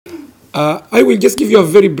I will just give you a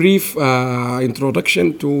very brief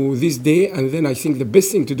introduction to this day, and then I think the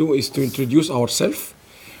best thing to do is to introduce ourselves.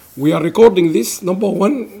 We are recording this. Number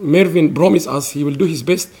one, Mervyn promised us he will do his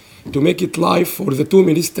best to make it live for the two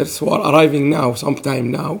ministers who are arriving now,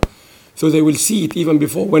 sometime now, so they will see it even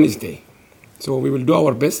before Wednesday. So we will do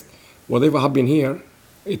our best. Whatever happened here,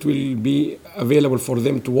 it will be available for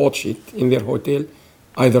them to watch it in their hotel,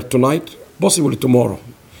 either tonight, possibly tomorrow.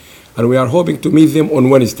 And we are hoping to meet them on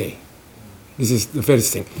Wednesday. This is the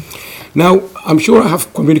first thing. Now, I'm sure I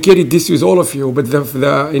have communicated this with all of you, but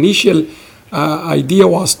the initial idea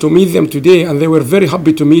was to meet them today, and they were very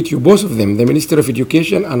happy to meet you, both of them, the Minister of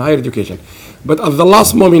Education and Higher Education. But at the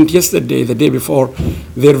last moment yesterday, the day before,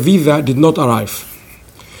 their visa did not arrive.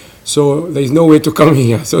 So there is no way to come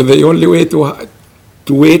here. So the only way to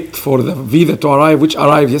wait for the visa to arrive, which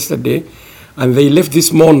arrived yesterday, and they left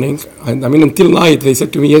this morning, and I mean until night they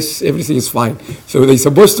said to me, yes, everything is fine. So they're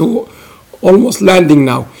supposed to almost landing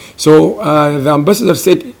now. So the ambassador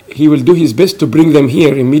said he will do his best to bring them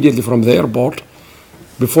here immediately from the airport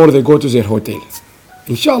before they go to their hotel.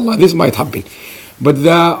 Inshallah, this might happen. But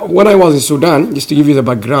when I was in Sudan, just to give you the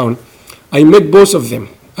background, I met both of them.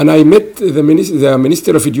 And I met the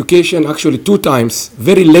Minister of Education actually 2 times,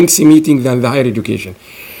 very lengthy meeting than the higher education.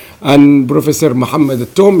 And Professor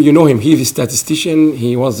Muhammad Tom, you know him, he's a statistician.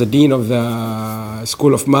 He was the dean of the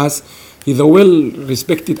School of Maths. He's a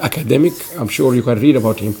well-respected academic. I'm sure you can read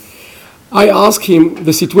about him. I asked him,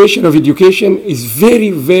 the situation of education is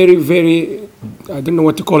very, very, very, I don't know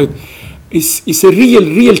what to call it. It's a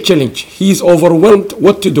real challenge. He's overwhelmed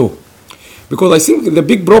what to do. Because I think the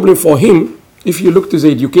big problem for him, if you look to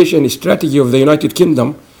the education strategy of the United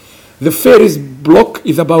Kingdom, the first block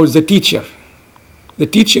is about the teacher. The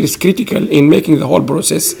teacher is critical in making the whole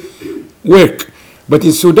process work. But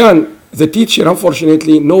in Sudan, the teacher,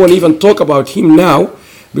 unfortunately, no one even talk about him now,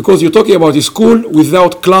 because you're talking about a school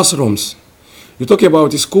without classrooms. You're talking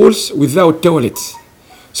about schools without toilets.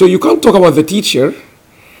 So you can't talk about the teacher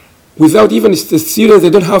without even the students, they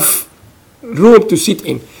don't have room to sit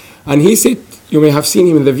in. And he said, you may have seen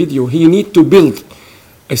him in the video, he need to build,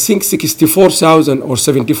 I think 64,000 or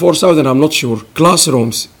 74,000, I'm not sure,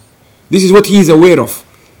 classrooms. This is what he is aware of.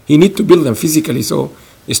 He need to build them physically so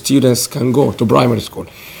students can go to primary school.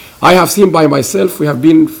 I have seen by myself, we have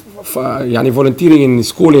been volunteering in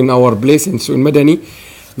school in our place in Madani.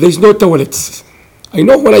 There is no toilets. I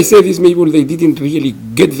know when I say these people, they didn't really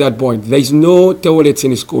get that point. There is no toilets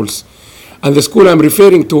in schools. And the school I'm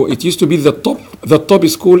referring to, it used to be the top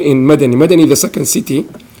school in Madani. Madani, the second city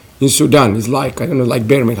in Sudan, is like, I don't know, like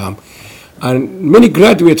Birmingham. And many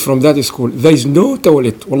graduate from that school. There is no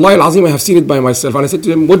toilet. Wallahi al-Azim, I have seen it by myself. And I said to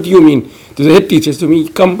them, what do you mean? To the head teachers, to me,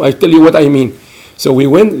 come, I tell you what I mean. So we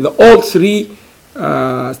went, all 3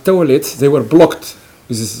 toilets, they were blocked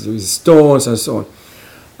with stones and so on.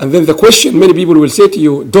 And then the question, many people will say to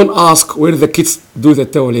you, don't ask where the kids do the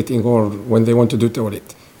toileting or when they want to do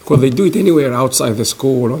toilet. Because they do it anywhere outside the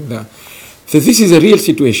school. So this is a real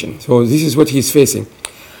situation. So this is what he's facing.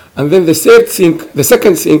 And then the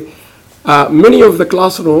second thing, many of the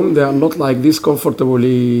classrooms, they are not like this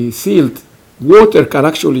comfortably sealed. Water can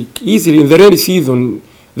actually easily, in the rainy season,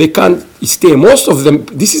 they can't stay. Most of them,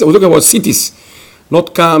 we're talking about cities,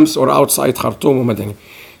 not camps or outside Khartoum or Madani.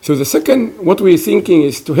 So the second, what we're thinking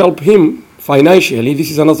is to help him financially. This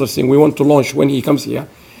is another thing we want to launch when he comes here,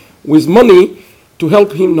 with money to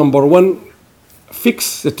help him, number one,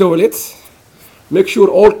 fix the toilets, make sure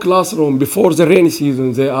all classrooms before the rainy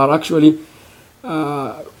season, they are actually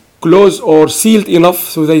closed or sealed enough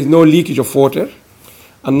so there is no leakage of water.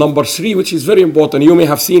 And number 3, which is very important, you may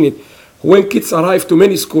have seen it, when kids arrive to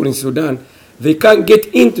many schools in Sudan, they can't get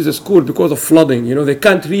into the school because of flooding. They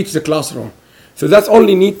can't reach the classroom. So that's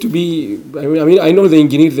only need to be, I know the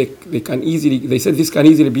engineers, they said this can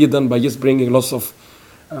easily be done by just bringing lots of,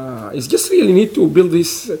 it's just really need to build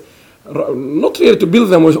this, not really to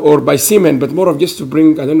build them or by cement, but more of just to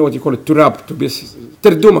bring, I don't know what you call it, turab, to be,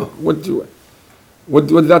 terduma, what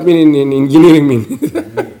does that mean in engineering mean?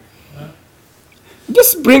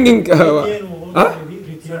 Just bringing, that's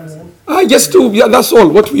all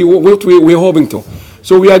what we're hoping to.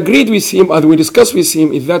 So we agreed with him and we discussed with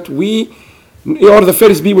him is that we are the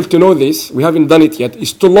first people to know this, we haven't done it yet,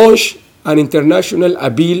 is to launch an international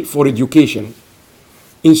appeal for education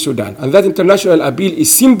in Sudan. And that international appeal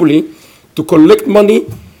is simply to collect money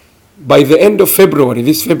by the end of February,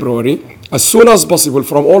 this February, as soon as possible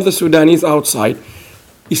from all the Sudanese outside,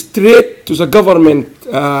 straight to the government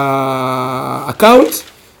account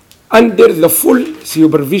under the full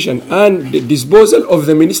supervision and the disposal of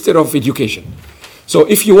the Minister of Education. So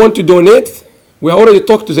if you want to donate, we already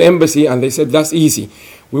talked to the embassy and they said that's easy.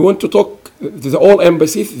 We want to talk to all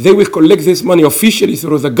embassies. They will collect this money officially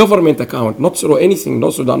through the government account, not through anything, no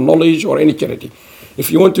Sudan Knowledge or any charity. If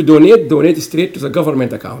you want to donate, donate straight to the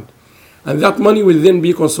government account. And that money will then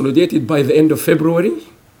be consolidated by the end of February,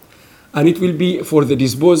 and it will be for the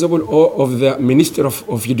disposable of the Minister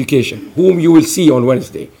of Education, whom you will see on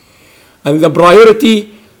Wednesday. And the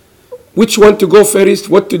priority, which one to go first,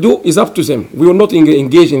 what to do, is up to them. We will not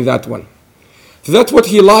engage in that one. So that's what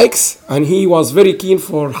he likes, and he was very keen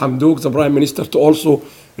for Hamdouk, the Prime Minister, to also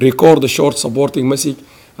record a short supporting message.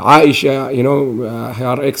 Aisha,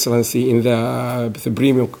 Her Excellency in the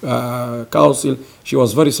Supreme Council, she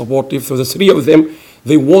was very supportive. So the three of them,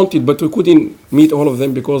 they wanted, but we couldn't meet all of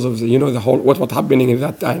them because of the whole what was happening in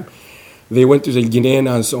that time. They went to the Guinea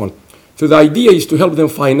and so on. So the idea is to help them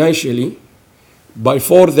financially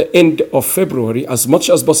before the end of February, as much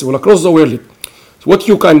as possible across the world. So what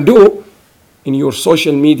you can do in your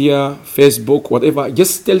social media, Facebook, whatever,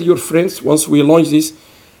 just tell your friends once we launch this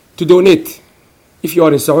to donate. If you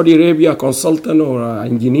are in Saudi Arabia, a consultant or an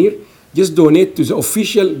engineer, just donate to the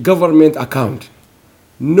official government account.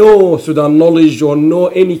 No Sudan Knowledge or no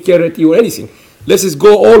any charity or anything. Let's just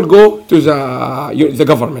all go to the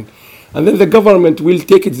government. And then the government will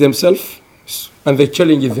take it themselves and they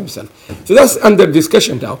challenge it themselves. So that's under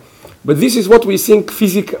discussion now. But this is what we think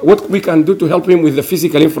what we can do to help him with the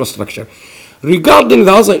physical infrastructure. Regarding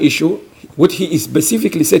the other issue, what he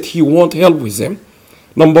specifically said he won't help with them.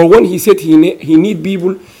 Number one, he said he need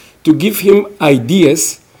people to give him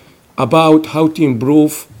ideas about how to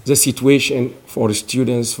improve the situation for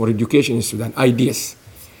students, for education in Sudan, ideas.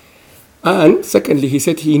 And secondly, he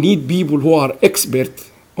said he need people who are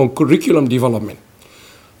expert on curriculum development.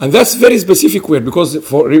 And that's very specific word because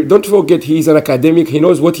don't forget he is an academic, he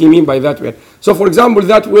knows what he means by that word. So for example,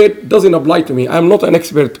 that word doesn't apply to me. I'm not an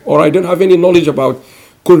expert or I don't have any knowledge about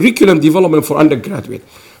curriculum development for undergraduate.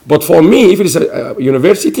 But for me, if it is a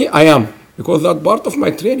university, I am, because that part of my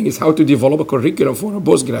training is how to develop a curriculum for a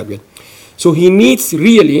postgraduate. So he needs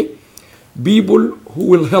really people who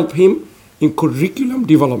will help him in curriculum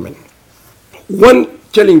development. One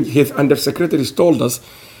challenge his undersecretaries told us,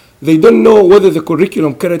 they don't know whether the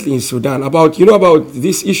curriculum currently in Sudan, about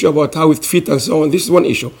this issue about how it fits and so on, this is one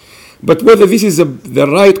issue. But whether this is the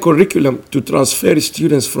right curriculum to transfer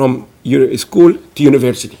students from school to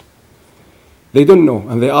university. They don't know,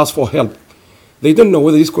 and they ask for help. They don't know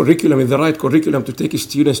whether this curriculum is the right curriculum to take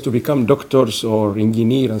students to become doctors or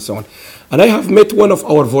engineers and so on. And I have met one of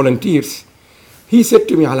our volunteers. He said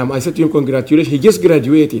to me, Alam, I said to him, congratulations. He just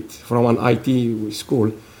graduated from an IT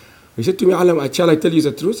school. He said to me, Alam, shall I tell you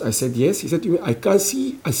the truth? I said, yes. He said to me, I can't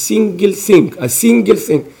see a single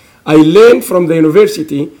thing I learned from the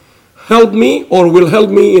university help me or will help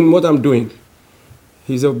me in what I'm doing.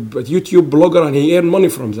 He's a YouTube blogger and he earned money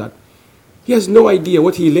from that. He has no idea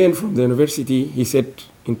what he learned from the university, he said,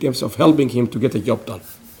 in terms of helping him to get a job done.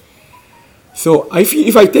 So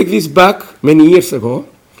if I take this back many years ago,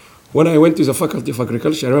 when I went to the Faculty of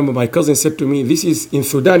Agriculture, I remember my cousin said to me, this is in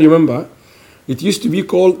Sudan, you remember, it used to be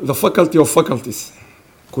called the Faculty of Faculties.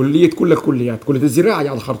 كلية كل الكليات, كلية الزراعة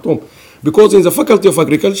على الخرطوم. Because in the Faculty of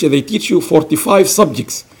Agriculture, they teach you 45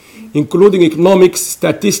 subjects, including economics,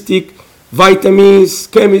 statistics, vitamins,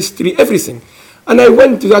 chemistry, everything. And I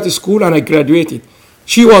went to that school and I graduated.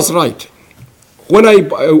 She was right. When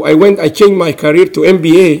I changed my career to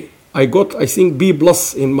MBA, I got, I think, B+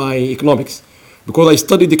 in my economics. Because I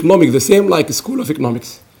studied economics, the same like School of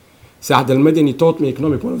Economics. Saad al-Madani taught me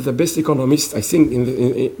economics, one of the best economists, I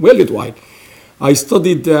think, worldwide. I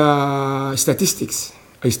studied statistics.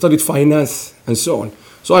 I studied finance and so on.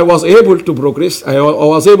 So I was able to progress. I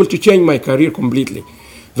was able to change my career completely.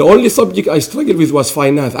 The only subject I struggled with was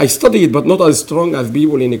finance. I studied, but not as strong as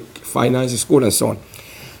people in a finance school and so on.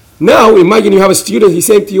 Now, imagine you have a student, he's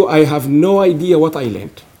saying to you, I have no idea what I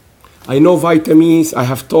learned. I know vitamins, I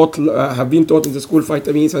have been taught in the school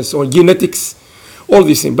vitamins and so on, genetics, all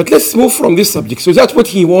these things. But let's move from this subject. So that's what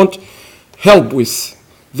he wants help with.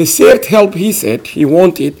 The third help he said he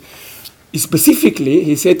wanted, specifically,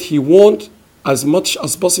 he said he wants as much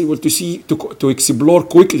as possible to explore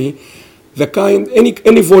quickly the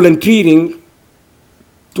any volunteering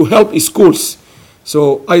to help schools.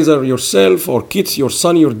 So either yourself or kids, your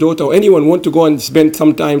son, your daughter, or anyone want to go and spend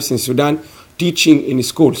some time in Sudan teaching in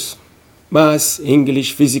schools, math,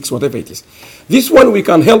 English, physics, whatever it is. This one we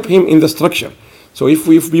can help him in the structure. So if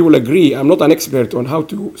we will agree, I'm not an expert on how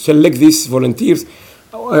to select these volunteers.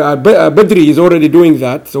 Badri is already doing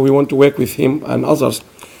that, so we want to work with him and others.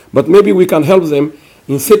 But maybe we can help them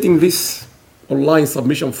in setting this online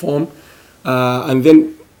submission form. And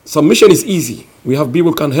then submission is easy. We have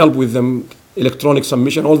people can help with them, electronic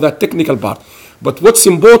submission, all that technical part. But what's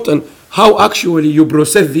important, how actually you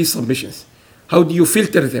process these submissions. How do you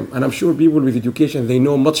filter them? And I'm sure people with education, they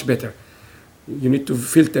know much better. You need to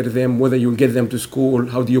filter them, whether you get them to school,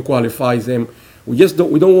 how do you qualify them. We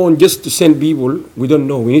don't want just to send people we don't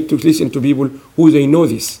know. We need to listen to people who they know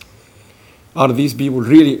this. Are these people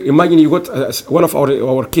really? Imagine you got one of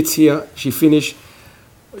our kids here, she finished,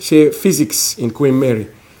 say, physics in Queen Mary.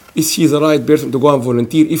 Is she the right person to go and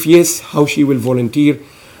volunteer? If yes, how she will volunteer?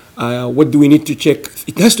 What do we need to check?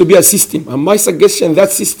 It has to be a system. And my suggestion,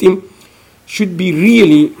 that system should be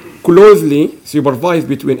really closely supervised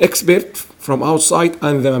between experts from outside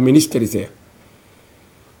and the minister is there.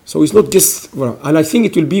 So it's not just, and I think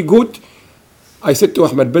it will be good. I said to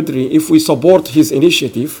Ahmed Badri, if we support his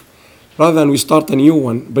initiative, rather than we start a new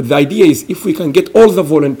one, but the idea is if we can get all the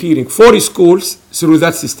volunteering for schools through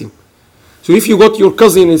that system. So if you got your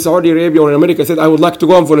cousin in Saudi Arabia or in America said, I would like to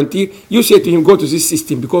go and volunteer, you say to him, go to this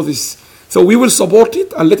system because it's, so we will support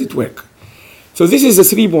it and let it work. So this is the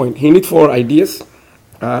 3 point. He needs 4 ideas,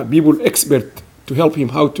 people expert to help him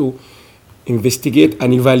how to investigate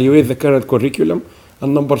and evaluate the current curriculum.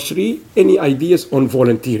 And number 3, any ideas on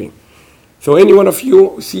volunteering. So any one of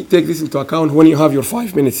you take this into account when you have your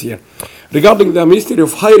 5 minutes here. Regarding the Ministry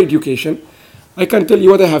of Higher Education, I can tell you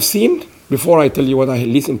what I have seen before I tell you what I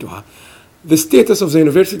listened to her. The status of the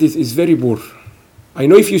universities is very poor. I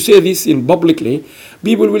know if you say this in publicly,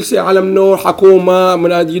 people will say, Alam no,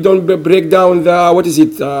 Hakuma, you don't break down the, what is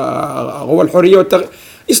it,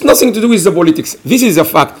 it's nothing to do with the politics. This is a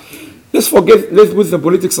fact. Let's put the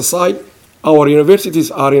politics aside. Our universities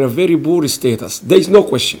are in a very poor status. There is no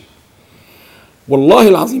question. Wallahi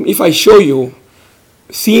al-Azim, if I show you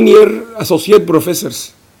senior associate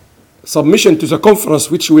professors' submission to the conference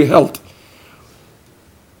which we held,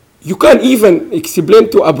 you can't even explain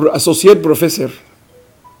to an associate professor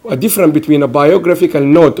a difference between a biographical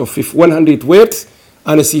note of 100 words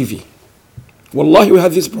and a CV. Wallahi, we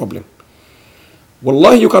have this problem.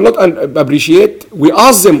 Wallahi, you cannot appreciate. We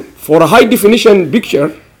ask them for a high definition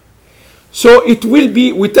picture. So it will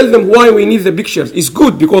be, we tell them why we need the pictures. It's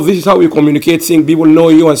good because this is how we communicate, saying people know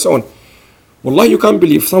you and so on. Wallahi, you can't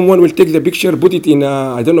believe someone will take the picture, put it in,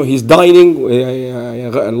 I don't know, he's dining,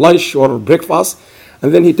 lunch or breakfast,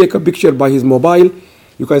 and then he take a picture by his mobile.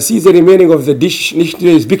 You can see the remaining of the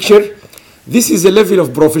dish's picture. This is the level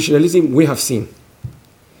of professionalism we have seen.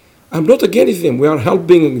 I'm not against them. We are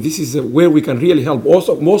helping. This is where we can really help.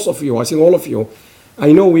 Also, most of you, I think all of you,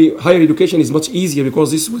 I know higher education is much easier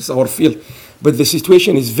because this was our field, but the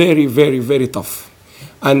situation is very, very, very tough.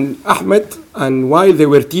 And Ahmed, and while they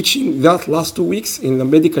were teaching that last 2 weeks in the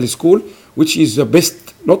medical school, which is the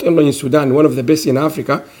best, not only in Sudan, one of the best in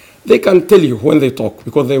Africa, they can tell you when they talk,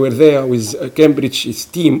 because they were there with Cambridge's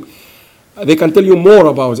team. They can tell you more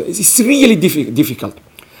about it. It's really difficult.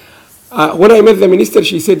 When I met the minister,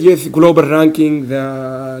 she said, yes, global ranking,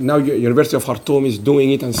 now University of Khartoum is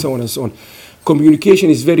doing it, and so on and so on.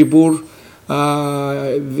 Communication is very poor.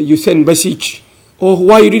 You send message, oh,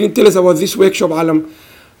 why you didn't tell us about this workshop, Alam?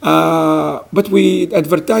 But we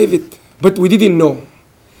advertised it, but we didn't know.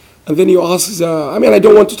 And then you ask, I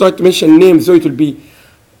don't want to try to mention names, so it will be,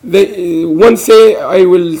 one say, I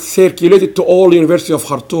will circulate it to all University of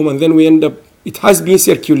Khartoum, and then we end up, it has been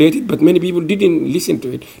circulated, but many people didn't listen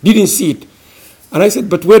to it, didn't see it. And I said,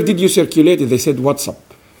 but where did you circulate it? They said, WhatsApp.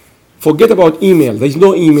 Forget about email. There is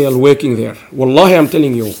no email working there. Wallahi, I'm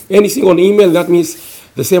telling you. Anything on email, that means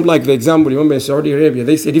the same like the example, you remember in Saudi Arabia.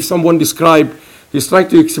 They said if someone described, he's trying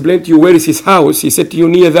to explain to you where is his house, he said to you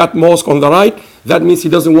near that mosque on the right, that means he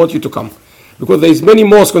doesn't want you to come. Because there is many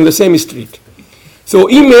mosques on the same street. So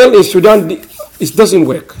email in Sudan, it doesn't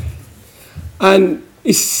work. And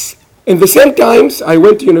it's, in the same times, I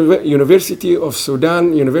went to University of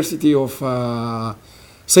Sudan, University of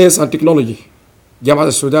Science and Technology. جامعة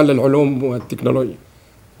السودان للعلوم والتكنولوجيا,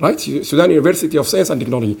 right? Sudan University of Science and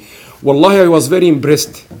Technology. Wallahi, I was very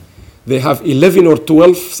impressed. They have 11 or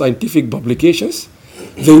 12 scientific publications.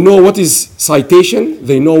 They know what is citation.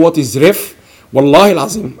 They know what is ref. Wallahi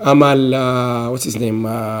al-Azim. Amal, what's his name?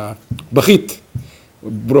 Bakhit.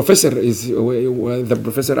 Professor is the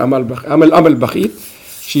Professor Amal Bakhit.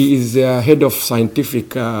 She is head of scientific,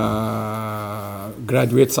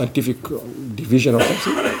 graduate scientific division or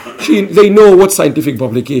something. They know what scientific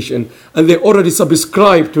publication, and they already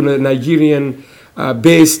subscribe to the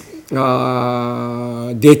Nigerian-based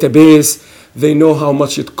database. They know how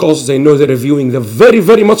much it costs. They know the reviewing. They're very,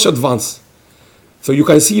 very much advanced. So you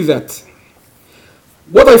can see that.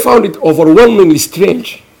 What I found it overwhelmingly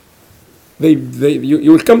strange.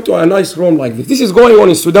 You will come to a nice room like this. This is going on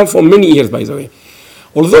in Sudan for many years, by the way.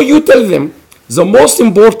 Although you tell them, the most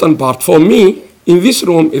important part for me, in this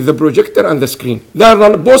room is the projector and the screen. They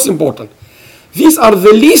are both important. These are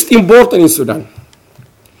the least important in Sudan.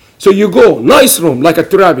 So you go, nice room, like a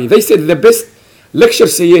Turabi. They said the best lecture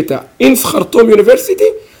theater in Khartoum University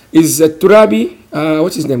is Turabi,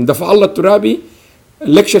 what's his name? Dafa Allah Turabi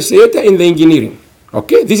lecture theater in the engineering.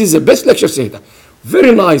 Okay, this is the best lecture theater.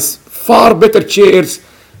 Very nice, far better chairs.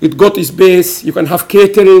 It got space. You can have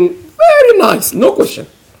catering. Very nice, no question.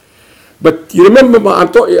 But you remember,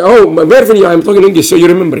 Mervyn, I'm talking English, so you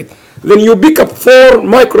remember it. Then you pick up 4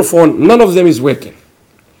 microphones, none of them is working.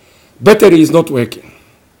 Battery is not working.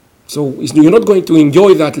 So you're not going to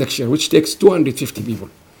enjoy that lecture, which takes 250 people.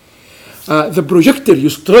 The projector, you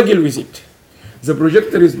struggle with it. The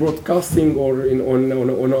projector is broadcasting or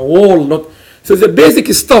on a wall. Not. So the basic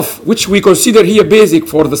stuff, which we consider here basic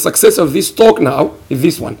for the success of this talk now, is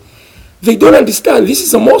this one. They don't understand. This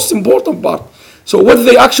is the most important part. So what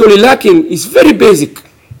they actually lacking is very basic.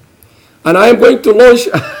 And I am going to launch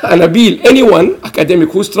an appeal. Anyone, academic,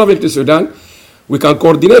 who's traveling to Sudan, we can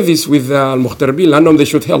coordinate this with Al-Mukhtarbil, and they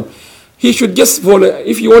should help. He should just,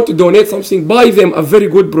 if you want to donate something, buy them a very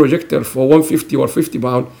good projector for 150 or 50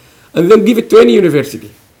 pounds, and then give it to any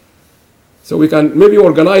university. So we can maybe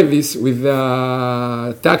organize this with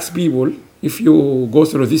tax people. If you go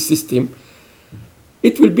through this system,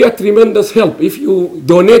 it will be a tremendous help. If you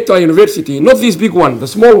donate to a university, not this big one, the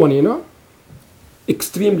small one,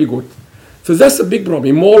 extremely good. So that's a big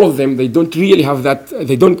problem. All of them, they don't really have that,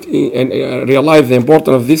 they don't realize the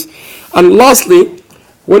importance of this. And lastly,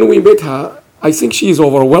 when we met her, I think she is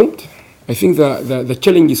overwhelmed. I think the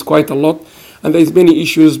challenge is quite a lot. And there's many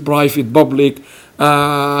issues, private, public,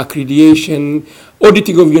 accreditation,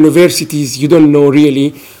 auditing of universities, you don't know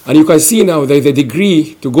really. And you can see now that the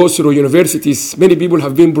degree to go through universities, many people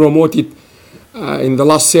have been promoted in the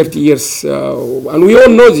last 30 years. And we all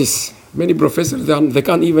know this. Many professors, they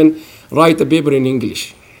can't even write a paper in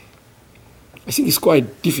English. I think it's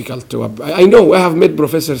quite difficult to. I know I have met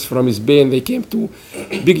professors from Spain. They came to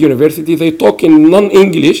big university. They talk in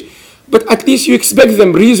non-English, but at least you expect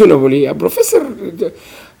them reasonably. A professor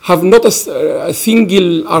have not a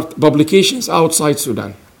single art publications outside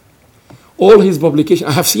Sudan. All his publications,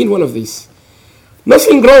 I have seen one of these.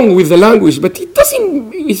 Nothing wrong with the language, but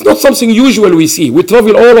it's not something usual we see. We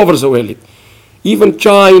travel all over the world. Even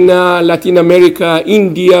China, Latin America,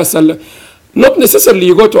 India, not necessarily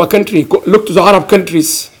you go to a country, look to the Arab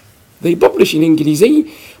countries, they publish in English.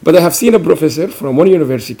 But I have seen a professor from one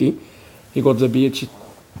university, he got the PhD,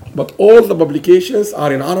 but all the publications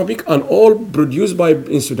are in Arabic and all produced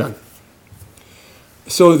in Sudan.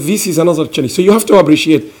 So this is another challenge. So you have to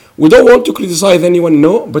appreciate, we don't want to criticize anyone,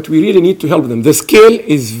 no, but we really need to help them. The scale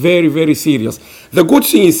is very, very serious. The good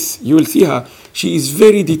thing is, you will see her, she is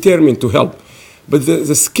very determined to help. But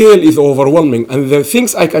the scale is overwhelming. And the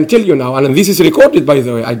things I can tell you now, and this is recorded, by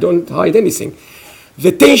the way, I don't hide anything.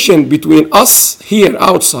 The tension between us here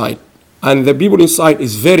outside and the people inside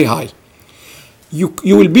is very high. You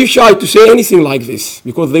will be shy to say anything like this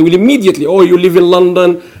because they will immediately, you live in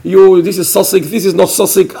London, this is Sussex, this is not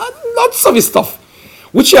Sussex, lots of stuff,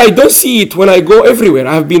 which I don't see it when I go everywhere.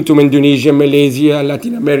 I have been to Indonesia, Malaysia,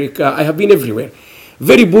 Latin America, I have been everywhere.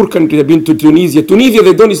 Very poor country. I've been to Tunisia. Tunisia,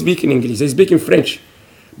 they don't speak in English. They speak in French.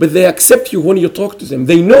 But they accept you when you talk to them.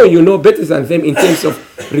 They know you know better than them in terms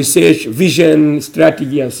of research, vision,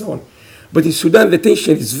 strategy, and so on. But in Sudan, the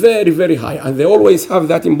tension is very, very high. And they always have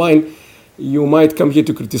that in mind. You might come here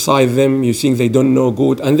to criticize them. You think they don't know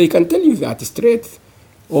good. And they can tell you that straight.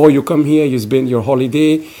 Or you come here, you spend your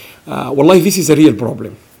holiday. Wallahi, this is a real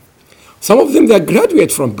problem. Some of them, they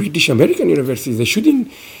graduate from British American universities. They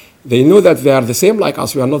shouldn't. They know that they are the same like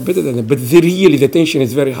us. We are not better than them. But the tension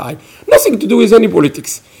is very high. Nothing to do with any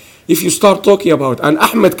politics. If you start talking about, and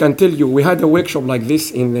Ahmed can tell you, we had a workshop like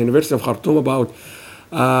this in the University of Khartoum about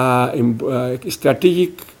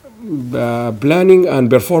strategic planning and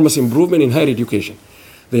performance improvement in higher education.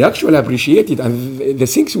 They actually appreciate it. And the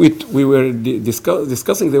things we were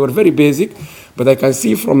discussing, they were very basic. But I can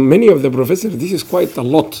see from many of the professors, this is quite a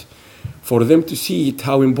lot for them to see it,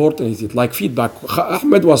 how important is it, like feedback.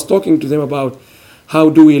 Ahmed was talking to them about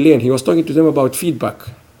how do we learn. He was talking to them about feedback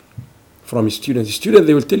from students. Students,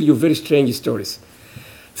 they will tell you very strange stories.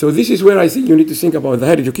 So this is where I think you need to think about the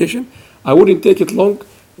higher education. I wouldn't take it long.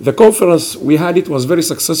 The conference, we had it, was very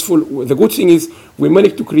successful. The good thing is we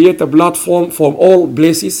managed to create a platform from all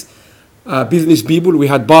places, business people. We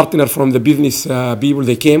had partners from the business people,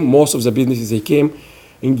 they came, most of the businesses, they came.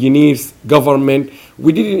 Engineers, government.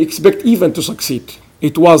 We didn't expect even to succeed.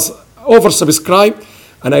 It was oversubscribed,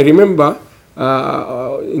 and I remember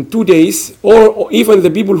in 2 days, or even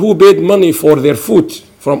the people who paid money for their food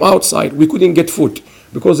from outside, we couldn't get food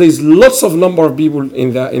because there is lots of number of people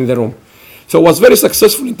in the room. So it was very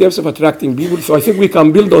successful in terms of attracting people. So I think we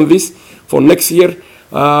can build on this for next year.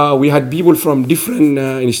 We had people from different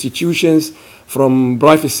institutions, from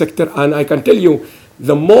private sector, and I can tell you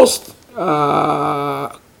the most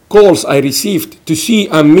calls I received to see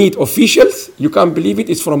and meet officials, you can't believe it,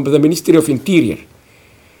 is from the Ministry of Interior.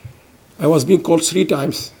 I was being called 3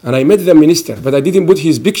 times, and I met the minister, but I didn't put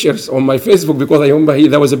his pictures on my Facebook because I remember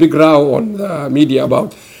there was a big row on the media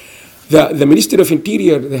about the Ministry of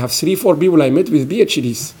Interior. They have 3-4 people I met with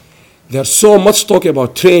PhDs. There's so much talk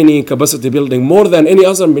about training, capacity building, more than any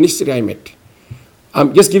other ministry I met.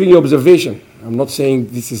 I'm just giving you observation. I'm not saying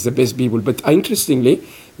this is the best people, but interestingly,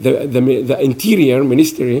 the Interior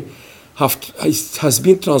Ministry has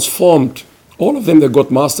been transformed. All of them, they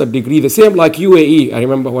got master's degree, the same like UAE, I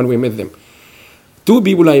remember when we met them. 2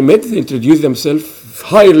 people I met, they introduced themselves,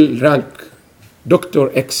 high rank, Dr.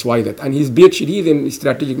 XY, that, and his PhD in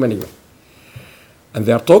strategic management. And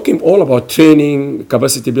they are talking all about training,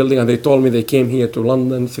 capacity building, and they told me they came here to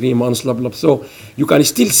London 3 months, blah, blah. So you can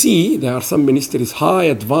still see there are some ministries high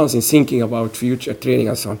advanced in thinking about future training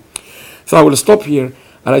and so on. So I will stop here,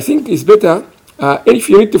 and I think it's better, if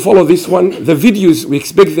you need to follow this one, the videos, we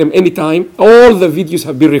expect them anytime. All the videos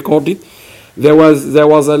have been recorded. There was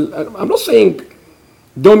I'm not saying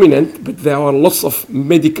dominant, but there are lots of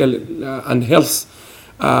medical and health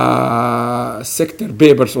sector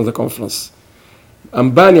papers on the conference.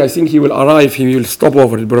 And Bani, I think he will arrive, he will stop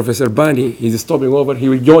over, Professor Bani, he's stopping over, he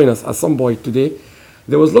will join us at some point today.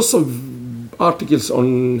 There was lots of articles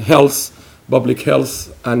on health, public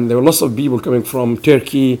health, and there were lots of people coming from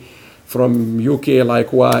Turkey, from UK,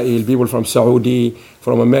 like Wael, people from Saudi,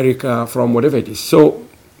 from America, from whatever it is. So,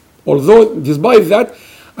 although, despite that,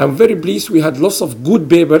 I'm very pleased we had lots of good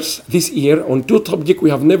papers this year on 2 topics we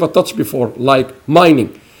have never touched before, like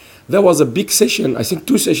mining. There was a big session, I think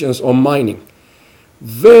 2 sessions on mining.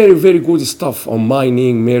 Very, very good stuff on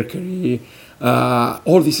mining, mercury,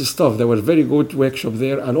 all this stuff. There was very good workshop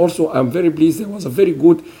there. And also, I'm very pleased there was a very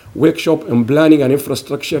good workshop on planning and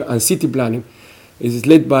infrastructure and city planning. It is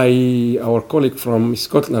led by our colleague from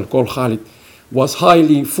Scotland called Khalid. Was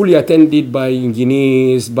fully attended by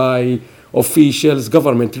engineers, by officials,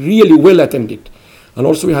 government, really well attended. And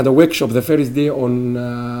also we had a workshop the first day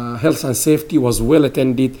on health and safety, was well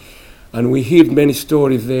attended. And we heard many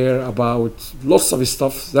stories there about lots of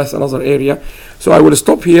stuff. That's another area. So I will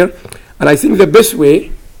stop here. And I think the best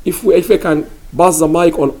way, if I can pass the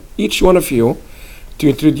mic on each one of you to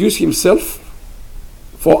introduce himself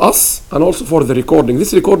for us and also for the recording.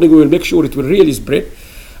 This recording, we will make sure it will really spread.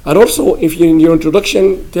 And also, if you in your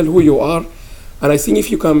introduction, tell who you are. And I think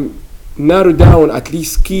if you can narrow down at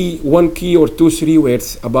least one key or 2, 3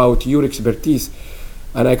 words about your expertise,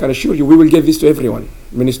 and I can assure you, we will get this to everyone,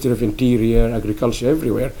 Ministry of Interior, Agriculture,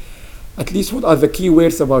 everywhere. At least what are the key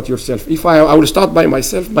words about yourself? If I will start by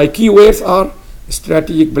myself, my key words are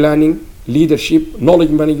strategic planning, leadership, knowledge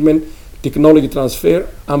management, technology transfer,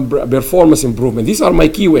 and performance improvement. These are my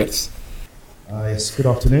key words. Yes, good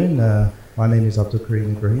afternoon. My name is Abdul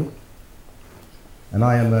Karim Ibrahim, and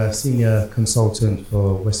I am a senior consultant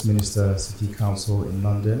for Westminster City Council in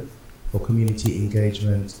London for community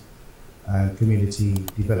engagement and community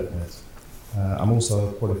development. I'm also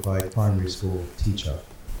a qualified primary school teacher.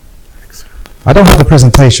 I don't have a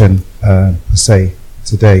presentation per se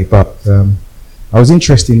today, but I was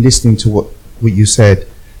interested in listening to what you said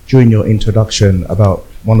during your introduction about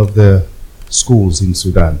one of the schools in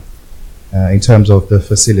Sudan in terms of the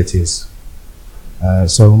facilities.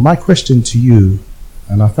 So my question to you,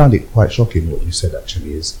 and I found it quite shocking what you said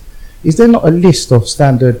actually, is there not a list of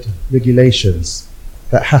standard regulations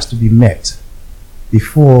that has to be met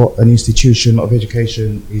before an institution of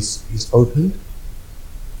education is opened?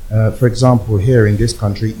 For example, here in this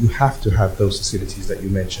country, you have to have those facilities that you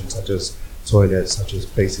mentioned, such as toilets, such as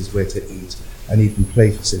places where to eat, and even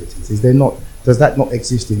play facilities. Does that not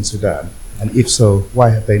exist in Sudan? And if so, why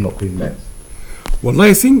have they not been met? Well,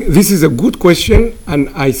 I think this is a good question, and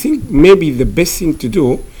I think maybe the best thing to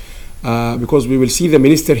do, because we will see the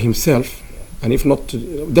minister himself, and if not,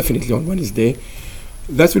 definitely on Wednesday,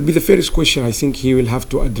 that will be the first question. I think he will have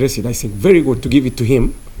to address it. I think very good to give it to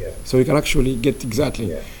him, so he can actually get exactly.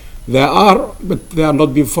 Yeah. There are, but they are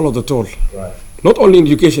not being followed at all. Right. Not only in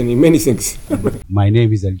education, in many things. My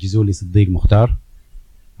name is Al-Jizuli Siddiq Mukhtar.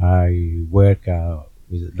 I work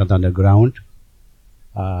with London Underground.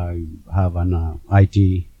 I have an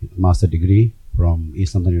IT master degree from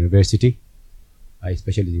East London University. I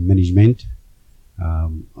specialize in management,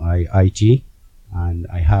 IT, and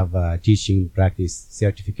I have a teaching practice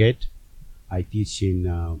certificate. I teach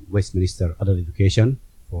in Westminster Adult Education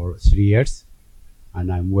for 3 years.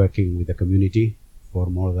 and I'm working with the community for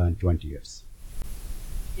more than 20 years.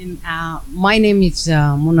 My name is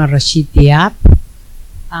Muna Rashid Diab.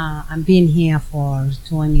 I've been here for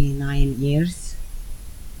 29 years,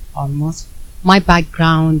 almost. My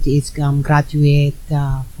background is graduate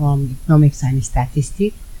from economics and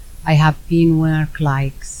statistics. I have been work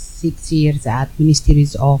like 6 years at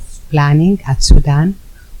Ministries of Planning at Sudan,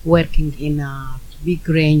 working in a big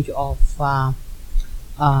range of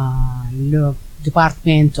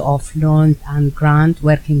Department of Loans and Grant,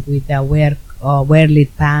 working with the World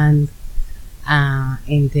Bank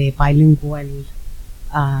in the bilingual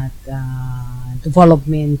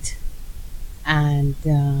development. And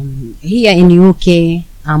here in UK,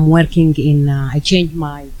 I'm working in, I changed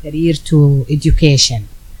my career to education.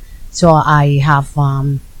 So I have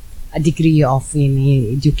a degree of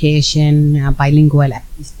in education, bilingual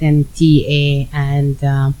assistant, TA, and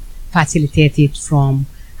facilitated from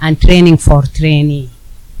and training for trainee.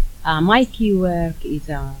 My key work is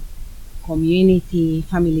community,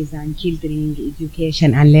 families and children,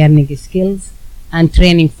 education and learning skills, and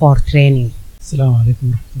training for training. السلام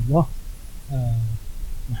عليكم ورحمة الله.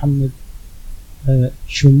 محمد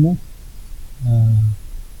شمو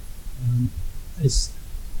is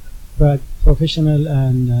professional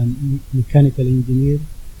and mechanical engineer,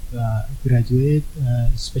 graduate,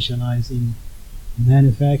 specialized in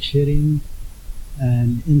manufacturing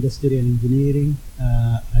and industrial engineering.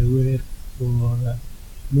 I worked for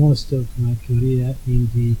most of my career in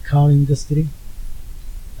the car industry.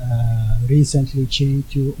 Recently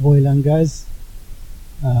changed to oil and gas.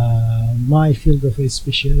 My field of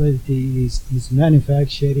specialty is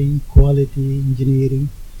manufacturing, quality engineering.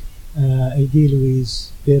 I deal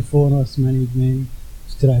with performance management,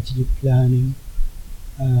 strategic planning,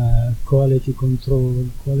 quality control,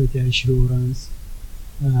 quality assurance.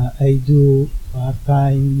 I do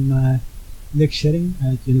part-time lecturing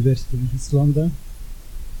at University of East London,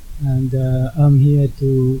 and I'm here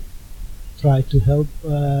to try to help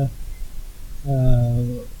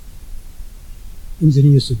in the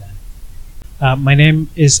New Sudan. My name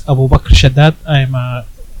is Abu Bakr Shaddad. I'm a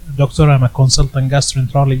doctor, I'm a consultant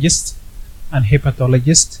gastroenterologist and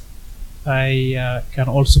hepatologist. I can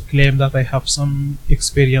also claim that I have some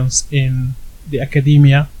experience in the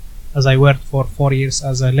academia, as I worked for 4 years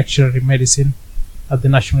as a lecturer in medicine at the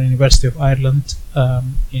National University of Ireland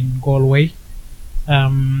in Galway.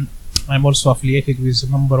 I'm also affiliated with a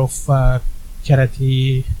number of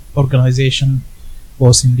charity organizations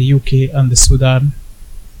both in the UK and the Sudan,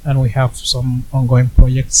 and we have some ongoing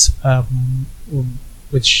projects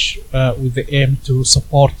which with the aim to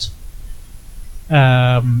support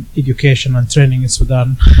education and training in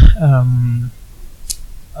Sudan.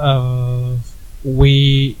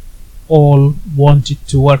 We all wanted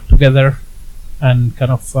to work together and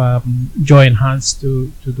kind of join hands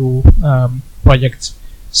to do projects,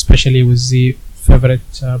 especially with the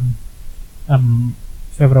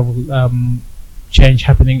favorable change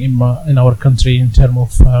happening in our country in terms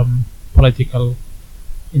of political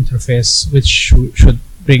interface, which should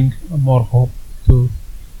bring more hope to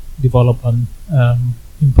develop and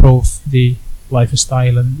improve the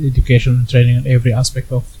lifestyle and education and training and every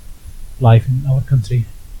aspect of life in our country.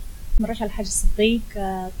 مرشح الحاج الصديق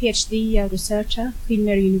PhD researcher Queen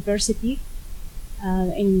Mary University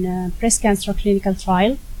in breast cancer clinical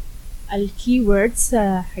trial. الكيوردز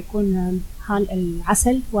حيكون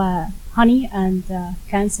العسل و honey and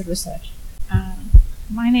cancer research.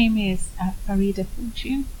 My name is Farida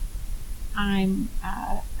Fortune. I'm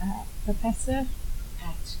a professor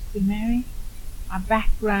at Queen Mary. My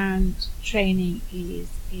background training is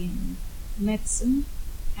in medicine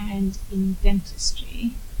and in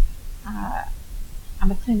dentistry.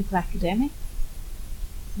 I'm a clinical academic.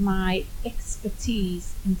 My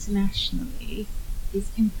expertise internationally is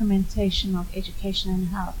implementation of education and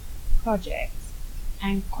health projects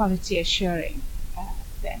and quality assuring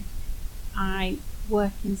them. I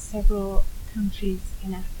work in several countries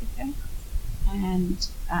in Africa, and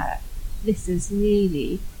this is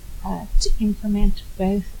really to implement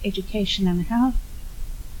both education and health,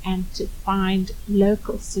 and to find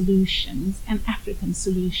local solutions and African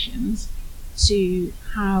solutions to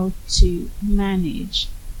how to manage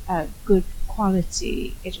good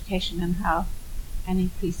quality education and health and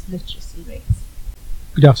increase literacy rates.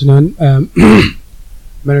 Good afternoon.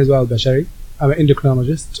 My name is Wael Bashari. I'm an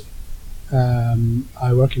endocrinologist. I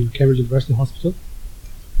work in Cambridge University Hospital,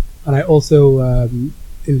 and I also,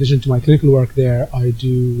 in addition to my clinical work there, I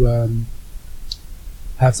do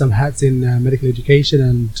have some hats in medical education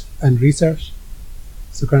and research.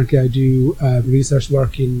 So currently I do research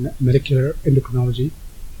work in molecular endocrinology,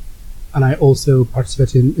 and I also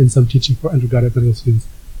participate in some teaching for undergraduate medical students.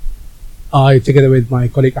 I, together with my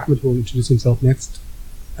colleague Ahmed, who will introduce himself next,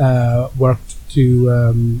 worked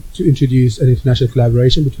to introduce an international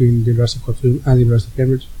collaboration between the University of Khartoum and the University of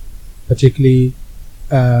Cambridge, particularly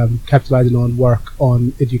capitalizing on work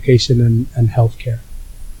on education and healthcare.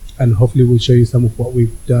 And hopefully we'll show you some of what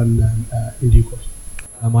we've done in due course.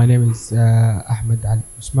 My name is Ahmed Ali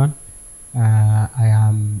Usman. I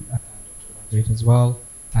am a doctorate as well.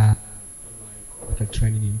 My clinical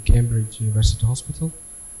training in Cambridge University Hospital.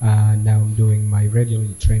 Now I'm doing my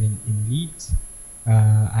radiology training in Leeds.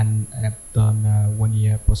 And I've done 1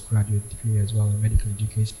 year postgraduate degree as well in medical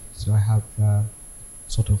education. So I have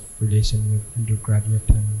sort of relation with undergraduate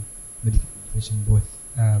and medical education both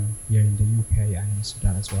here in the UK and in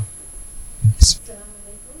Sudan as well. Thanks.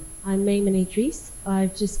 I'm Mayman Idris.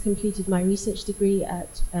 I've just completed my research degree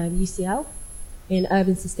at UCL in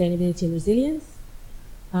urban sustainability and resilience.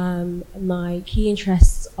 My key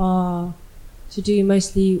interests are to do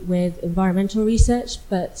mostly with environmental research,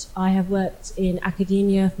 but I have worked in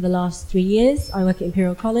academia for the last 3 years. I work at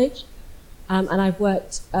Imperial College, and I've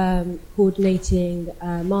worked coordinating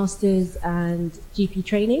masters and GP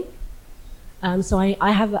training. So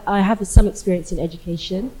I have some experience in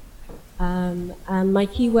education. And my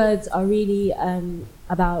keywords are really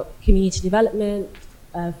about community development,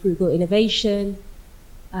 frugal innovation,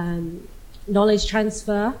 knowledge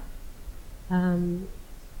transfer,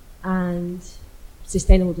 and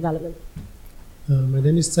sustainable development. My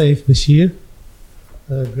name is Saif Bashir,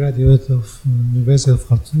 a graduate of University of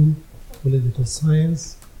Khartoum, Political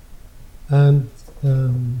Science, and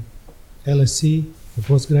LSC, a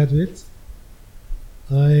postgraduate.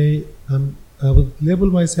 I would label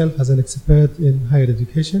myself as an expert in higher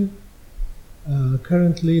education.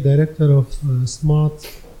 Currently director of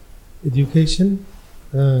Smart Education,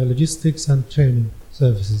 Logistics and Training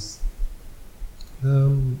Services.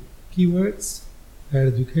 Keywords: higher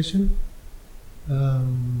education,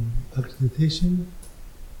 accreditation,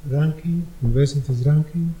 ranking, universities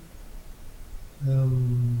ranking,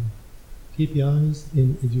 KPIs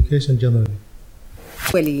in education generally.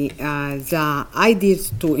 Actually, the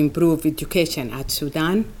ideas to improve education at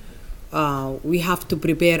Sudan, we have to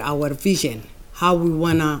prepare our vision, how we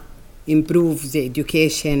want to improve the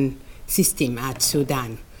education system at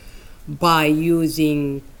Sudan by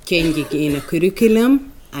using changing in a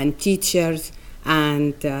curriculum and teachers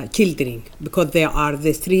and children, because there are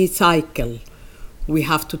the 3 cycles. We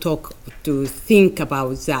have to think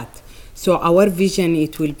about that. So our vision,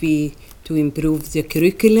 it will be to improve the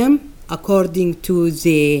curriculum according to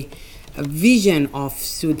the vision of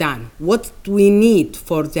Sudan. What we need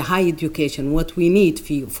for the high education, what we need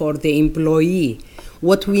for the employee,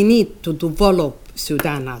 what we need to develop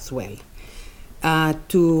Sudan as well.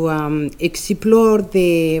 To explore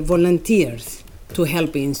the volunteers to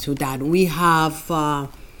help in Sudan. We have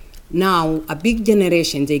now a big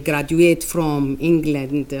generation, they graduate from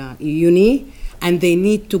England uni, and they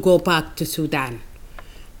need to go back to Sudan.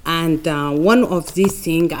 And one of these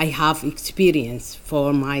things I have experience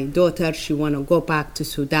for my daughter. She want to go back to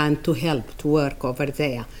Sudan to help, to work over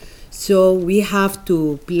there. So we have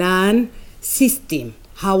to plan system,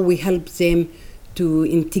 how we help them to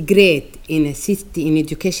integrate in a system, in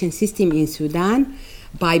education system in Sudan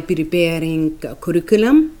by preparing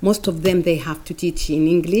curriculum. Most of them, they have to teach in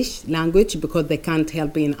English language because they can't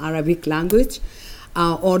help in Arabic language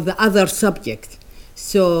or the other subject.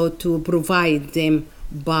 So to provide them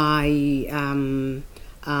by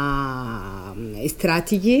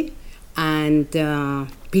strategy and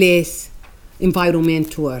place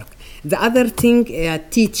environment to work. The other thing,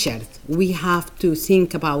 teachers. We have to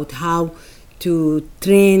think about how to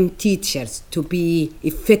train teachers to be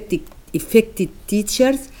effective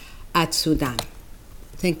teachers at Sudan.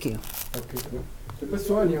 Thank you.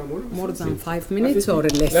 More than 5 minutes or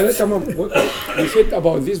less? We said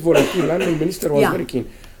about this volunteer, the minister was very keen.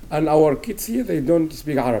 And our kids here, they don't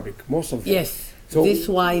speak Arabic, most of them. Yes, so this is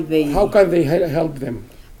why they... How can they help them?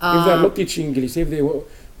 If they're not teaching English, if they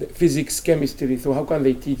physics, chemistry, so how can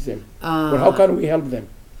they teach them? Or how can we help them?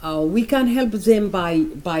 We can help them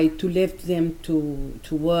by to let them to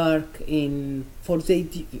work for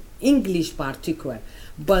the English particular,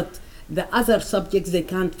 but the other subjects they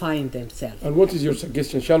can't find themselves. And what is your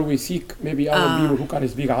suggestion? Shall we seek maybe other people who can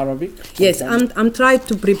speak Arabic? Yes, I'm trying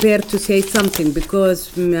to prepare to say something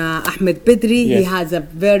because Ahmed Bedri, yes, he has a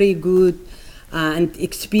very good and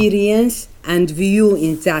experience and view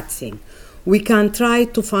in that thing. We can try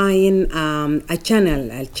to find a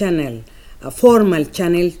formal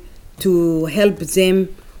channel to help them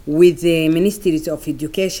with the ministries of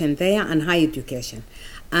education there and high education.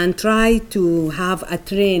 and try to have a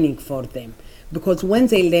training for them, because when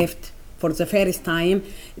they left for the first time,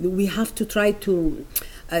 we have to try to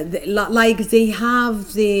like they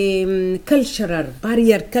have the cultural.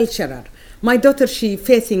 My daughter, she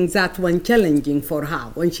facing that one challenging for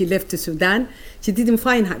her. When she left to Sudan, she didn't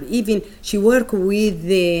find her. Even she worked with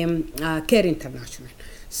the Care International.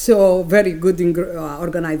 So very good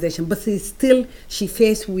organization, but she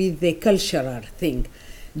faced with the cultural thing,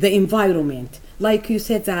 the environment. Like you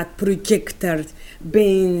said, that projectors,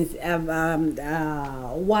 bins,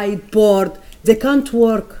 whiteboard, they can't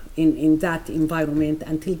work in that environment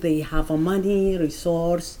until they have a money,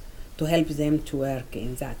 resource to help them to work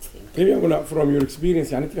in that thing. Maybe from your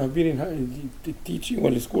experience, and if you have been in teaching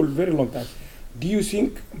or school very long time, do you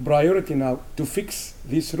think priority now to fix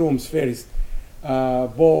these rooms first,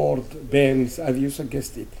 board, bins, as you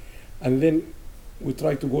suggested, and then we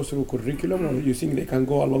try to go through curriculum, or you think they can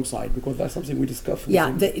go alongside? Because that's something we discussed.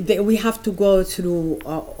 Yeah, we have to go through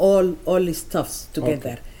all the stuffs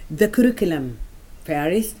together. Okay. The curriculum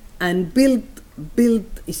first, and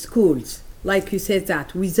build schools. Like you said,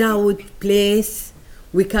 that without place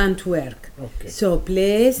we can't work. Okay. So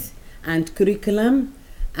place and curriculum,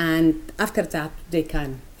 and after that they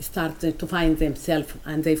can start to find themselves,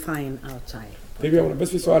 and they find outside. طيب يا بس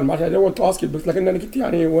في سؤال معلش I don't want to ask it بس لكن انا قلت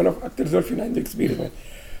يعني وانا اكثر زول فينا عندي experience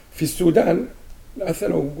في السودان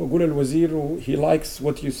مثلا اقول الوزير he likes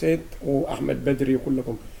what you said واحمد بدري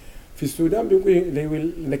وكلكم في السودان بيقول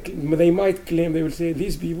they might claim, they will say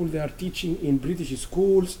these people they are teaching in British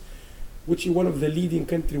schools which is one of the leading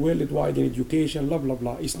country worldwide in education, blah blah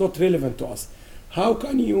blah. It's not relevant to us. How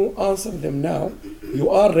can you answer them now? You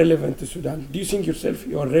are relevant to Sudan. Do you think yourself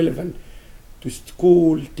you are relevant to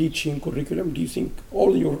school, teaching, curriculum? Do you think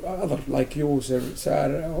all your other, like you,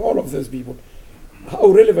 Sarah, all of those people, how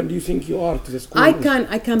relevant do you think you are to the school?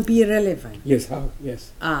 I can be relevant. Yes, how?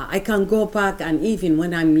 Yes. I can go back, and even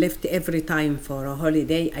when I'm left every time for a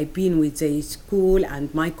holiday, I've been with the school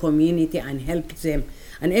and my community and helped them.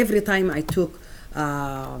 And every time I took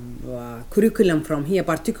curriculum from here,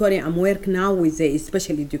 particularly I'm working now with the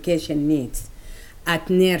special education needs at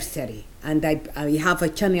nursery, and I have a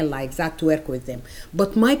channel like that to work with them.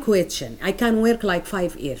 But my question, I can work like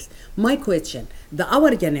 5 years. My question,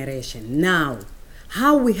 our generation now,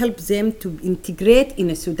 how we help them to integrate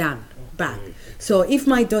in Sudan back. So if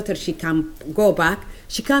my daughter, she can go back,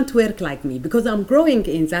 she can't work like me because I'm growing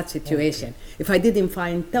in that situation. Okay. If I didn't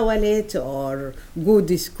find toilet or good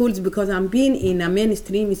schools, because I'm being in a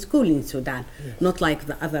mainstream school in Sudan, yes. Not like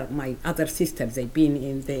my other sisters, they've been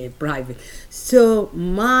in the private. So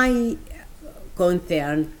my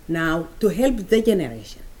concern now to help the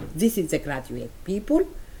generation, this is the graduate people,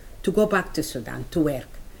 to go back to Sudan to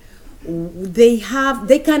work. They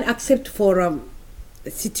can accept for a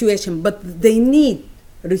situation, but they need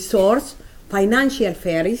resource, financial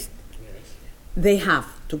first. Yes. They have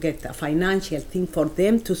to get a financial thing for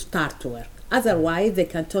them to start to work. Otherwise, they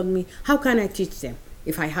can tell me, how can I teach them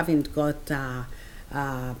if I haven't got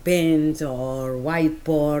pens or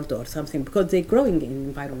whiteboard or something? Because they're growing in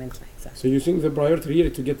environments like that. So you think the priority here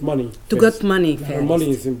is to get money? To get money first. Money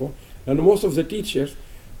is important. And most of the teachers,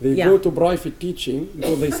 they go to private teaching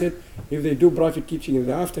because they said if they do private teaching in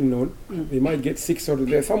the afternoon, they might get 6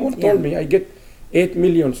 or someone told me I get 8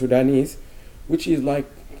 million Sudanese, which is like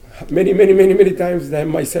many times than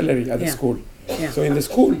my salary at the school. Yeah. So in the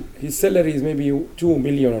school, his salary is maybe 2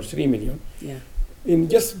 million or 3 million. Yeah. In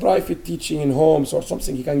just private teaching in homes or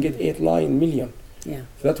something, he can get 8-9 million. Yeah.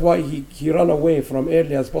 So that's why he ran away from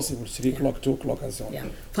early as possible, 3 o'clock, 2 o'clock, and so on. Yeah.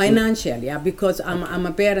 Financial, because I'm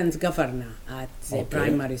a parents governor at the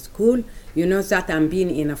primary school. You know that I'm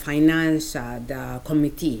being in a finance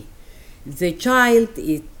committee. The child,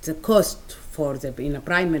 it cost in a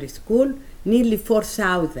primary school nearly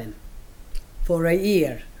 4,000 for a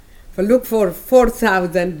year. Look for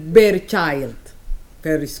 4,000 per child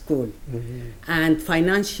per school. Mm-hmm. And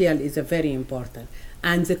financial is a very important.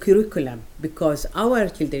 And the curriculum, because our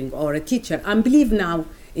children or a teacher, I believe now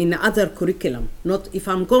in other curriculum, not if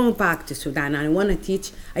I'm going back to Sudan and I want to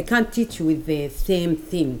teach, I can't teach with the same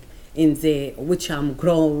thing in which I'm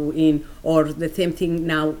growing, or the same thing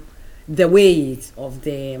now, the ways of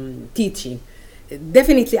the teaching.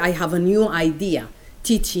 Definitely I have a new idea,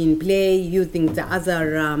 teaching, play, using the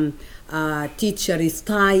other teacher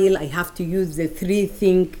style. I have to use the 3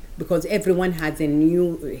 things because everyone has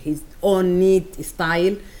his own neat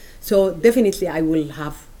style. So definitely I will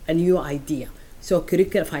have a new idea. So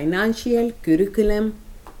financial, curriculum,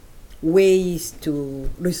 ways to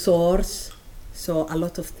resource. So a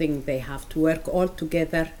lot of things they have to work all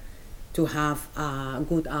together to have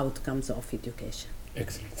good outcomes of education.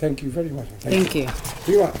 Excellent. Thank you very much. Thank you.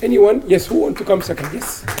 Anyone? Yes, who want to come second?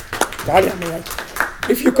 Yes.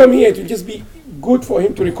 If you come here, it will just be good for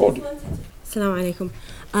him to record you. Assalamu alaikum.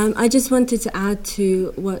 I just wanted to add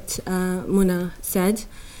to what Muna said,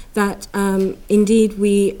 that indeed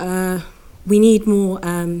we need more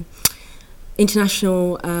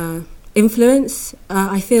international influence.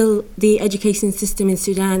 I feel the education system in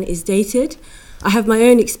Sudan is dated. I have my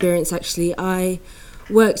own experience actually. I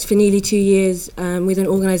worked for nearly 2 years with an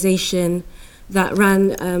organisation that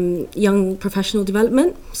ran young professional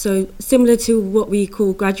development, so similar to what we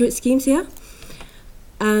call graduate schemes here.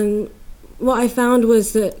 And what I found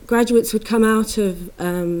was that graduates would come out of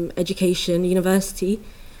education, university,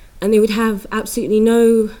 and they would have absolutely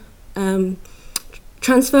no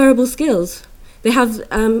transferable skills. They have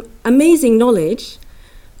amazing knowledge,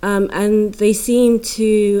 and they seem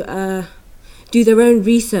to do their own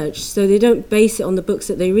research, so they don't base it on the books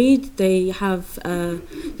that they read. They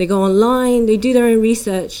go online, they do their own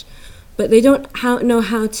research, but they don't know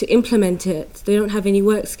how to implement it. They don't have any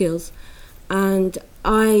work skills. And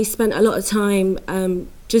I spent a lot of time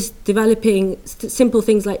just developing simple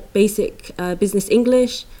things like basic business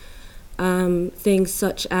English, things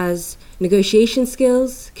such as negotiation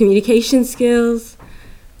skills, communication skills,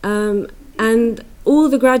 and all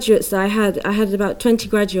the graduates that I had about 20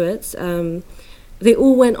 graduates, they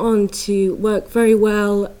all went on to work very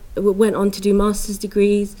well, went on to do master's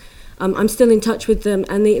degrees. I'm still in touch with them,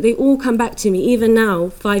 and they all come back to me, even now,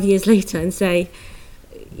 5 years later, and say,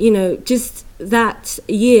 you know, just that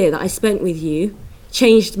year that I spent with you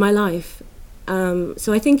changed my life.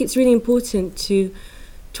 So I think it's really important to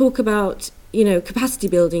talk about, you know, capacity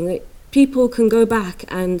building, that people can go back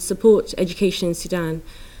and support education in Sudan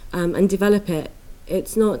and develop it.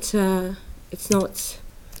 It's not,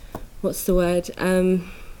 what's the word?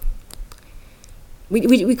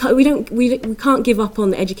 We can't give up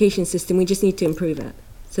on the education system. We just need to improve it.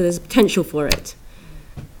 So there's potential for it.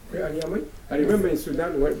 I remember in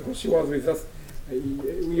Sudan, when she was with us,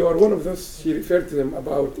 you are one of those, she referred to them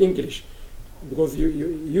about English, because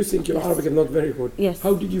you think your Arabic is not very good. Yes.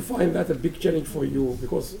 How did you find that a big challenge for you?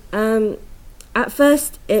 Because at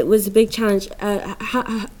first it was a big challenge.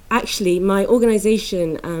 Actually, my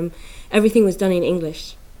organization, everything was done in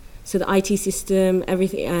English. So the IT system,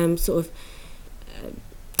 everything,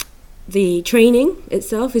 the training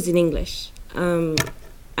itself is in English.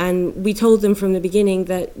 And we told them from the beginning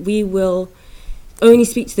that we will only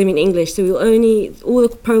speak to them in English. So all the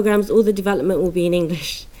programs, all the development will be in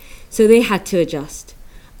English. So they had to adjust.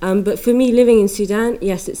 But for me, living in Sudan,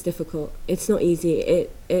 yes, it's difficult. It's not easy.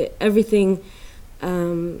 Everything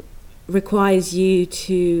requires you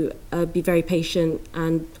to be very patient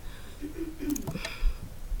and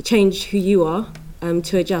change who you are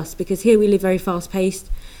to adjust. Because here we live very fast-paced,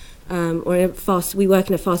 we work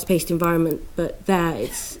in a fast-paced environment. But there,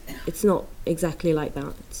 it's not exactly like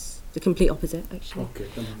that. It's the complete opposite, actually. Okay.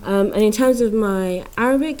 And in terms of my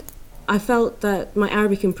Arabic, I felt that my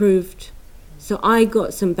Arabic improved, so I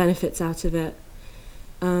got some benefits out of it.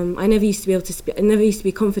 I never used to be able to I never used to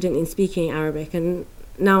be confident in speaking Arabic, and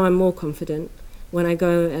now I'm more confident when I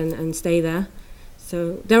go and stay there.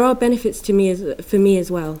 So there are benefits to me for me as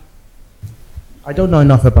well. I don't know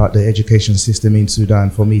enough about the education system in Sudan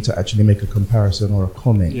for me to actually make a comparison or a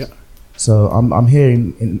comment. Yeah. So I'm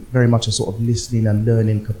hearing in very much a sort of listening and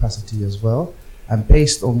learning capacity as well. And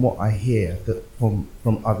based on what I hear from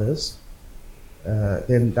others,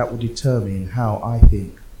 then that will determine how I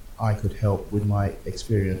think I could help with my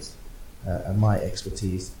experience and my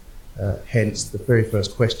expertise. Hence the very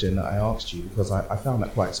first question that I asked you, because I found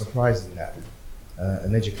that quite surprising that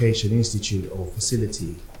an education institute or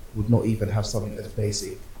facility would not even have something as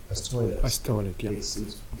basic as toilets. As toilet, yeah.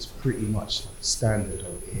 It's pretty much standard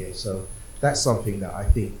over here. So that's something that I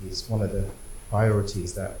think is one of the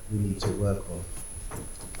priorities that we need to work on.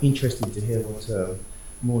 Interesting to hear what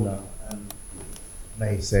Mona and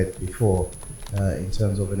May said before in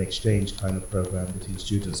terms of an exchange kind of program between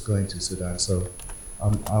students going to Sudan. So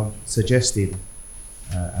I'm suggesting,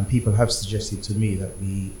 and people have suggested to me, that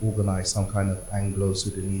we organize some kind of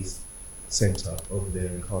Anglo-Sudanese center over there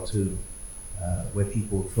in Khartoum, where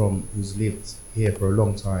people who's lived here for a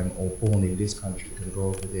long time or born in this country can go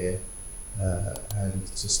over there and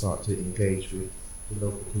to start to engage with the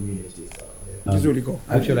local communities out there.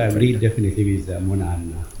 Actually, I agree definitely with Mona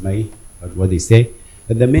and May about what they say.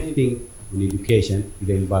 But the main thing in education is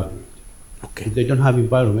the environment. Okay. If they don't have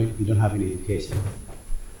environment, you don't have any education.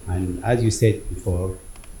 And as you said before,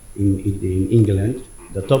 in England,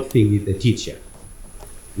 the top thing is the teacher.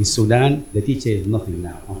 In Sudan, the teacher is nothing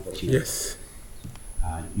now, unfortunately. Yes.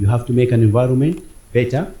 You have to make an environment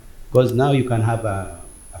better Because now you can have a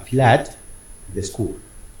flat, the school,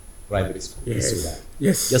 private school. In Sudan.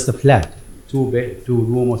 Yes. Just a flat, two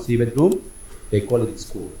room or 3 bedroom, they call it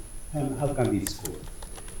school. How can it be school?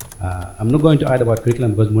 I'm not going to add about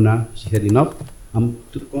curriculum because Muna, she said enough. I'm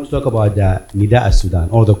going to talk about the Nida Sudan,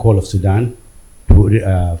 or the call of Sudan, to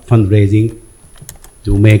fundraising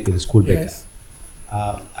to make the school better. Yes.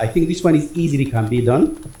 I think this one is easily can be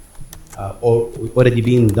done, or already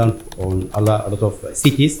being done on a lot of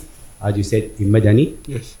cities, as you said, in Madani.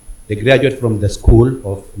 Yes. They graduate from the school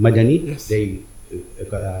of Madani. Yes. They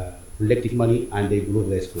collected money and they grew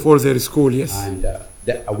their school. For their school, yes. And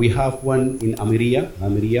we have one in Amiria,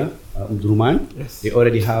 Umdurman. Yes. They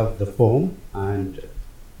already have the Fourm, and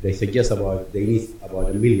they suggest they need about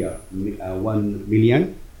 1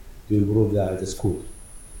 million to improve the school.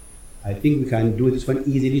 I think we can do this one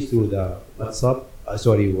easily through the WhatsApp,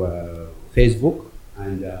 Facebook,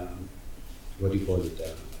 and what do you call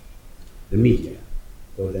it, the media.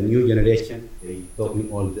 So the new generation, they talking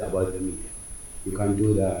all about the media. You can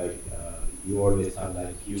do you always have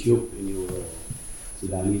like YouTube in your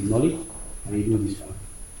Sudanese knowledge, and you do this one.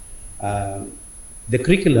 The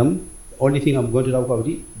curriculum, the only thing I'm going to talk about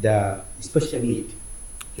is the special need.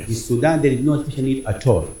 Yes. In Sudan, there is no special need at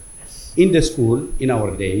all. Yes. In the school, in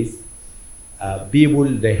our days, people,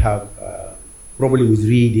 they have problem with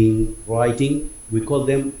reading, writing. We call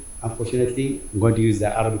them, unfortunately, I'm going to use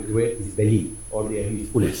the Arabic word, is beli, or they are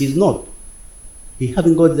foolish. He's not. He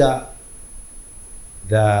hasn't got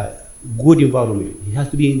the good environment. He has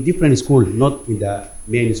to be in different school, not in the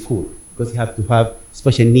main school, because he has to have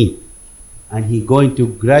special need. And he's going to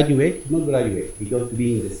graduate, not graduate, he's going to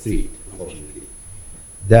be in the street, unfortunately.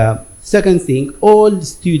 The second thing, all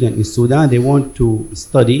students in Sudan, they want to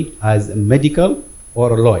study as a medical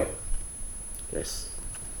or a lawyer. Yes.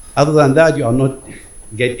 Other than that, you are not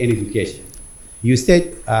get any education. You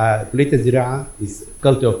said Kulliyat al-Zira'a is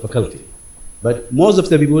culture of faculty. But most of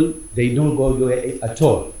the people, they don't go to it at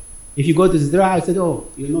all. If you go to Zira'a, I said, oh,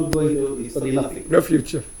 you're not going to study nothing. No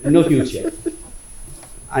future. No future.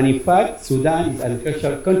 And in fact, Sudan is an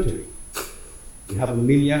agricultural country. We have 1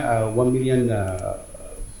 million,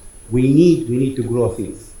 we need to grow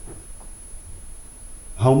things.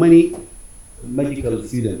 How many medical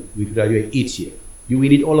students we graduate each year? Do we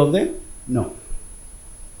need all of them? No.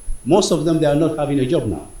 Most of them, they are not having a job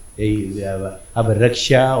now. They have a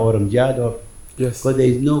rickshaw or amjad, or yes, because there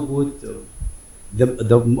is no good.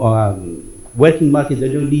 The working market,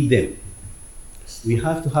 they don't need them. We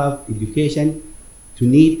have to have education to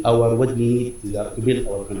need what we need to build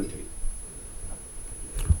our country.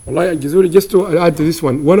 Wallahi, Jazuli, just to add to this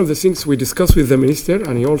one of the things we discussed with the minister,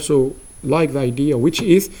 and he also liked the idea, which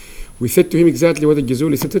is, we said to him exactly what the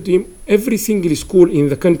Jazuli said to him: every single school in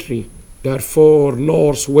the country, therefore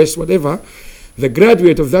north, west, whatever, the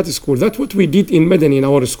graduate of that school, that's what we did in Madani in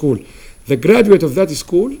our school. The graduate of that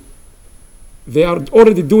school, they are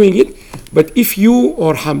already doing it, but if you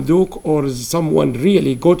or Hamdouk or someone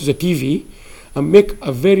really go to the TV and make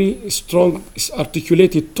a very strong,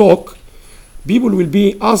 articulated talk, people will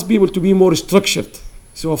ask people to be more structured.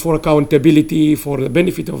 So for accountability, for the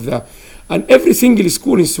benefit of and every single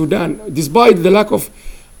school in Sudan, despite the lack of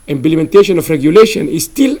implementation of regulation, is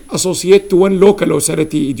still associated to one local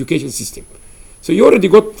authority education system. So you already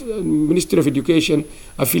got Ministry of Education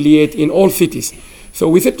affiliate in all cities. So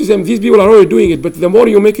we said to them, these people are already doing it, but the more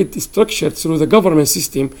you make it structured through the government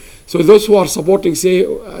system, so those who are supporting, say,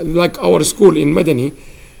 like our school in Madani,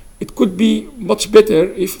 it could be much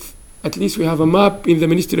better if at least we have a map in the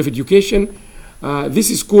Ministry of Education.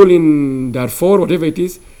 This school in Darfur, whatever it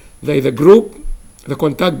is, the group, the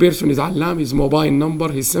contact person is Alam, his mobile number,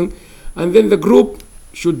 his son, and then the group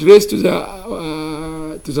should raise to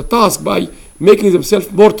the task by making themselves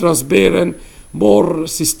more transparent, more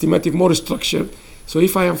systematic, more structured. So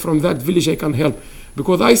if I am from that village, I can help.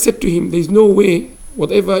 Because I said to him, there is no way,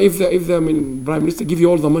 whatever, if the Prime Minister give you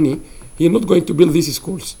all the money, he is not going to build these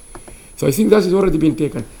schools. So I think that has already been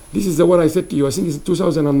taken. This is the one I said to you, I think it's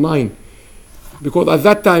 2009. Because at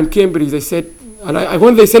that time, Cambridge, they said, and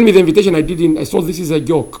when they sent me the invitation, I thought this is a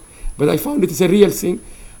joke. But I found it is a real thing.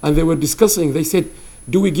 And they were discussing, they said,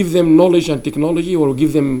 do we give them knowledge and technology or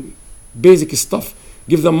give them basic stuff?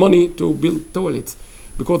 Give them money to build toilets?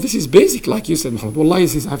 Because this is basic, like you said, Muhammad. Wallahi,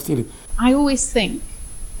 I've seen it. I always think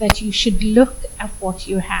that you should look at what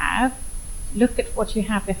you have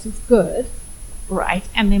that is good, right,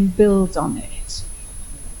 and then build on it.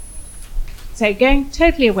 So going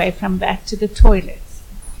totally away from that to the toilets.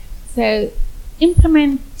 So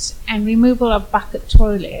implement and removal of bucket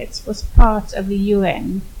toilets was part of the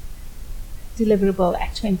UN deliverable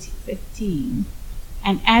at 2015.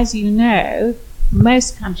 And as you know,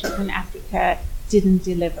 most countries in Africa didn't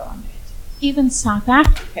deliver on it. Even South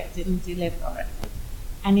Africa didn't deliver on it.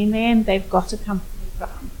 And in the end, they've got a company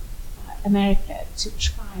from America to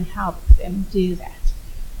try and help them do that.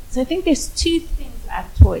 So I think there's two things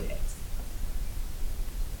about toilets.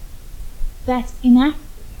 That in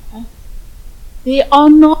Africa, there are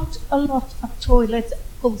not a lot of toilets,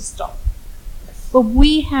 full stop. But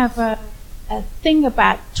we have a thing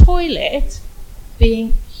about toilet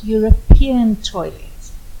being European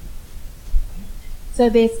toilet. So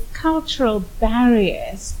there's cultural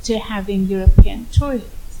barriers to having European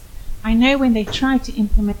toilets. I know when they tried to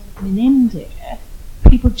implement them in India,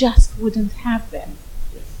 people just wouldn't have them.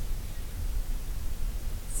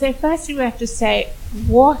 So firstly we have to say,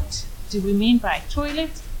 what do we mean by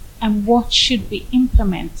toilet and what should be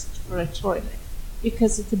implemented for a toilet?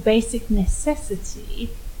 Because it's a basic necessity,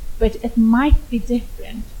 but it might be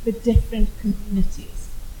different for different communities.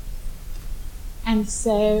 And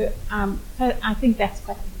so I think that's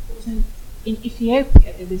quite important. In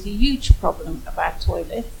Ethiopia, there was a huge problem about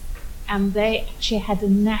toilets, and they actually had a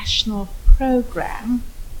national program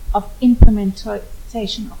of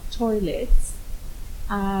implementation of toilets,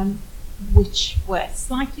 which were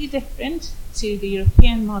slightly different to the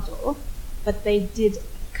European model, but they did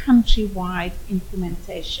countrywide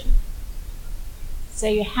implementation. So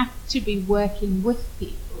you have to be working with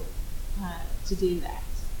people to do that.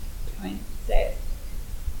 I mean, so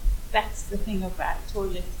that's the thing about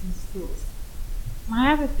toilets in schools.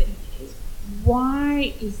 My other thing is,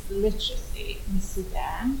 why is the literacy in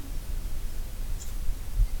Sudan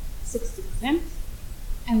 60%,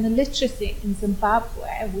 and the literacy in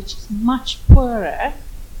Zimbabwe, which is much poorer,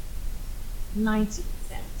 90%?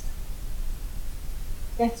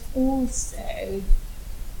 That's also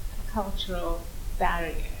a cultural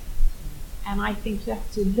barrier. And I think you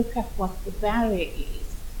have to look at what the barrier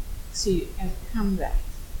is to overcome that.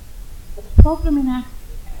 The problem in Africa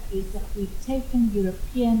is that we've taken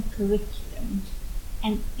European curriculum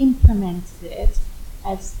and implemented it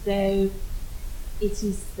as though it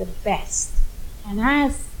is the best. And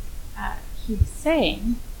as he was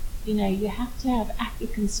saying, you know, you have to have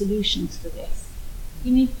African solutions for this.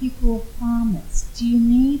 You need people who are farmers. Do you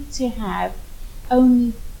need to have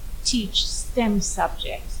only teach STEM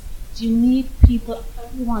subjects? Do you need people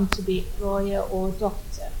only want to be a lawyer or a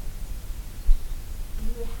doctor?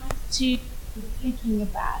 You have to be thinking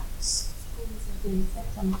about schools and things that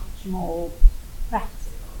are much more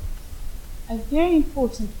practical. A very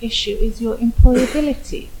important issue is your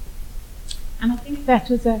employability. And I think that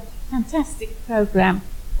was a fantastic program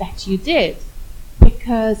that you did,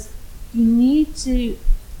 because you need to,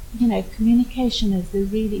 you know, communication is the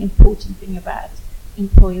really important thing about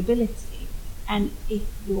employability. And if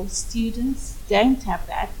your students don't have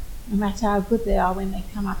that, no matter how good they are when they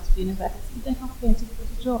come out of university, they're not going to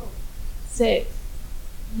get a job. So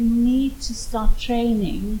you need to start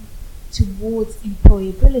training towards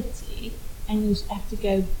employability, and you have to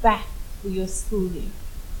go back for your schooling.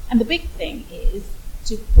 And the big thing is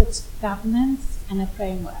to put governance and a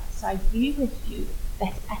framework. So I agree with you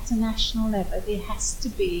that at a national level there has to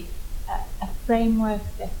be a framework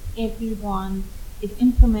that everyone is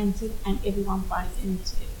implemented and everyone buys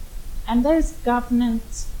into. And there's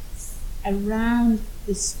governance around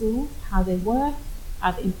the school, how they work,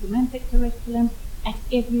 how they implement the curriculum, at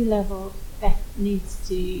every level that needs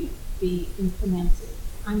to be implemented.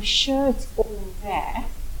 I'm sure it's all there,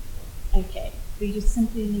 okay, but you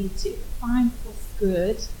simply need to find what's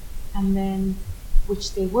good, and then,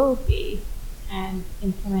 which there will be, and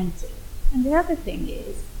implement it. And the other thing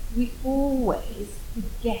is, we always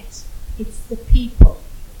forget it's the people.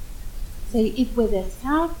 So if whether it's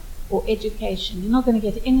health or education, you're not going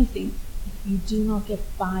to get anything if you do not get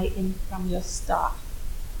buy-in from your staff.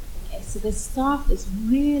 Okay, so the staff is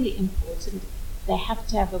really important. They have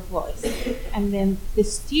to have a voice. And then the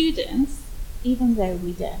students, even though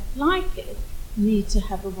we don't like it, need to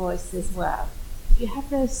have a voice as well. If you have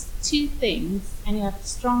those two things and you have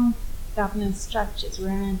strong governance structures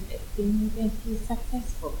around it, then you're going to be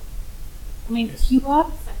successful. I mean, you are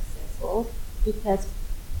successful because,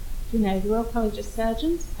 you know, the Royal College of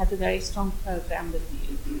Surgeons has a very strong program with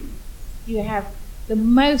you. You have the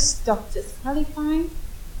most doctors qualifying,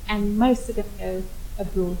 and most of them go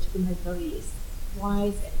abroad to the Middle East. Why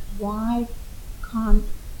is it? Why can't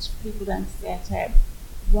people don't stay at home?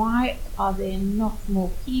 Why are there not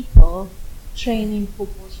more people training for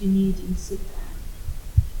what you need in Sudan?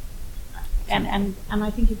 And I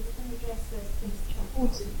think if we can address those things, it's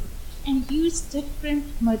important. And use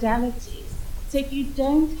different modalities. So if you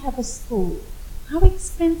don't have a school, how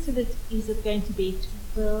expensive is it going to be to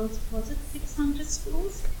build, was it 600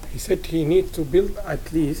 schools? He said he needs to build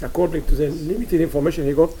at least, according to the limited information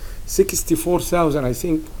he got, 64,000, I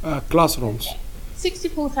think, classrooms. Okay.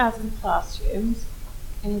 64,000 classrooms,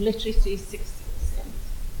 and literacy is 60%.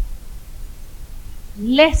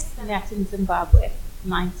 Less than that in Zimbabwe,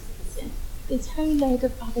 90%. There's a whole load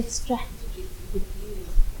of other strategies you could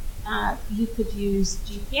use. You could use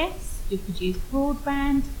GPS, you could use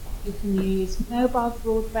broadband, you can use mobile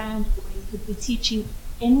broadband, or you could be teaching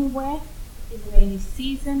anywhere in the rainy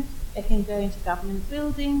season. They can go into government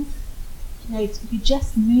buildings. You know, you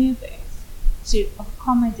just move it to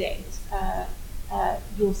accommodate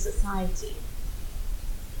your society.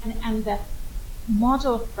 And the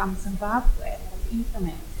model from Zimbabwe was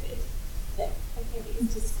implemented that, okay, we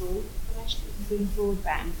into school, but actually we're doing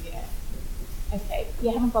broadband here. Okay,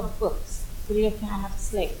 you haven't got books, so you can have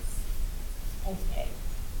slates. Okay,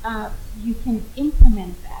 you can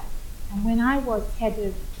implement that. And when I was head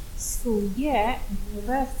of school year in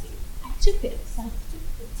university, I took it. So I took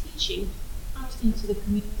the teaching out into the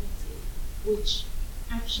community, which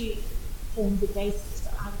actually formed the basis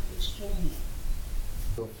for outreach training.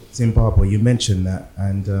 Zimbabwe, you mentioned that,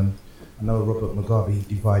 and I know Robert Mugabe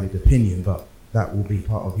divided opinion, but that will be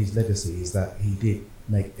part of his legacy, is that he did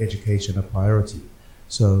make education a priority.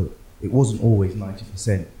 So it wasn't always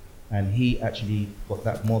 90%, and he actually got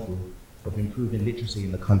that model of improving literacy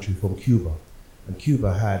in the country from Cuba. And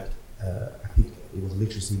Cuba had, I think it was a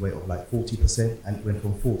literacy rate of like 40%, and it went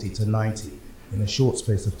from 40 to 90 in a short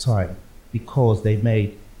space of time because they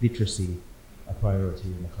made literacy a priority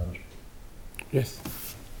in the country. Yes.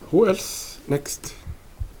 Who else? Next.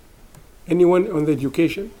 Anyone on the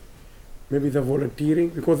education? Maybe the volunteering?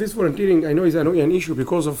 Because this volunteering, I know, is an issue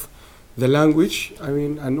because of the language. I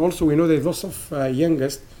mean, and also we know there's lots of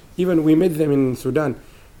youngest. Even we met them in Sudan,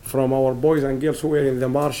 from our boys and girls who were in the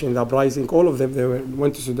march, in the uprising. All of them,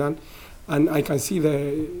 went to Sudan. And I can see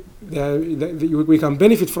we can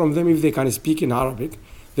benefit from them if they can speak in Arabic.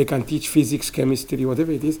 They can teach physics, chemistry,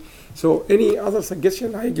 whatever it is. So any other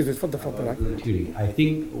suggestion? I give it for the volunteering. I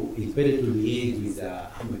think it's better to liaise with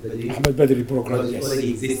Ahmed Badri. Ahmed Badri program, It's yes. already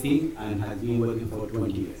existing and has been working for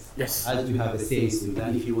 20 years. Yes. As you have a say in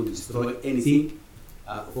Sudan, if you want to destroy anything,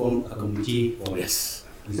 form a committee. Or yes.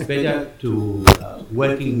 It's better to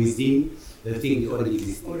working within the thing that already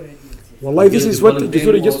exists. Wallahi, this is what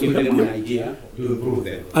just to help them you. an idea to improve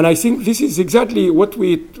them. And I think this is exactly what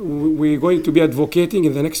we're going to be advocating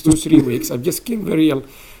in the next 2-3 weeks. I just came very ill.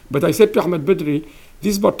 But I said to Ahmed Badri,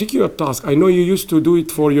 this particular task, I know you used to do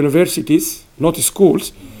it for universities, not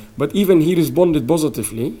schools, but even he responded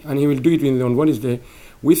positively, and he will do it on Wednesday.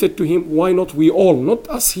 We said to him, why not we all, not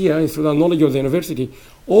us here in Sudan Knowledge of the university,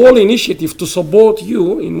 all initiative to support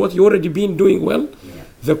you in what you already been doing well. Yeah.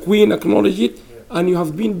 The Queen acknowledged it, and you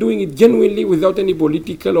have been doing it genuinely without any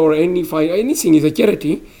political or anything. It's a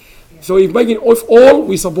charity. Yeah. So imagine if all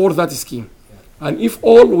we support that scheme, and if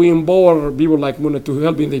all we empower people like Muna to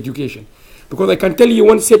help in the education. Because I can tell you,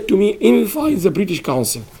 one said to me inside the British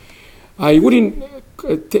Council, I wouldn't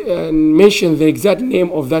mention the exact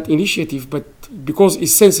name of that initiative, but because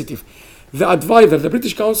it's sensitive. The advisor, the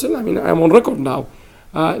British Council, I mean, I'm on record now,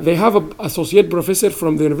 they have an associate professor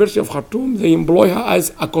from the University of Khartoum. They employ her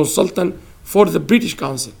as a consultant for the British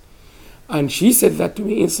Council. And she said that to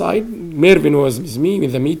me inside. Mervyn was with me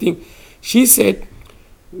in the meeting. She said,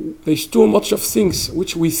 there's too much of things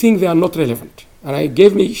which we think they are not relevant. And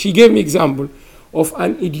she gave me example of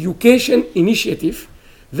an education initiative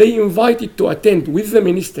they invited to attend with the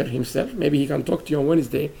minister himself. Maybe he can talk to you on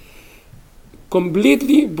Wednesday.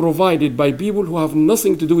 Completely provided by people who have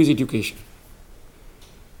nothing to do with education.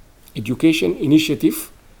 Education initiative,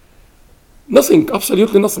 nothing,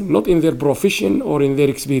 absolutely nothing, not in their profession or in their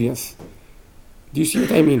experience. Do you see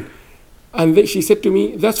what I mean? And she said to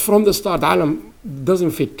me, that's from the start. Alam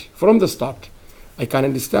doesn't fit. From the start. I can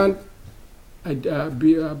understand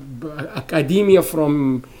academia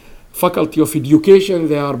from Faculty of Education,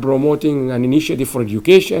 they are promoting an initiative for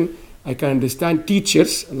education. I can understand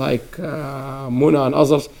teachers like Muna and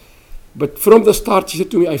others. But from the start, she said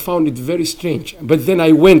to me, I found it very strange. But then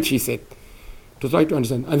I went, she said, to try to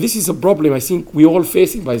understand. And this is a problem I think we all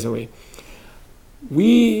facing, by the way.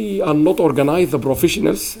 We are not organized, the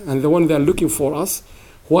professionals, and the one they are looking for us.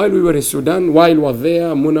 While we were in Sudan, while was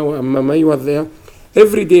there, Muna and Mamai was there.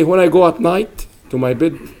 Every day when I go at night to my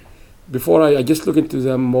bed, before I just look into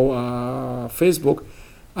the Facebook,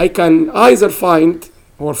 I can either find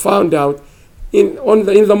or found out in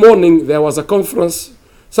the morning there was a conference.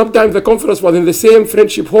 Sometimes the conference was in the same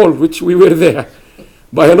friendship hall which we were there,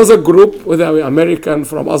 by another group, whether American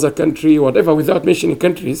from other country, whatever, without mentioning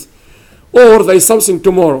countries, or there is something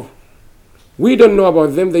tomorrow. We don't know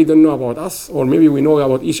about them, they don't know about us, or maybe we know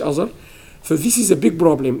about each other. So this is a big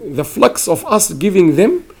problem. The flux of us giving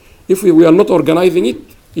them, if we are not organizing it,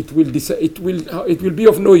 it will be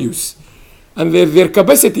of no use. And their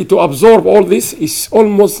capacity to absorb all this is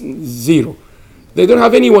almost zero. They don't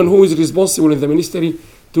have anyone who is responsible in the ministry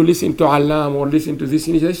to listen to Alam or listen to this.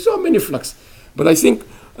 There's so many flux. But I think,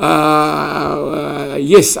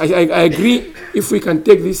 yes, I agree. If we can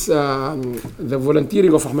take this, the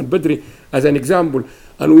volunteering of Ahmed Badri as an example,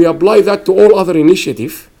 and we apply that to all other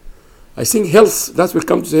initiatives, I think health, that will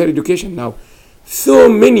come to higher education now. So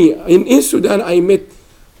many, in Sudan, I met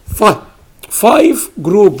five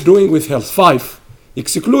groups doing with health, 5.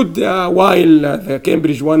 Exclude the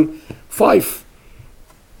Cambridge one, 5.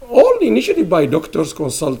 All initiated by doctors,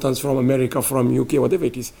 consultants from America, from UK, whatever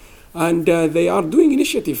it is. And they are doing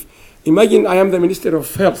initiative. Imagine I am the Minister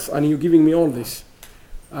of Health and you giving me all this.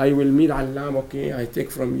 I will meet Alam, okay, I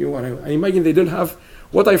take from you. And I imagine they don't have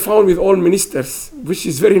what I found with all ministers, which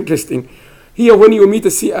is very interesting. Here, when you meet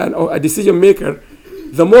a decision maker,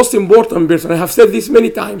 the most important person, I have said this many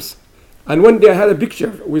times, and one day I had a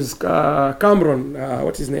picture with Cameron,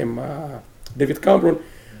 what's his name, David Cameron,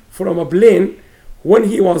 from a plane, when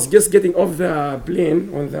he was just getting off the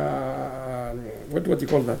plane on the, what do you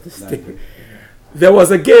call that? There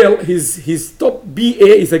was a girl, his top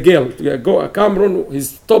BA is a girl. Cameron,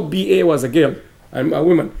 his top BA was a girl, a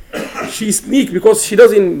woman. She sneaked because she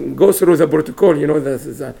doesn't go through the protocol, you know,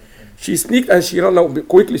 she sneaked and she ran out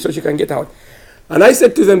quickly so she can get out. And I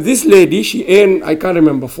said to them, this lady, she earned, I can't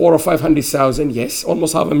remember, 400,000 or 500,000, yes,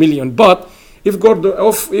 almost $500,000. But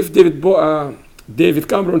if David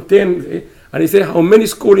Cameron turned and he said, how many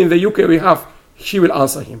schools in the UK we have, she will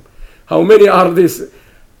answer him. How many are this?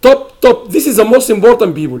 Top, this is the most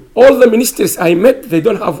important people. All the ministers I met, they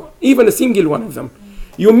don't have even a single one of them.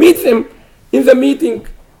 You meet them in the meeting,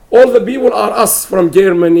 all the people are us from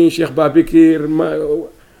Germany, Sheikh Babikir,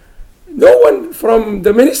 no one from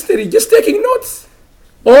the ministry just taking notes,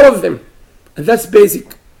 all of them. And that's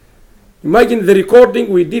basic. Imagine the recording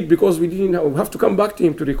we did because we didn't have to come back to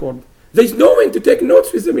him to record. There's no one to take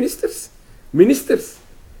notes with the ministers,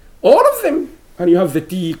 all of them. And you have the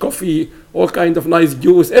tea, coffee, all kind of nice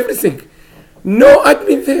juice, everything. No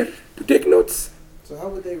admin there to take notes. So how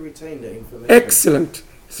would they retain the information? Excellent.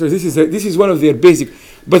 So this is one of their basic.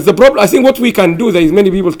 But the problem, I think what we can do, there is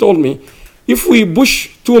many people told me, if we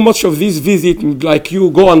push too much of this visit, like you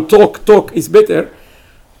go and talk is better,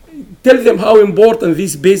 tell them how important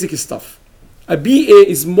this basic stuff. A BA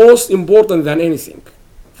is most important than anything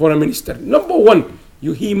for a minister. Number one,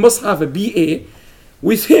 he must have a BA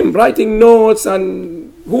with him, writing notes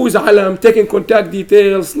and who is Alam, taking contact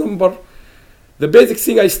details, number. The basic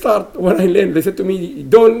thing I start when I learned, they said to me,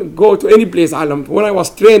 don't go to any place, Alam. When I was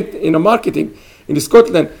trained in a marketing in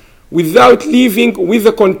Scotland, without leaving with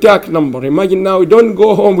the contact number. Imagine now, don't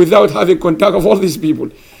go home without having contact of all these people.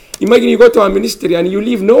 Imagine you go to a ministry and you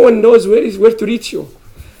leave, no one knows where to reach you.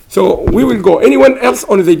 So we will go. Anyone else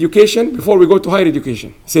on the education before we go to higher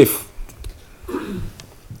education? Safe.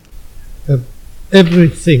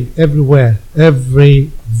 Everything, everywhere,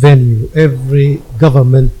 every venue, every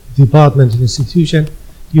government department and institution,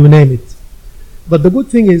 you name it. But the good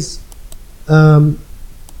thing is,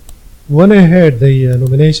 when I heard the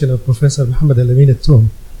nomination of Professor Muhammad Al-Amin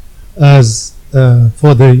Al-Toum as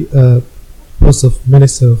for the post of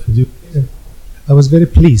Minister of Education, I was very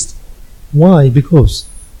pleased. Why? Because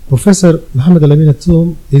Professor Muhammad Al-Amin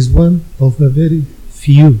Al-Toum is one of the very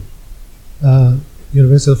few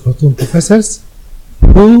University of Khartoum professors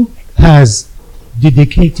who has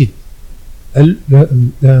dedicated a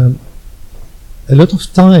lot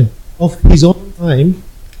of time, of his own time,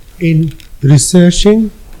 in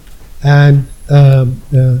researching and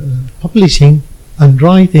publishing and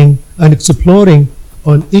writing and exploring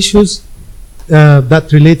on issues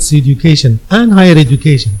that relates to education and higher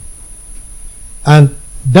education. And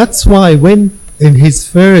that's why when in his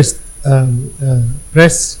first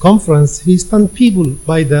press conference, he stunned people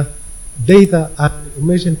by the data and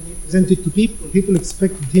information he presented to people. People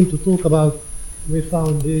expected him to talk about, we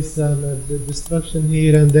found this and the destruction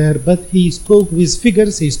here and there, but he spoke with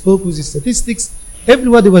figures, he spoke with statistics.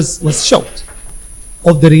 Everybody was shocked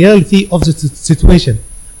of the reality of the situation.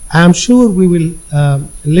 I'm sure we will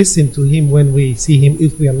listen to him when we see him,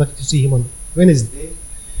 if we are lucky to see him on Wednesday.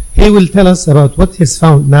 He will tell us about what he has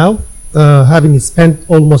found now, having spent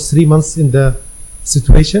almost 3 months in the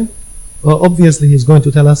situation. Obviously, he's going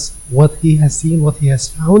to tell us what he has seen, what he has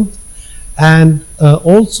found, and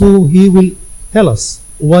also he will tell us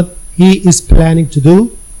what he is planning to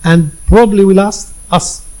do, and probably will ask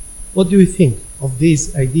us, what do you think of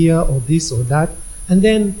this idea or this or that? and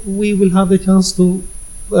then we will have the chance to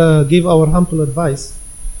give our humble advice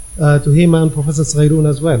to him and Professor Sghairun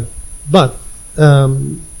as well. But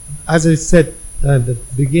as I said at the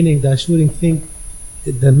beginning, the assuring thing,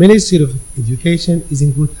 the Ministry of Education is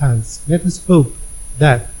in good hands. Let us hope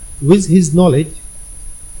that with his knowledge,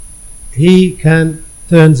 he can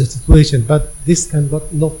turn the situation, but this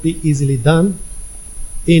cannot not be easily done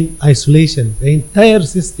in isolation. The entire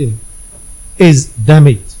system is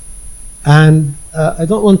damaged, and I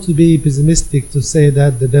don't want to be pessimistic to say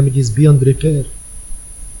that the damage is beyond repair.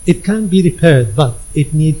 It can be repaired, but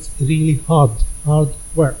it needs really hard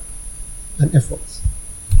work and efforts.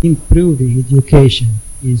 Improving education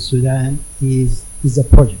in Sudan is a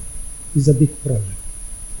project, is a big project,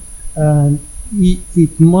 and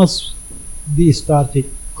it must be started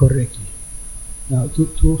correctly. Now,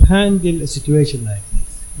 to handle a situation like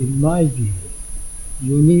this, in my view,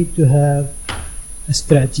 you need to have a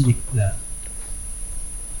strategic plan.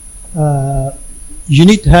 You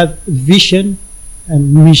need to have vision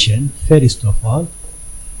and mission, first of all,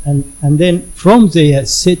 and then from there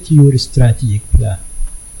set your strategic plan.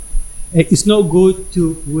 It's no good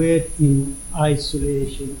to work in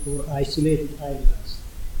isolation or isolated islands.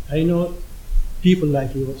 I know people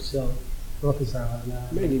like yourself, Professor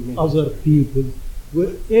Alan, other people,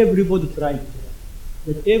 where everybody trying to help,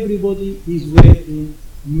 but everybody is working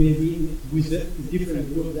maybe with a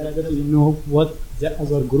different group that doesn't know what the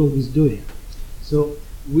other group is doing. So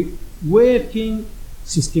we working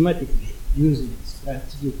systematically using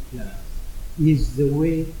strategic plans is the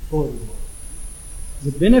way forward.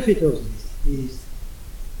 The benefit of this is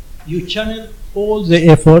you channel all the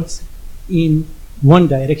efforts in one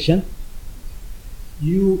direction.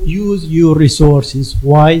 You use your resources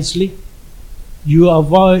wisely. You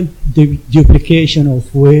avoid the duplication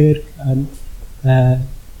of work and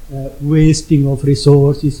wasting of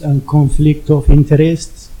resources and conflict of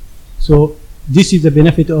interests. So this is the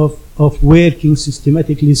benefit of working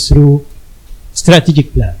systematically through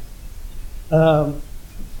strategic plan.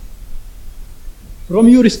 From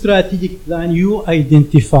your strategic plan, you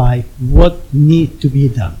identify what needs to be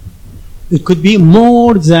done. It could be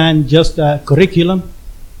more than just a curriculum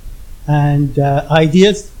and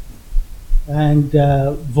ideas and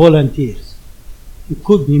volunteers. It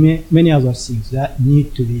could be many other things that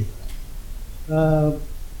need to be done.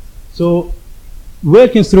 So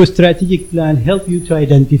working through strategic plan help you to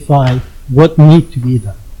identify what needs to be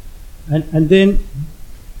done. And then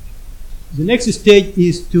the next stage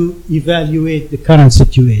is to evaluate the current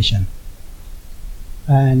situation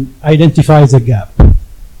and identify the gap.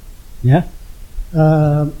 Yeah.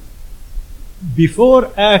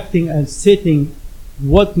 Before acting and setting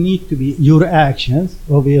what need to be your actions,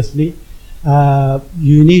 obviously,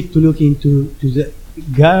 you need to look into the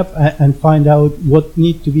gap and find out what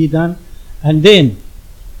need to be done. And then,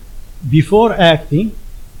 before acting,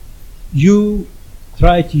 you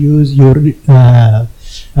try to use your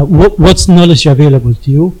what's knowledge available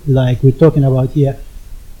to you. Like we're talking about here,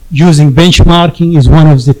 using benchmarking is one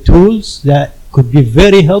of the tools that could be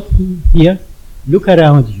very helpful here. Look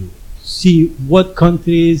around you, see what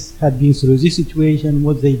countries have been through this situation,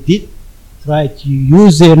 what they did, try to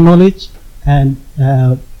use their knowledge and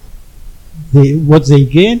what they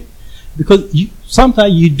gain, because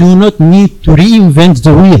sometimes you do not need to reinvent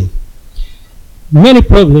the wheel. Many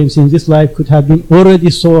problems in this life could have been already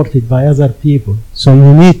sorted by other people, so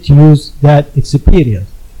you need to use that experience.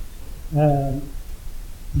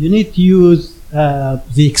 You need to use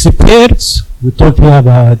the experts. We're talking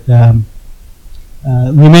about,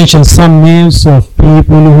 we mentioned some names of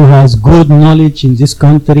people who has good knowledge in this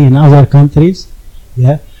country and other countries.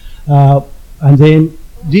 Yeah, and then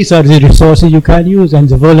these are the resources you can use and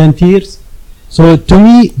the volunteers. So to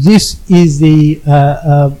me, this is the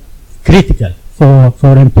critical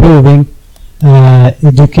for improving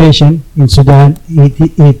education in Sudan.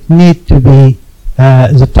 It needs to be,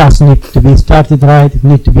 the task needs to be started right, it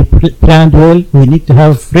needs to be planned well. We need to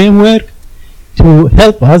have a framework to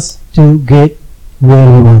help us to get where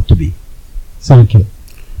we want to be. Thank you.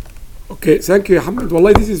 Okay, thank you, Hamid.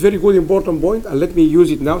 Wallahi, this is very good, important point, and let me use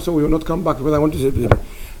it now so we will not come back, because I want to say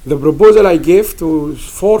the proposal I gave to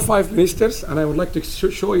 4 or 5 ministers, and I would like to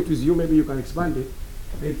show it with you, maybe you can expand it.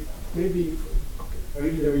 Maybe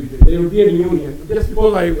the European Union, just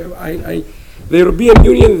because the European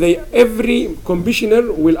Union, every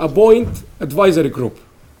commissioner will appoint advisory group.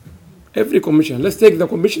 Every commissioner. Let's take the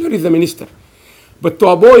commissioner is the minister. But to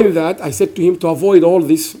avoid that, I said to him, to avoid all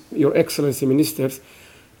this, Your Excellency ministers,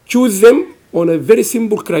 choose them on a very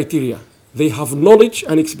simple criteria. They have knowledge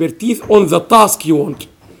and expertise on the task you want.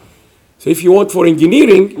 So if you want for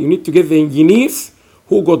engineering, you need to get the engineers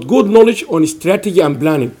who got good knowledge on strategy and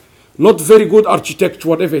planning, not very good architect,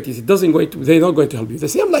 whatever it is. They're not going to help you. The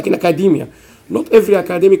same like in academia. Not every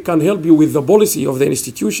academic can help you with the policy of the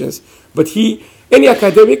institutions, but any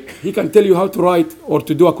academic, he can tell you how to write or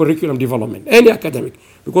to do a curriculum development. Any academic,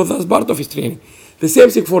 because that's part of his training. The same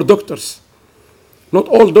thing for doctors. Not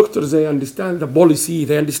all doctors, they understand the policy,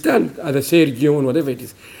 they understand the surgeon, whatever it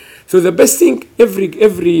is. So the best thing,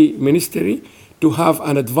 every ministry to have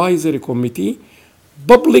an advisory committee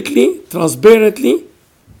publicly, transparently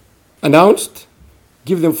announced,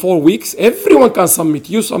 give them 4 weeks, everyone can submit,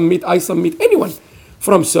 you submit, I submit, anyone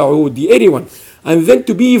from Saudi, anyone. And then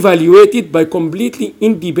to be evaluated by completely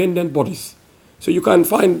independent bodies. So you can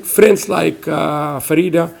find friends like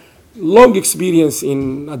Farida, long experience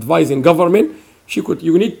in advising government.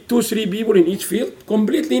 You need 2-3 people in each field,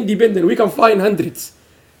 completely independent. We can find hundreds,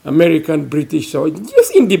 American, British, so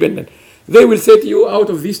just independent. They will say to you, out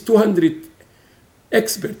of these 200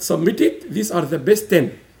 experts submitted, these are the best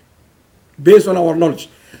 10, based on our knowledge.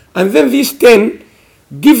 And then these 10,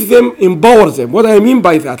 give them, empower them. What I mean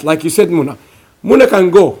by that, like you said, Muna can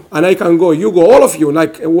go, and I can go, you go, all of you,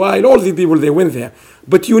 like while all the people, they went there.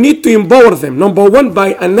 But you need to empower them, number one,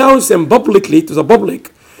 by announcing them publicly to the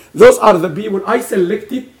public. Those are the people I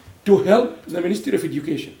selected to help the Ministry of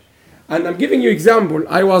Education. And I'm giving you example.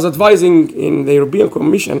 I was advising in the European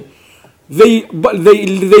Commission. They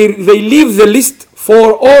leave the list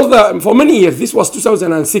for many years. This was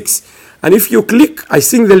 2006. And if you click, I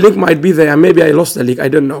think the link might be there. Maybe I lost the link, I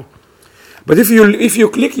don't know. But if you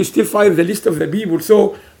click, you still find the list of the people.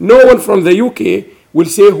 So no one from the UK will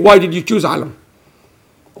say, why did you choose Alam?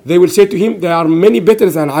 They will say to him, there are many better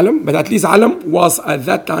than Alam, but at least Alam was at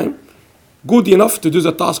that time good enough to do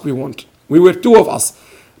the task we want. We were 2 of us.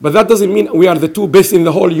 But that doesn't mean we are the 2 best in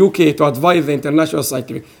the whole UK to advise the international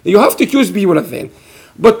society. You have to choose people at the end.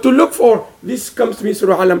 But to look for, this comes to me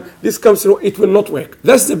through Alam, this comes through, it will not work.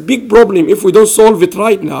 That's the big problem. If we don't solve it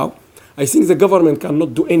right now, I think the government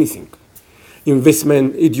cannot do anything.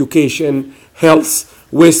 Investment, education, health,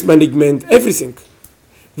 waste management, everything.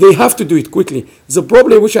 They have to do it quickly. The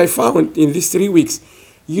problem which I found in these 3 weeks,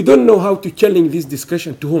 you don't know how to challenge this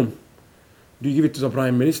discussion to whom. Do you give it to the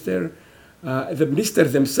Prime Minister? The minister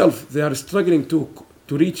themselves, they are struggling to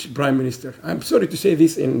reach Prime Minister. I'm sorry to say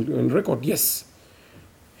this in record, yes.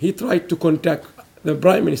 He tried to contact the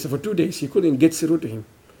Prime Minister for 2 days. He couldn't get through to him.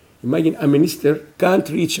 Imagine a minister can't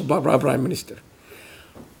reach a Prime Minister.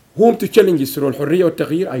 Whom to challenge this through Al-Hurriya or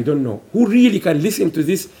Taghyir, I don't know. Who really can listen to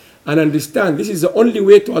this and understand this is the only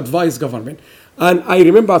way to advise government? And I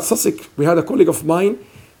remember at Sussex, we had a colleague of mine.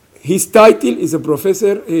 His title is a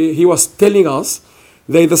professor. He was telling us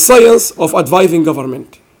the science of advising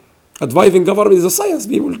government. Advising government is a science,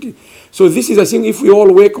 people. So this is, I think, if we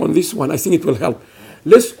all work on this one, I think it will help.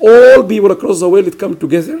 Let's all people across the world come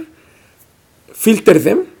together, filter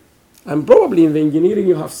them, and probably in the engineering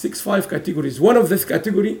you have 5 categories. One of this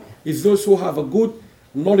category is those who have a good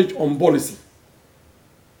knowledge on policy.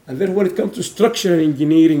 And then when it comes to structural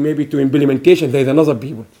engineering, maybe to implementation, there's another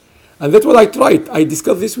people. And that's what I tried. I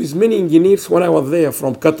discussed this with many engineers when I was there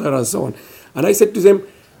from Qatar and so on. And I said to them,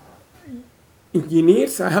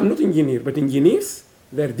 engineers, I am not engineer, but engineers,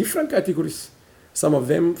 there are different categories. Some of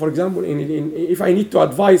them, for example, if I need to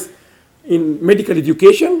advise in medical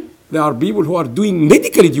education, there are people who are doing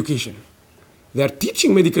medical education. They are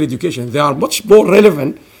teaching medical education. They are much more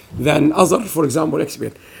relevant than other, for example,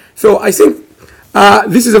 experts. So I think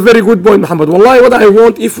this is a very good point, Muhammad. Wallahi, what I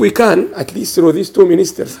want, if we can, at least through these 2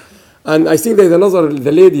 ministers, and I think there's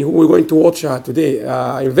the lady who we're going to watch today,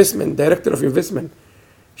 director of investment.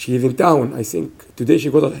 She is in town, I think. Today she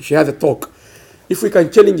had a talk. If we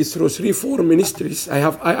can challenge it through 3-4 ministries, I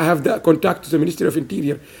have the contact to the Ministry of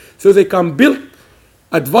Interior, so they can build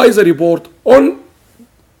advisory board on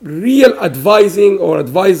real advising or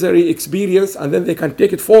advisory experience, and then they can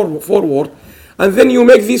take it forward. And then you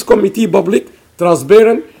make this committee public,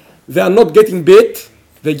 transparent. They are not getting paid.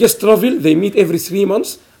 They just travel. They meet every 3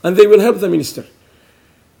 months, and they will help the minister.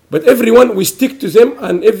 But everyone, we stick to them,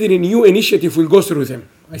 and every new initiative will go through them.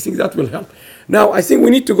 I think that will help. Now, I think we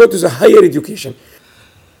need to go to the higher education.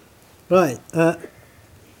 Right.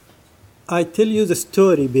 I tell you the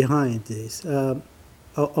story behind this. I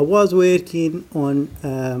was working on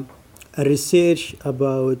a research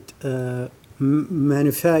about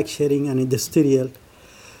manufacturing and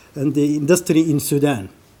the industry in Sudan.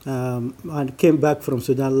 I came back from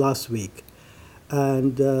Sudan last week.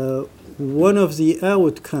 And one of the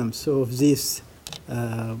outcomes of this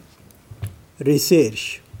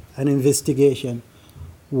research and investigation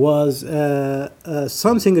was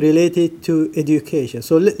something related to education.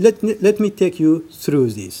 So let me take you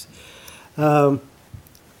through this.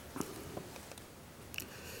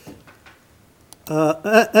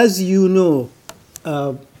 As you know,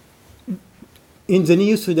 in the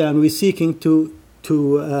new Sudan, we're seeking to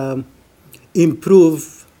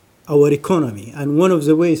improve our economy. And one of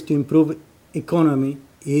the ways to improve economy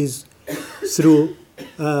is through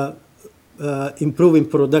improving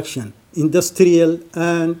production, industrial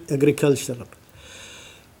and agricultural.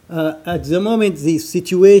 At the moment, the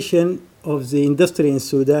situation of the industry in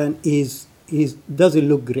Sudan doesn't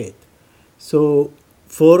look great. So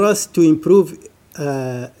for us to improve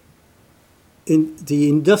in the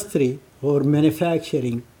industry or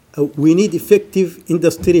manufacturing, we need effective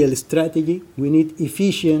industrial strategy, we need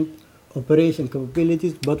efficient operation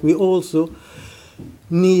capabilities, but we also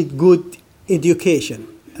need good education.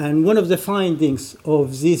 And one of the findings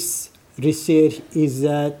of this research is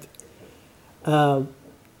that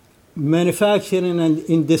manufacturing and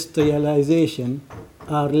industrialization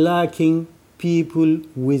are lacking people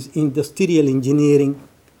with industrial engineering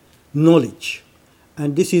knowledge.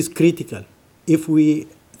 And this is critical. If we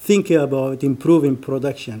think about improving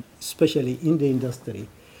production, especially in the industry,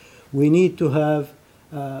 we need to have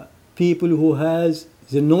people who has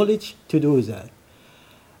the knowledge to do that.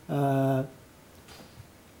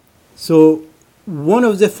 So one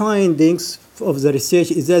of the findings of the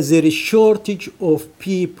research is that there is shortage of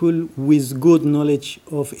people with good knowledge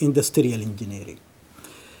of industrial engineering.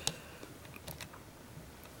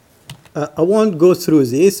 I won't go through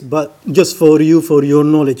this, but just for your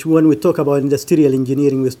knowledge, when we talk about industrial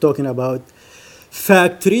engineering, we're talking about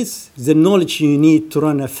factories, the knowledge you need to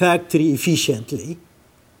run a factory efficiently.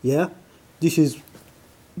 Yeah, this is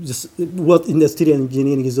just what industrial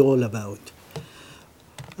engineering is all about.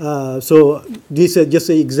 So these are just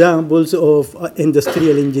examples of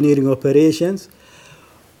industrial engineering operations.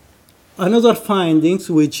 Another findings,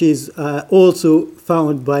 which is also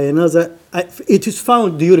found by another, it is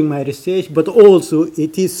found during my research, but also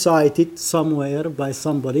it is cited somewhere by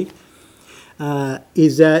somebody,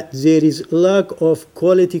 is that there is lack of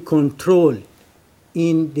quality control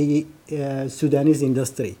in the Sudanese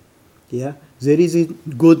industry. Yeah, there is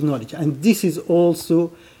good knowledge, and this is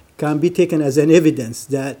also can be taken as an evidence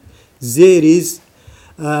that there is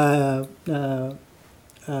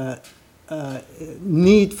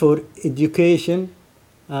need for education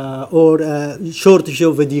or shortage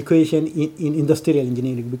of education in industrial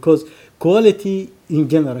engineering, because quality in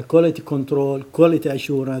general, quality control, quality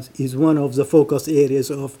assurance is one of the focus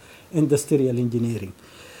areas of industrial engineering.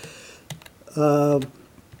 I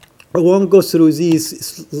won't go through these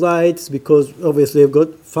slides because obviously I've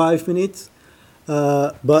got 5 minutes.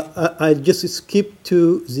 But I just skip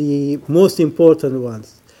to the most important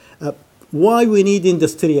ones. Why we need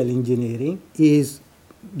industrial engineering is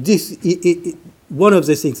this. One of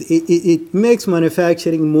the things, it makes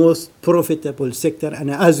manufacturing most profitable sector. And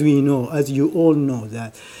as we know, as you all know,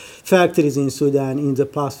 that factories in Sudan in the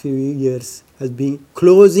past few years has been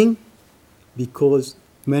closing because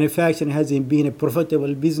manufacturing hasn't been a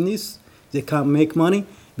profitable business. They can't make money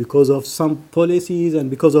because of some policies and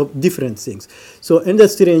because of different things. So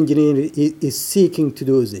industrial engineering is seeking to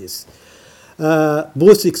do this.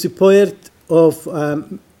 Both export of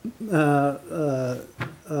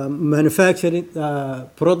manufacturing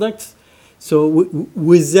products. So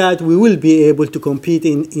with that, we will be able to compete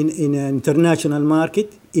in an international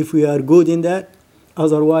market if we are good in that.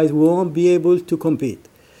 Otherwise, we won't be able to compete.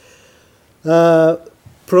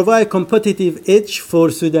 Provide competitive edge for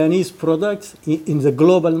Sudanese products in the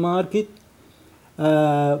global market,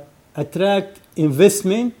 attract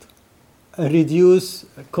investment, reduce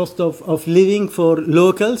cost of living for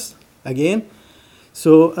locals, again.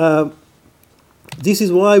 So this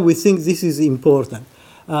is why we think this is important.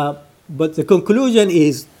 But the conclusion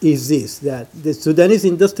is this, that the Sudanese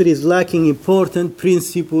industry is lacking important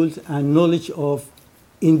principles and knowledge of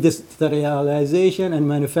industrialization and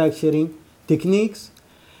manufacturing techniques.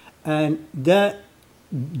 And that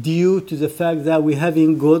due to the fact that we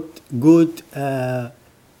haven't got good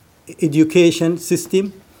education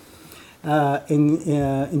system in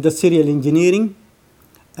industrial engineering,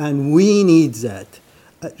 and we need that.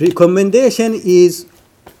 Recommendation is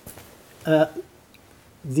the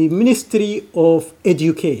Ministry of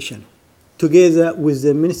Education, together with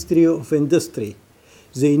the Ministry of Industry,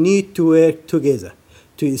 they need to work together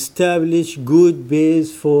to establish good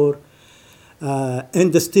base for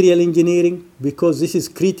industrial engineering, because this is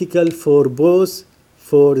critical for both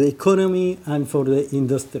for the economy and for the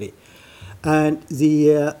industry. And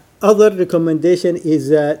the other recommendation is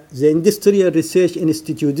that the Industrial Research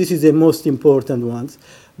Institute, this is the most important one,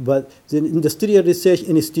 but the Industrial Research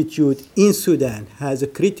Institute in Sudan has a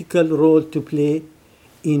critical role to play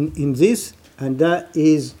in this, and that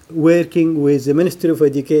is working with the Ministry of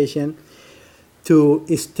Education to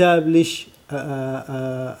establish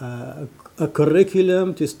a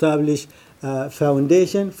curriculum, to establish a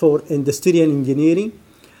foundation for industrial engineering,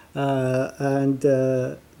 and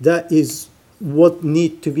that is what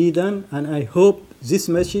needs to be done. And I hope this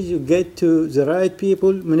message will get to the right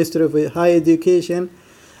people, Ministry of Higher Education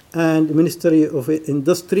and Ministry of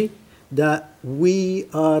Industry, that we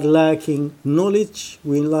are lacking knowledge,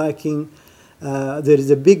 we're lacking, there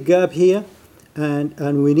is a big gap here,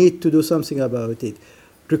 and we need to do something about it.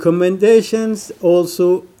 Recommendations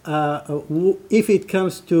also, if it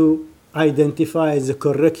comes to identify the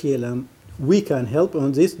curriculum, we can help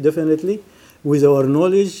on this definitely with our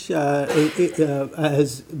knowledge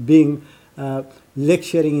as being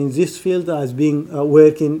lecturing in this field, as being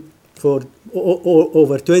working for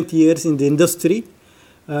over 20 years in the industry,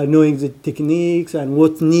 knowing the techniques and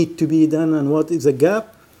what need to be done and what is a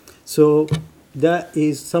gap. So that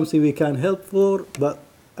is something we can help for, but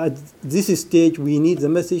at this stage we need the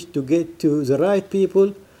message to get to the right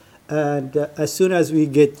people, and as soon as we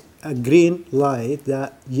get a green light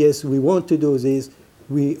that yes, we want to do this,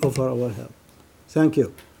 we offer our help. Thank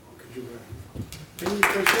you.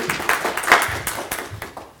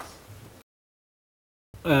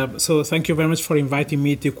 So thank you very much for inviting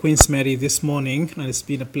me to Queen's Mary this morning, and it's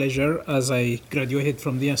been a pleasure as I graduated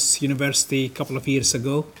from this university a couple of years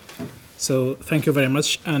ago. So thank you very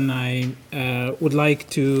much, and I would like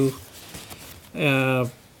to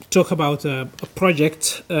talk about a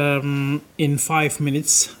project in 5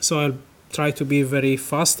 minutes, so I'll try to be very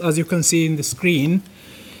fast. As you can see in the screen,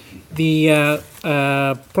 the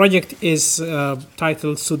project is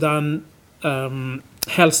titled Sudan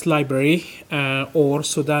Health Library or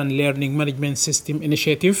Sudan Learning Management System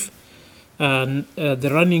Initiative. And the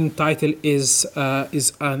running title is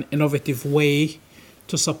an innovative way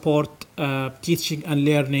to support teaching and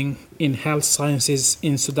learning in health sciences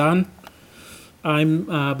in Sudan. I'm,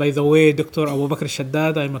 by the way, Dr. Abu Bakr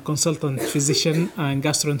Shaddad. I'm a consultant physician and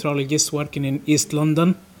gastroenterologist working in East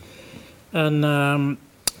London. And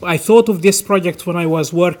I thought of this project when I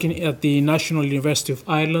was working at the National University of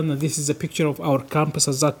Ireland, and this is a picture of our campus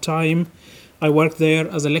at that time. I worked there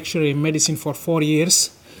as a lecturer in medicine for 4 years.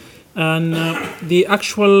 And the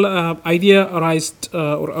actual idea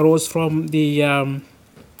arose from the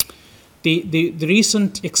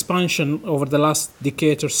recent expansion over the last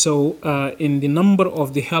decade or so in the number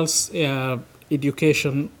of the health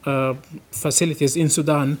education facilities in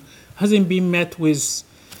Sudan hasn't been met with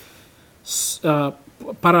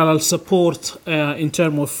parallel support in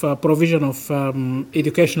terms of provision of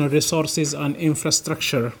educational resources and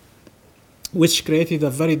infrastructure, which created a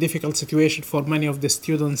very difficult situation for many of the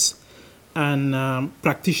students and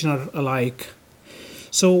practitioners alike.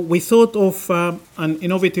 So we thought of an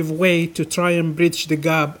innovative way to try and bridge the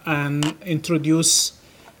gap and introduce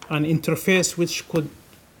an interface which could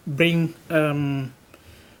bring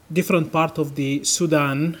different parts of the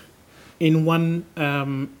Sudan in one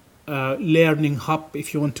learning hub,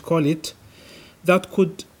 if you want to call it, that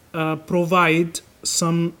could provide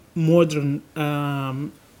some modern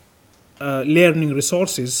learning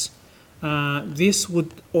resources. This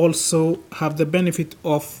would also have the benefit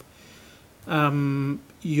of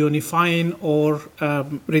unifying or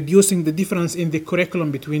reducing the difference in the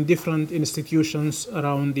curriculum between different institutions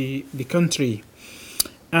around the country.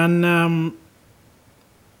 And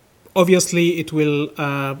obviously it will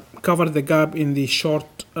cover the gap in the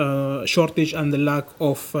shortage and the lack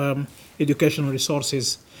of educational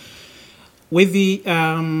resources. With the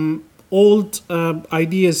old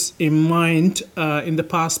ideas in mind, in the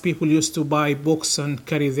past people used to buy books and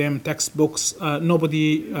carry them, textbooks.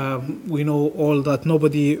 We know all that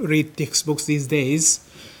nobody read textbooks these days.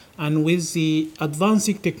 And with the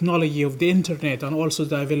advancing technology of the internet and also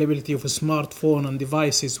the availability of a smartphone and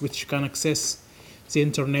devices which can access the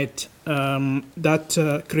internet,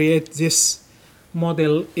 that create this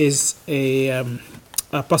model is a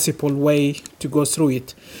possible way to go through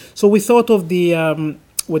it. So we thought of the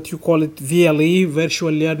what you call it, VLE,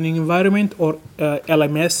 Virtual Learning Environment, or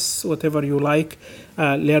LMS, whatever you like,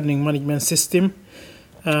 Learning Management System.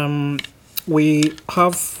 We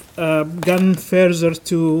have gone further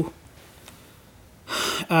to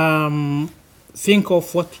think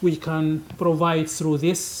of what we can provide through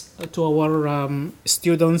this to our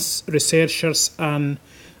students, researchers, and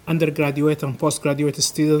undergraduate and postgraduate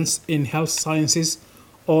students in health sciences,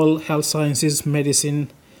 all health sciences, medicine,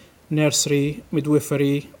 nursery,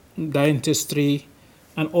 midwifery, dentistry,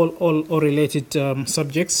 and all related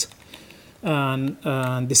subjects and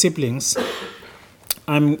disciplines.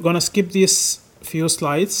 I'm going to skip these few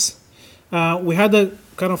slides. We had a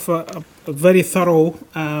kind of a very thorough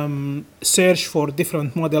search for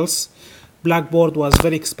different models, Blackboard was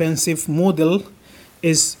very expensive. Moodle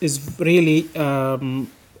is really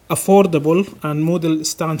affordable, and Moodle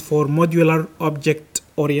stands for Modular Object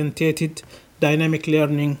Oriented Dynamic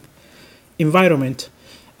Learning Environment.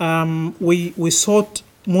 We thought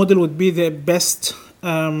Moodle would be the best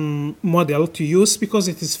model to use because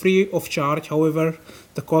it is free of charge. However,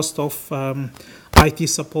 the cost of IT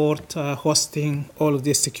support, hosting, all of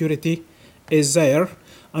this security is there.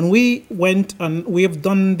 And we went and we have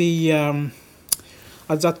done the,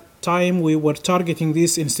 at that time we were targeting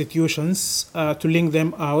these institutions to link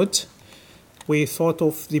them out. We thought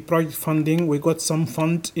of the project funding. We got some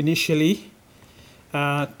fund initially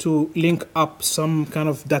to link up some kind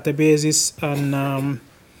of databases and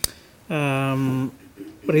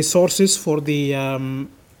resources for the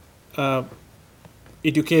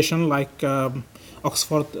education, like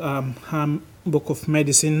Oxford Handbook of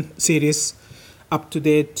Medicine series,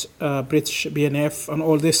 up-to-date British BNF, and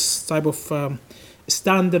all this type of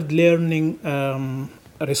standard learning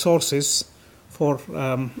resources for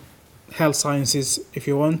health sciences, if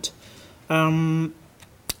you want.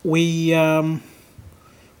 We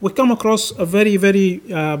come across a very, very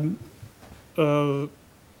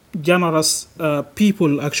generous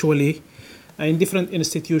people, actually, in different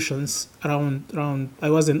institutions around. I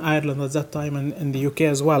was in Ireland at that time, and in the UK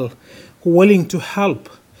as well, who were willing to help.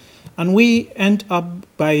 And we end up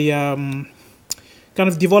by kind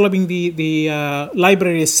of developing the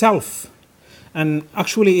library itself. And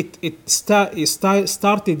actually, it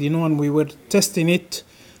started, and we were testing it,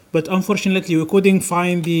 but unfortunately, we couldn't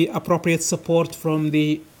find the appropriate support from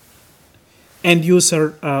the end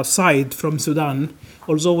user side from Sudan,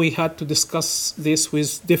 although we had to discuss this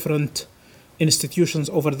with different institutions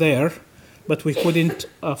over there, but we couldn't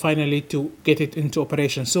finally to get it into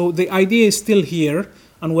operation. So the idea is still here,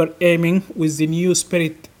 and we're aiming with the new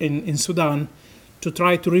spirit in Sudan to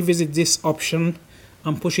try to revisit this option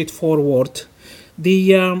and push it forward.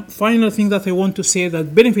 The final thing that I want to say,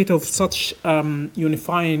 that benefit of such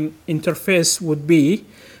unifying interface would be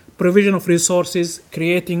provision of resources,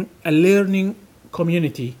 creating a learning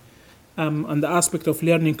community. And the aspect of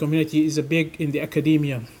learning community is a big in the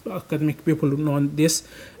academia. Academic people know this.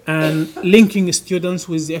 And linking students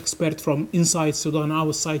with the expert from inside Sudan,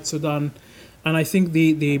 outside Sudan. And I think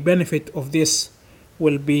the benefit of this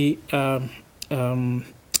will be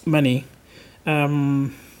many.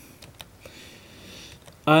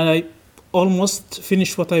 I almost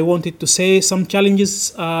finished what I wanted to say. Some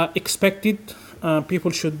challenges expected.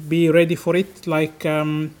 People should be ready for it. Like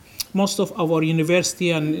most of our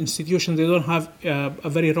university and institutions, they don't have a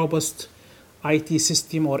very robust IT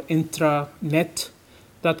system or intranet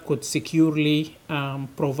that could securely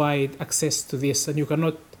provide access to this. And you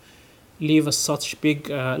cannot leave such big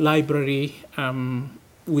library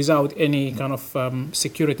without any kind of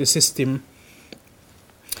security system.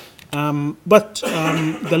 But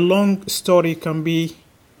the long story can be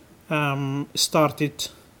started.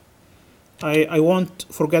 I won't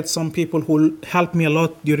forget some people who helped me a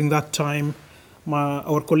lot during that time,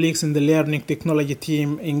 our colleagues in the learning technology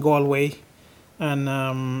team in Galway, and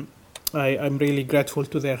I'm really grateful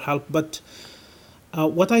to their help. But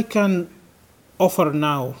what I can offer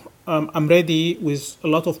now, I'm ready with a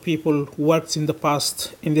lot of people who worked in the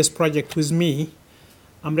past in this project with me.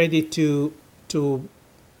 I'm ready to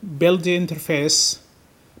build the interface,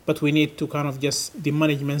 but we need to kind of just the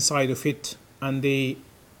management side of it, and the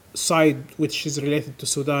side which is related to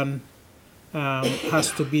Sudan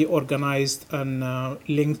has to be organized and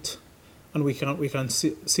linked, and we can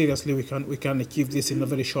seriously we can achieve this in a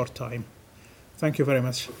very short time. Thank you very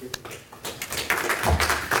much.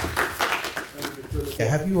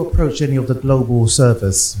 Have you approached any of the global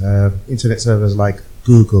servers, internet servers like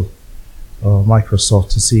Google or Microsoft,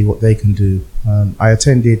 to see what they can do? I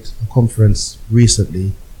attended a conference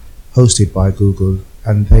recently hosted by Google,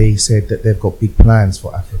 and they said that they've got big plans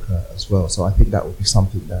for Africa as well. So I think that would be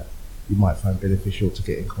something that you might find beneficial, to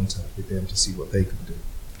get in contact with them to see what they can do.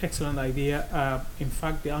 Excellent idea. In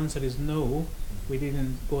fact, the answer is no. We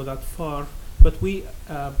didn't go that far, but we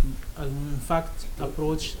in fact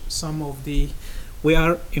approached some of the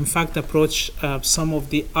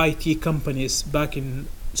IT companies back in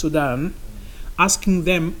Sudan, asking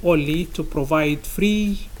them only to provide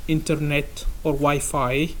free internet or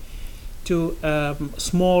Wi-Fi to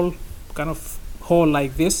small kind of hall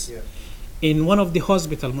like this in one of the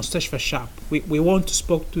hospital, Mustashfa Shab. We want to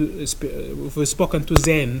we've spoken to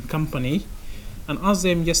Zain company and asked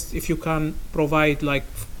them just if you can provide like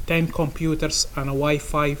 10 computers and a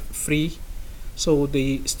Wi-Fi free. So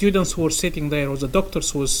the students who were sitting there, or the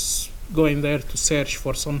doctors who was going there to search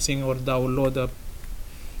for something or download a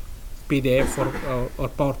PDF or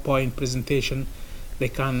PowerPoint presentation, they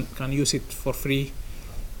can use it for free.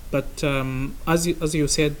 But as you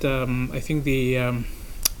said, I think there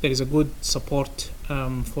is a good support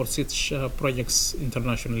for such projects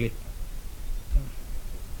internationally.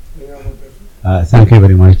 Thank you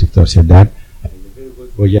very much, Dr. Shaddad. It's a very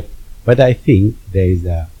good project, but I think there is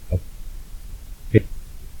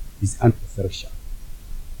is infrastructure.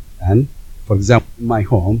 And for example, in my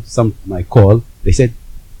home, my call, they said,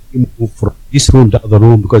 move from this room to the other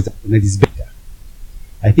room because the internet is better.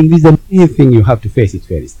 I think this is the main thing you have to face it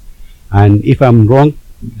first. And if I'm wrong,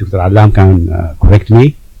 Dr. Alam can correct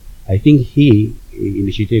me. I think he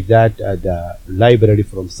initiated that the library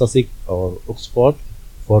from Sussex or Oxford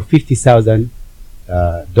for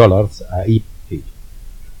 $50,000 each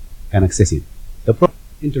can access it. The problem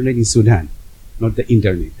internet in Sudan, not the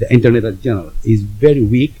internet. The internet in general is very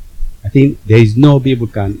weak. I think there is no people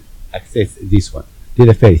can access this one. This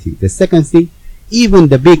is the first thing. The second thing, even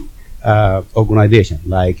the big organization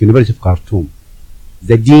like University of Khartoum,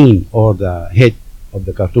 the dean or the head of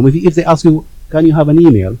the Khartoum, if they ask you, can you have an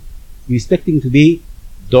email, you're expecting to be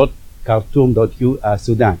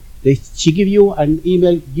 .khartoum.Sudan. She give you an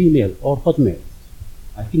email, Gmail or Hotmail.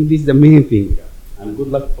 I think this is the main thing. And good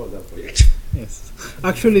luck for the project. Yes,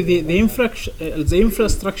 actually, the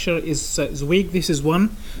infrastructure is weak. This is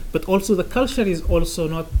one, but also the culture is also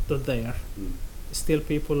not there. Still,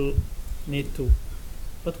 people need to,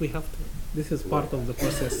 but we have to. This is part of the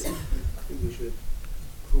process. I think we should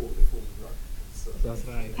prove before we run. So that's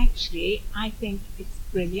right. Actually, I think it's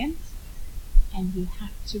brilliant, and you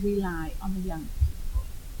have to rely on the young people.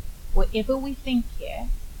 Whatever we think here,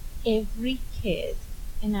 every kid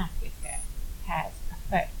in Africa has a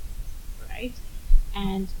phone, right?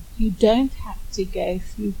 And you don't have to go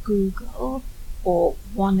through Google or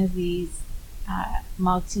one of these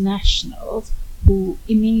multinationals who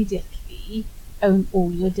immediately own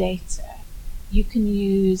all your data. You can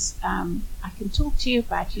use, I can talk to you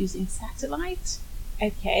about using satellite,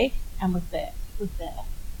 okay, and with the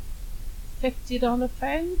 $50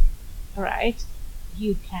 phone, all right,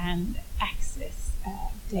 you can access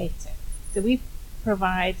data. So we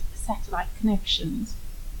provide satellite connections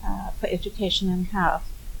for education and health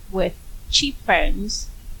with cheap phones,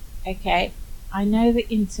 okay. I know the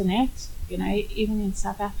internet, you know, even in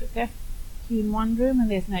South Africa, you're in one room and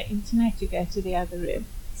there's no internet, you go to the other room.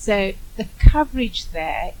 So the coverage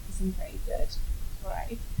there isn't very good,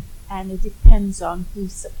 right? And it depends on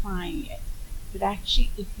who's supplying it. But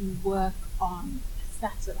actually, if you work on a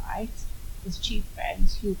satellite with cheap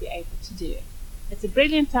phones, you'll be able to do it. It's a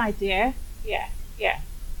brilliant idea, yeah.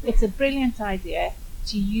 It's a brilliant idea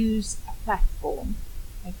to use a platform,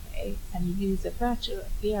 okay, and use a virtual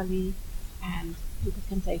BLE, and people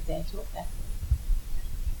can take data off that.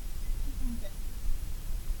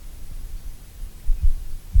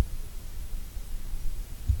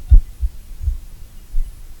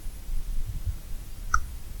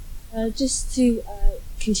 Just to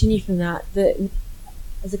continue from that,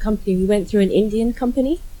 as a company, we went through an Indian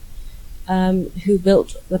company who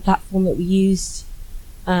built the platform that we used,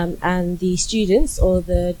 and the students or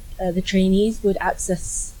the trainees would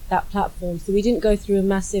access that platform. So we didn't go through a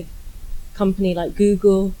massive company like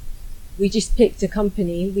Google. We just picked a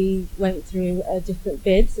company. We went through different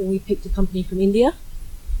bids, and we picked a company from India.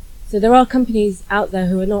 So there are companies out there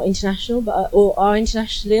who are not international, but or are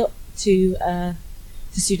international to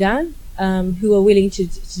Sudan, who are willing to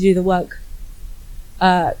do the work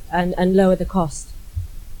and lower the cost.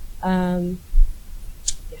 That's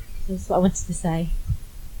what I wanted to say.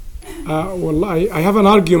 Well, I have an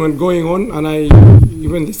argument going on, and I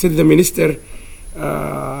even said the minister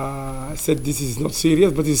said this is not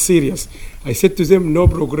serious, but it's serious. I said to them, no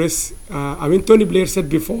progress. I mean, Tony Blair said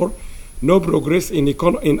before, no progress in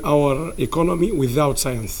our economy without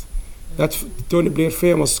science. That's Tony Blair's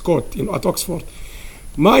famous quote at Oxford.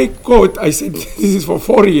 My quote, I said, this is for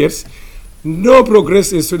 4 years, no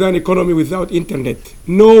progress in Sudan economy without internet.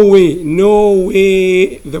 No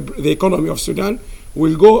way the economy of Sudan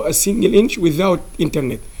will go a single inch without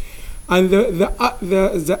internet. And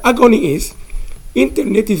the agony is,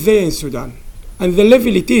 internet is there in Sudan, and the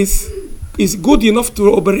level it is good enough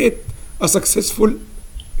to operate a successful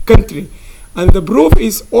country. And the proof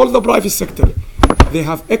is all the private sector. They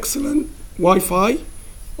have excellent Wi-Fi.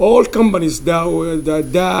 All companies, Dal,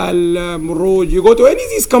 Muroj, you go to any of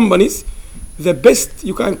these companies, the best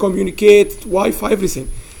you can communicate, Wi-Fi, everything.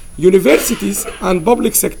 Universities and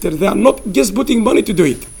public sector, they are not just putting money to do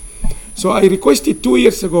it. So I requested 2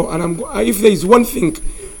 years ago, and if there is one thing,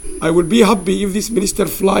 I will be happy if this minister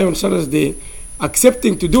fly on Saturday,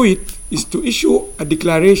 accepting to do it, is to issue a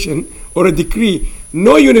declaration or a decree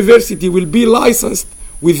No university will be licensed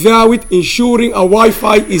without ensuring a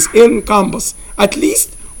Wi-Fi is in campus, at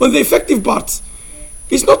least on the effective parts.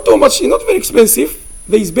 It's not too much, it's not very expensive.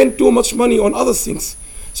 They spend too much money on other things.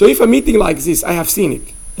 So if a meeting like this, I have seen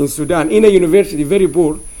it in Sudan, in a university, very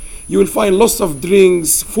poor, you will find lots of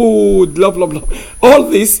drinks, food, blah, blah, blah. All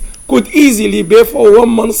this could easily pay for 1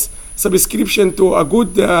 month's subscription to a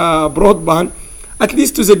good broadband, at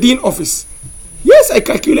least to the dean office. Yes, I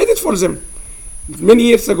calculated for them. Many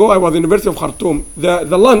years ago, I was at the University of Khartoum.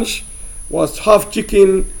 The lunch was half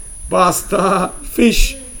chicken, pasta,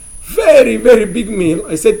 fish, very, very big meal.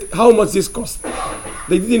 I said, how much this cost?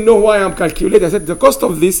 They didn't know why I'm calculating. I said, the cost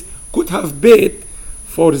of this could have paid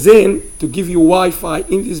for them to give you Wi-Fi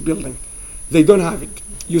in this building. They don't have it.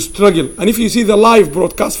 You struggle. And if you see the live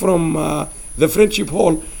broadcast from the Friendship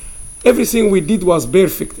Hall, everything we did was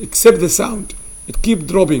perfect except the sound. It kept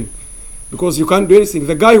dropping because you can't do anything.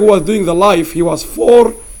 The guy who was doing the live, he was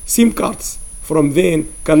 4 SIM cards from then,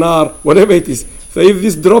 Kanar, whatever it is. So if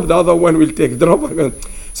this drop, the other one will take drop.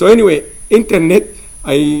 So anyway, internet,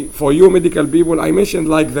 for you medical people, I mentioned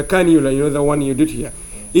like the cannula, you know, the one you did here.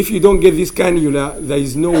 If you don't get this cannula, there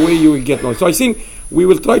is no way you will get one. So I think we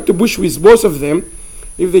will try to push with both of them.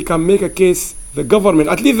 If they can make a case, the government,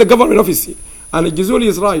 at least the government office, and Gizuli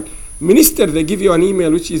is right, minister, they give you an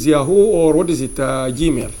email, which is Yahoo or what is it,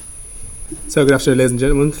 Gmail. So good afternoon, ladies and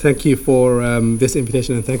gentlemen. Thank you for this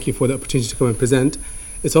invitation and thank you for the opportunity to come and present.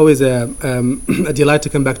 It's always a delight to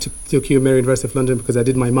come back to Queen Mary University of London because I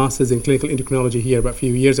did my master's in clinical endocrinology here about a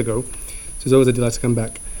few years ago. So it's always a delight to come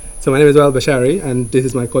back. So my name is Wael Bashari and this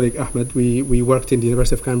is my colleague Ahmed. We worked in the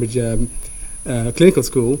University of Cambridge Clinical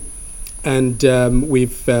School and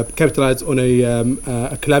we've capitalized on a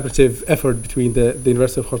collaborative effort between the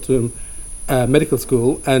University of Khartoum Medical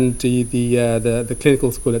School and the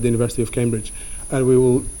clinical school at the University of Cambridge. And we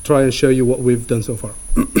will try and show you what we've done so far.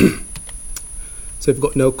 So we've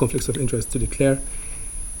got no conflicts of interest to declare.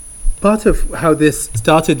 Part of how this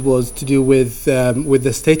started was to do with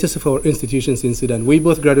the status of our institutions in Sudan. We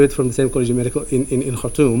both graduated from the same college of medical in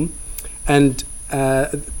Khartoum, and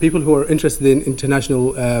people who are interested in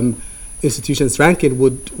international institutions ranking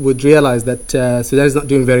would realize that Sudan is not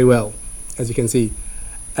doing very well, as you can see.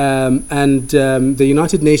 The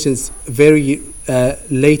United Nations very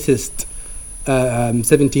latest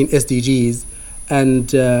 17 SDGs and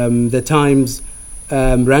the Times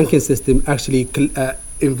ranking system actually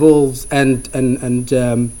involves and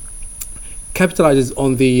capitalizes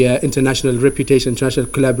on the international reputation, international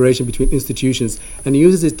collaboration between institutions, and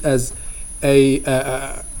uses it as a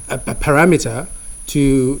parameter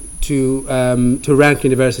to rank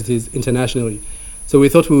universities internationally. So we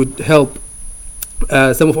thought we would help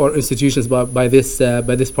some of our institutions by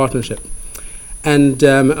this partnership. And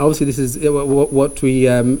obviously this is what we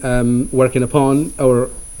working upon, our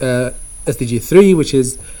SDG 3, which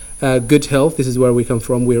is good health. This is where we come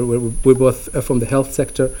from. We're both from the health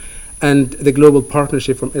sector, and the global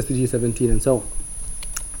partnership from SDG 17 and so on.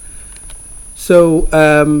 So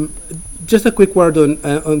just a quick word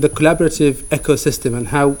on the collaborative ecosystem and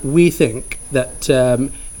how we think that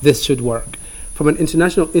this should work. From an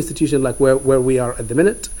international institution like where we are at the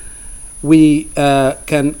minute, we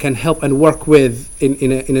can help and work with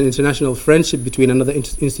in an international friendship between another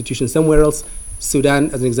institution somewhere else, Sudan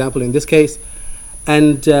as an example in this case.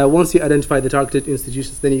 And once you identify the targeted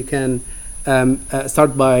institutions, then you can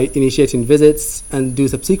start by initiating visits and do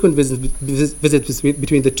subsequent visits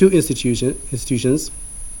between the two institutions,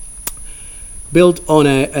 build on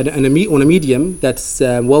a medium that's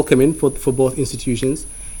welcoming for both institutions,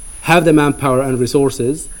 have the manpower and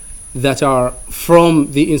resources that are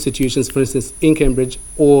from the institutions, for instance, in Cambridge,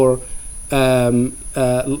 or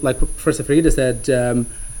like Professor Farida said,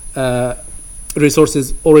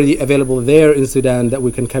 resources already available there in Sudan that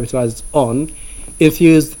we can capitalize on,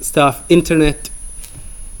 infused staff, internet,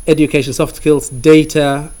 education, soft skills,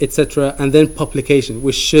 data, etc., and then publication,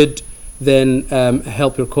 which should then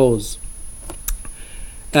help your cause.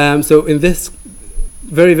 So in this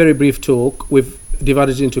very, very brief talk, we've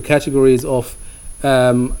divided into categories of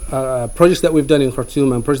projects that we've done in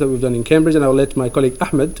Khartoum and projects that we've done in Cambridge, and I'll let my colleague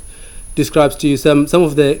Ahmed describe to you some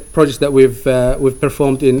of the projects that we've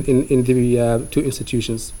performed in the two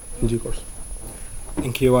institutions in due course.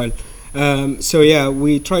 Thank you, Wael. So yeah,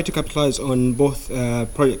 we try to capitalize on both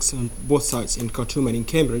projects on both sides in Khartoum and in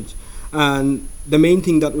Cambridge, and the main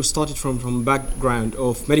thing that we started from background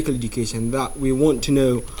of medical education, that we want to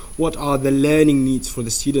know what are the learning needs for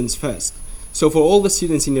the students first. So for all the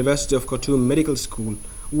students in University of Khartoum Medical School,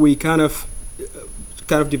 we kind of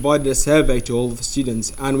kind of divided a survey to all the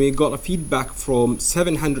students, and we got a feedback from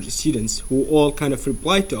 700 students who all kind of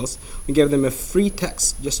replied to us. We gave them a free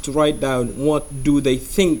text just to write down what do they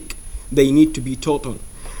think they need to be taught on.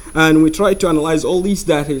 And we tried to analyze all these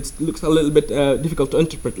data. It looks a little bit difficult to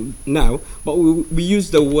interpret now, but we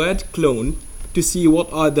used the word clone to see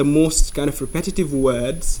what are the most kind of repetitive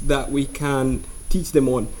words that we can teach them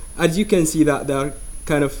on. As you can see that they're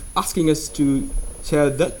kind of asking us to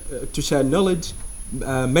share knowledge,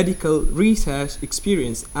 medical research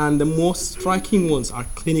experience, and the most striking ones are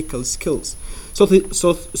clinical skills.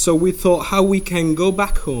 So we thought how we can go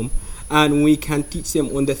back home and we can teach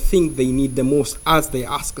them on the thing they need the most as they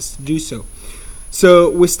ask us to do so. So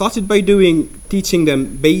we started by teaching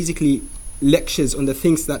them basically lectures on the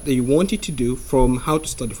things that they wanted to do, from how to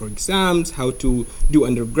study for exams, how to do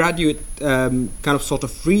undergraduate kind of sort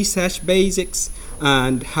of research basics,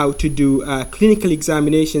 and how to do clinical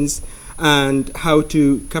examinations, and how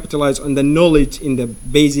to capitalize on the knowledge in the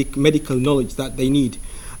basic medical knowledge that they need.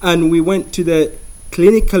 And we went to the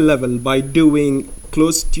clinical level by doing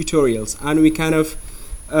closed tutorials, and we kind of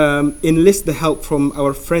enlist the help from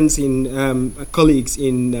our friends colleagues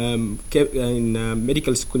in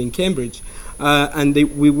medical school in Cambridge, and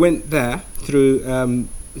we went there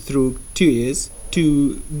through 2 years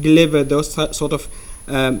to deliver those sort of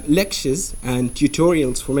lectures and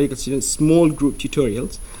tutorials for medical students, small group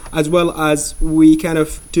tutorials, as well as we kind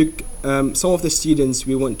of took some of the students,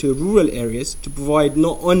 we went to rural areas to provide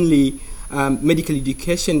not only medical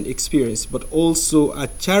education experience, but also a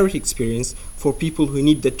charity experience for people who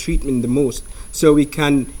need the treatment the most. So we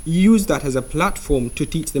can use that as a platform to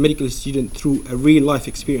teach the medical student through a real life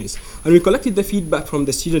experience. And we collected the feedback from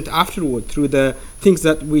the student afterward through the things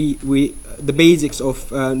that the basics of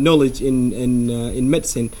knowledge in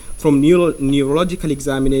medicine, from neurological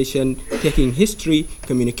examination, taking history,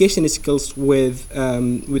 communication skills with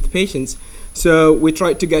patients. So we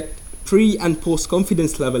tried to get pre and post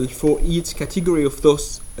confidence level for each category of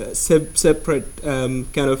those separate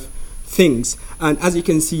kind of things. And as you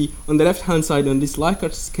can see on the left hand side on this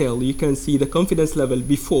Likert scale, you can see the confidence level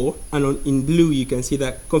before, and in blue you can see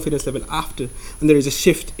the confidence level after, and there is a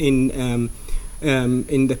shift in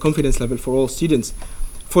the confidence level for all students.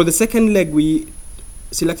 For the second leg, we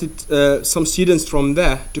selected some students from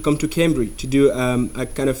there to come to Cambridge to do a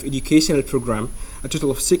kind of educational program, a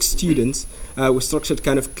total of 6 students. We structured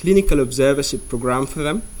kind of clinical observership program for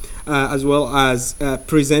them, as well as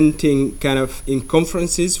presenting kind of in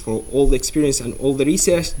conferences for all the experience and all the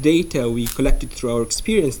research data we collected through our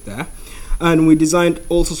experience there. And we designed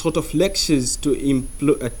also sort of lectures to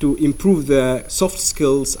improve the soft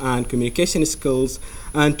skills and communication skills,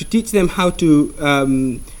 and to teach them how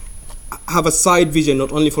to have a side vision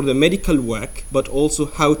not only for the medical work, but also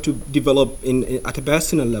how to develop at a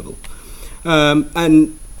personal level.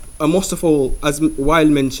 And most of all, as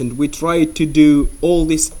Wael mentioned, we tried to do all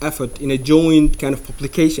this effort in a joint kind of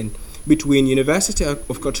publication between University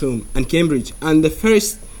of Khartoum and Cambridge. And the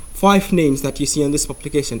first 5 names that you see on this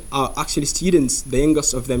publication are actually students, the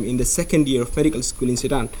youngest of them in the 2nd year of medical school in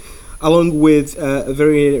Sudan, along with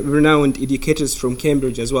very renowned educators from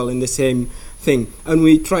Cambridge as well in the same thing. And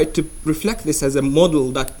we tried to reflect this as a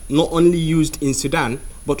model that not only used in Sudan,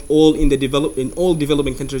 but all in all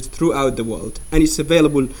developing countries throughout the world. And it's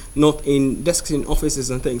available not in desks in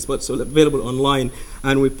offices and things, but it's available online,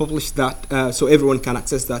 and we published that so everyone can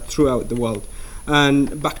access that throughout the world.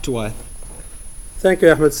 And back to Wael. Thank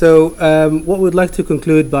you, Ahmed. So what we'd like to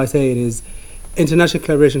conclude by saying is international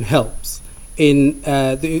collaboration helps in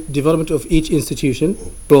the development of each institution,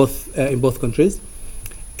 in both countries.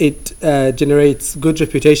 It generates good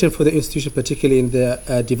reputation for the institution, particularly in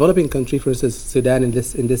the developing country, for instance, Sudan in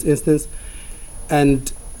this instance.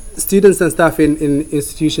 And students and staff in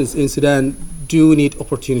institutions in Sudan do need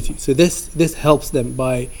opportunity. So this helps them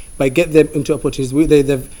by get them into opportunities.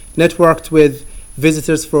 They've networked with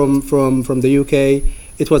visitors from the UK.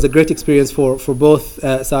 It was a great experience for both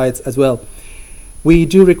sides as well. We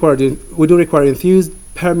do require enthused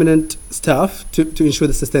permanent staff to ensure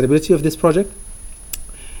the sustainability of this project.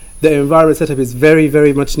 The environment setup is very,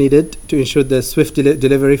 very much needed to ensure the swift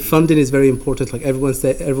delivery. Funding is very important, like everyone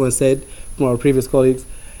said from our previous colleagues.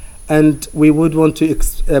 And we would want to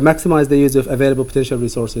maximize the use of available potential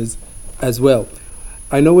resources as well.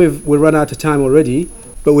 I know we've run out of time already,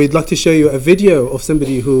 but we'd like to show you a video of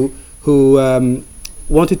somebody who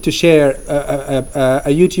wanted to share,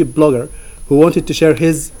 a YouTube blogger who wanted to share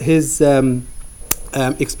his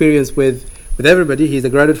experience with everybody. He's a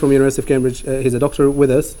graduate from University of Cambridge. He's a doctor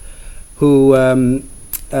with us, who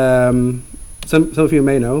some of you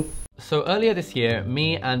may know. So earlier this year,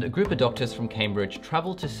 me and a group of doctors from Cambridge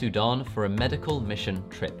traveled to Sudan for a medical mission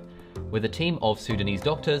trip. With a team of Sudanese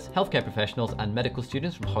doctors, healthcare professionals and medical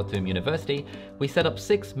students from Khartoum University, we set up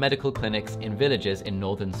 6 medical clinics in villages in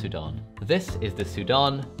northern Sudan. This is the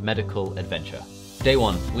Sudan Medical Adventure. Day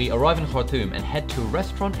 1, we arrive in Khartoum and head to a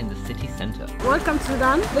restaurant in the city centre. Welcome to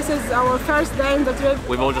Sudan. This is our first day in the trip.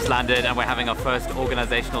 We've all just landed and we're having our first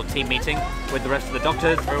organisational team meeting with the rest of the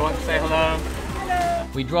doctors. Everyone say hello.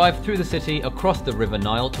 We drive through the city across the River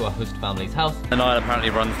Nile to our host family's house. The Nile apparently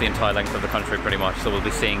runs the entire length of the country pretty much, so we'll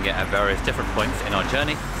be seeing it at various different points in our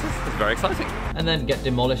journey. It's very exciting. And then get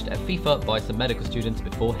demolished at FIFA by some medical students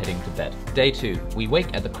before heading to bed. Day 2, we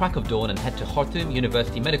wake at the crack of dawn and head to Khartoum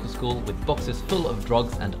University Medical School with boxes full of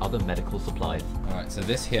drugs and other medical supplies. Alright, so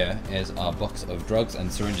this here is our box of drugs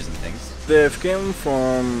and syringes and things. They've come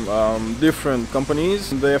from different companies.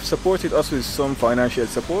 They have supported us with some financial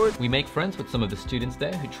support. We make friends with some of the students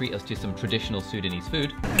there who treat us to some traditional Sudanese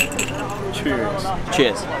food. Cheers.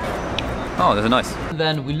 Cheers. Oh, those are nice.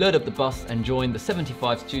 Then we load up the bus and join the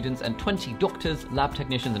 75 students and 20 doctors, lab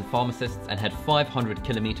technicians and pharmacists and head 500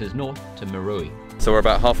 kilometers north to Meroe. So we're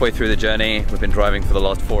about halfway through the journey. We've been driving for the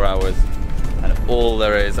last 4 hours and all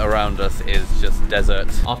there is around us is just desert.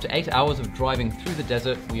 After 8 hours of driving through the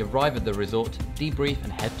desert, we arrive at the resort, debrief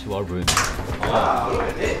and head to our room. Wow, look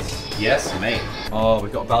at this. Yes, mate. Oh,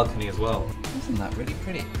 we've got a balcony as well. Isn't that really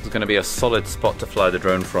pretty? It's going to be a solid spot to fly the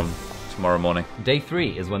drone from tomorrow morning. Day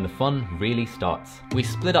 3 is when the fun really starts. We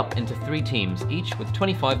split up into 3 teams, each with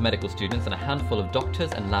 25 medical students and a handful of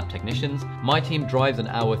doctors and lab technicians. My team drives an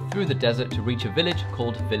hour through the desert to reach a village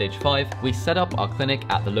called Village 5. We set up our clinic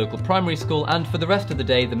at the local primary school, and for the rest of the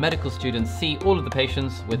day, the medical students see all of the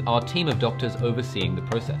patients with our team of doctors overseeing the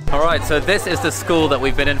process. Alright, so this is the school that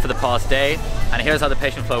we've been in for the past day, and here's how the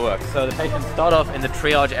patient flow works. So the patients start off in the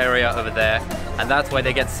triage area over there, and that's where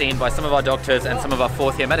they get seen by some of our doctors and some of our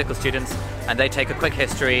 4th year medical students, and they take a quick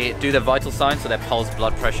history, do their vital signs, so their pulse,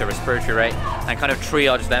 blood pressure, respiratory rate, and kind of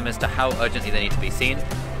triage them as to how urgently they need to be seen.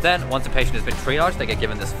 Then, once a patient has been triaged, they get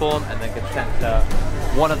given this form and then get sent to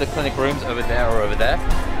one of the clinic rooms over there or over there.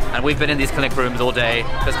 And we've been in these clinic rooms all day,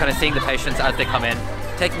 just kind of seeing the patients as they come in,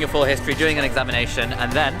 taking a full history, doing an examination,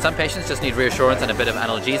 and then some patients just need reassurance and a bit of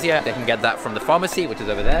analgesia. They can get that from the pharmacy, which is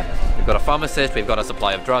over there. We've got a pharmacist, we've got a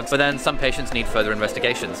supply of drugs, but then some patients need further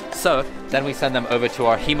investigations. So then we send them over to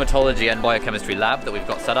our hematology and biochemistry lab that we've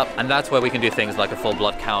got set up, and that's where we can do things like a full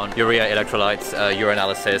blood count, urea electrolytes,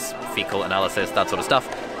 urinalysis, fecal analysis, that sort of stuff.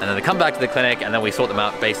 And then they come back to the clinic and then we sort them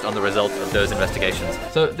out based on the results of those investigations.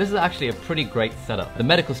 So this is actually a pretty great setup. The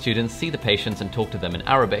medical students see the patients and talk to them in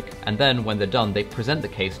Arabic, and then when they're done, they present the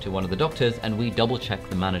case to one of the doctors and we double check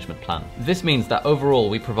the management plan. This means that overall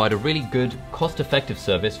we provide a really good, cost-effective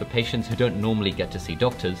service for patients who don't normally get to see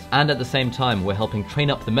doctors, and at the same time we're helping train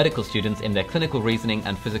up the medical students in their clinical reasoning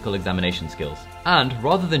and physical examination skills. And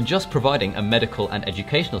rather than just providing a medical and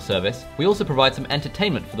educational service, we also provide some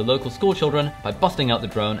entertainment for the local school children by busting out the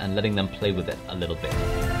drone and letting them play with it a little bit.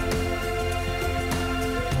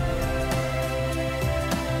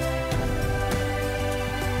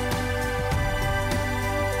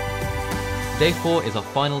 Day 4 is our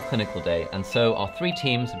final clinical day, and so our 3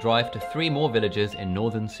 teams drive to 3 more villages in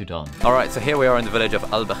northern Sudan. Alright, so here we are in the village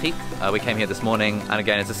of Al-Bakhik. We came here this morning, and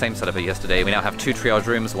again it's the same setup as yesterday. We now have 2 triage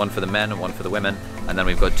rooms, one for the men and one for the women, and then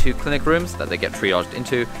we've got 2 clinic rooms that they get triaged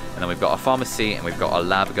into, and then we've got our pharmacy and we've got our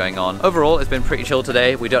lab going on. Overall, it's been pretty chill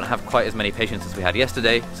today. We don't have quite as many patients as we had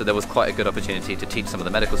yesterday, so there was quite a good opportunity to teach some of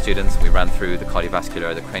the medical students. We ran through the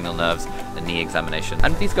cardiovascular, the cranial nerves, the knee examination,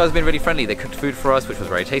 and these guys have been really friendly. They cooked food for us, which was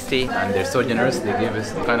very tasty. And they're so generous, they gave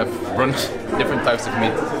us kind of brunch, different types of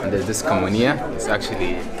meat. And there's this kamonia, it's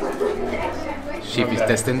actually sheep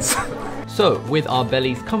intestines. So, with our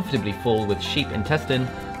bellies comfortably full with sheep intestine,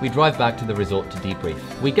 we drive back to the resort to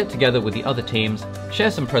debrief. We get together with the other teams,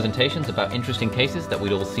 share some presentations about interesting cases that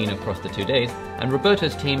we'd all seen across the 2 days, and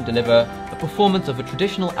Roberto's team deliver a performance of a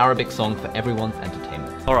traditional Arabic song for everyone's entertainment.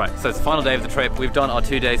 Alright, so it's the final day of the trip. We've done our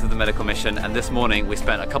 2 days of the medical mission, and this morning we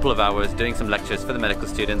spent a couple of hours doing some lectures for the medical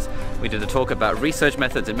students. We did a talk about research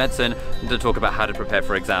methods in medicine, we did a talk about how to prepare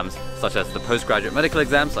for exams, such as the postgraduate medical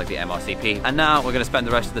exams like the MRCP. And now we're going to spend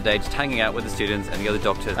the rest of the day just hanging out with the students and the other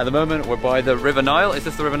doctors. At the moment we're by the River Nile. Is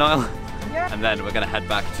this the River Nile? Yeah. And then we're going to head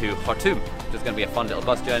back to Khartoum, which is going to be a fun little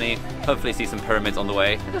bus journey, hopefully see some pyramids on the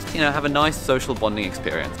way, and just, have a nice social bonding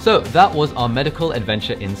experience. So that was our medical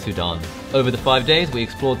adventure in Sudan. Over the 5 days, we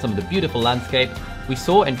explored some of the beautiful landscape, we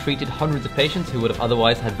saw and treated hundreds of patients who would have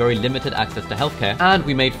otherwise had very limited access to healthcare, and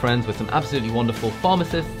we made friends with some absolutely wonderful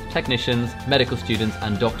pharmacists, technicians, medical students,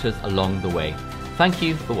 and doctors along the way. Thank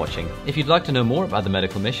you for watching. If you'd like to know more about the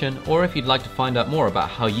medical mission, or if you'd like to find out more about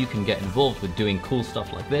how you can get involved with doing cool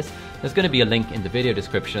stuff like this, there's going to be a link in the video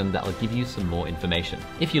description that will give you some more information.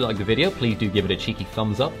 If you like the video, please do give it a cheeky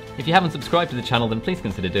thumbs up. If you haven't subscribed to the channel, then please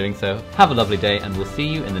consider doing so. Have a lovely day, and we'll see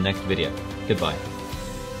you in the next video. Goodbye.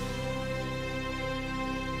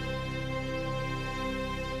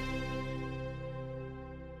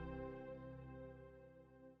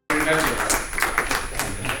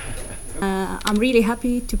 I'm really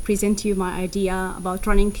happy to present to you my idea about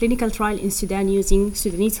running clinical trial in Sudan using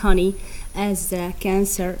Sudanese honey as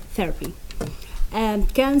cancer therapy.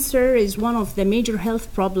 Cancer is one of the major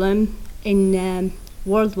health problems in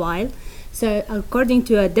worldwide. So according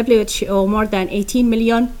to WHO, more than 18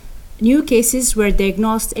 million new cases were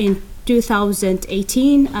diagnosed in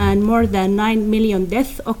 2018, and more than 9 million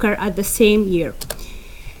deaths occur at the same year.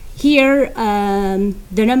 Here,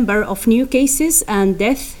 the number of new cases and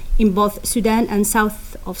deaths in both Sudan and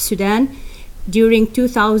south of Sudan during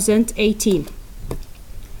 2018.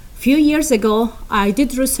 Few years ago, I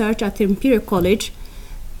did research at the Imperial College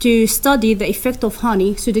to study the effect of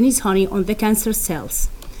honey, Sudanese honey, on the cancer cells.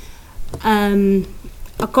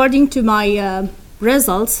 According to my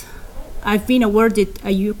results, I've been awarded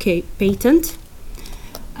a UK patent.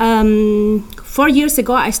 4 years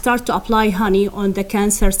ago, I started to apply honey on the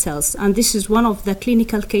cancer cells, and this is one of the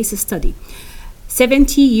clinical case study.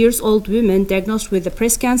 70-year-old woman diagnosed with the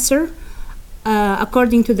breast cancer.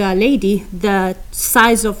 According to the lady, the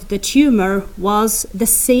size of the tumor was the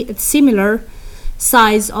similar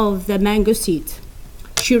size of the mango seed.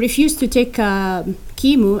 She refused to take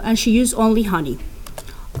chemo, and she used only honey.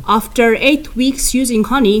 After 8 weeks using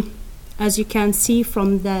honey, as you can see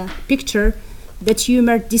from the picture, the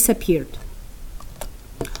tumor disappeared.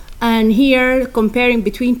 And here, comparing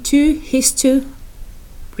between two histo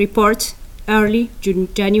reports, early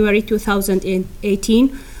January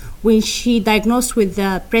 2018, when she diagnosed with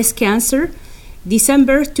breast cancer.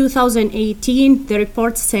 December 2018, the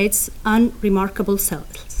report says unremarkable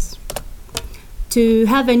cells. To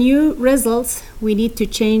have a new results, we need to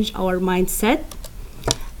change our mindset,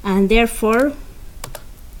 and therefore,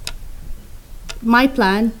 my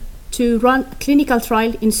plan to run a clinical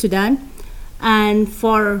trial in Sudan, and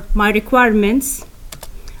for my requirements,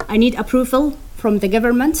 I need approval from the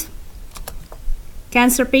government,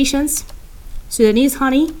 cancer patients, Sudanese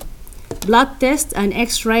honey, blood test and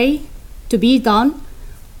X-ray to be done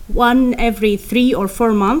one every 3 or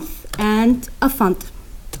 4 months, and a fund.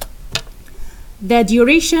 The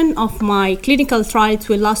duration of my clinical trial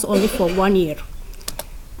will last only for 1 year.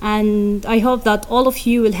 And I hope that all of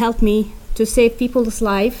you will help me to save people's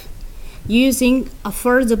life using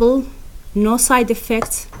affordable, no side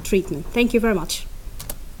effects treatment. Thank you very much.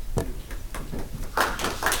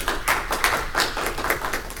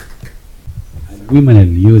 Women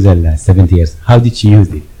will use 70 years. How did she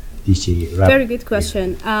use it? Did she Very good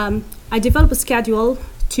question. I developed a schedule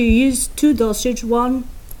to use 2 dosage, one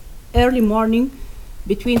early morning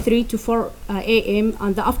between 3 to 4 a.m.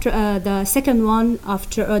 and the second one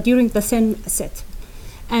after during the sunset.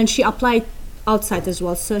 And she applied outside as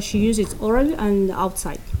well, so she used it oral and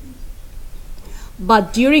outside.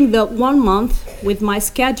 But during the 1 month with my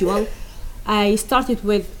schedule, I started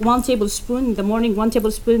with 1 tablespoon in the morning, 1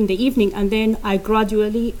 tablespoon in the evening, and then I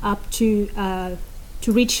gradually up to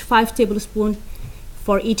reach 5 tablespoons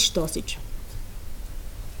for each dosage.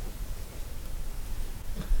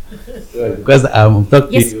 Because I'm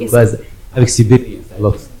talking Yes, to you yes. because I've experienced a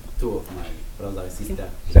lot. 2 of my brother and sister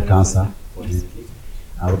the cancer, fortunately.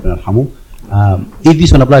 ربنا يرحمه. If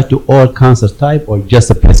this one applies to all cancer type or just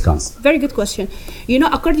a breast cancer? Very good question. You know,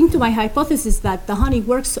 according to my hypothesis that the honey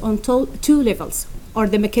works on 2 levels, or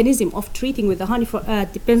the mechanism of treating with the honey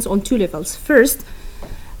depends on 2 levels. First,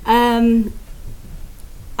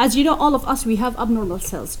 as you know, all of us, we have abnormal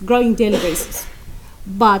cells growing daily basis.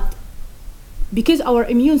 But because our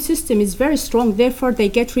immune system is very strong, therefore they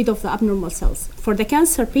get rid of the abnormal cells. For the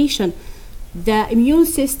cancer patient, the immune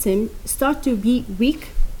system starts to be weak,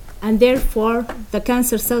 and therefore the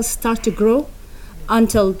cancer cells start to grow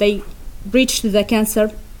until they reach the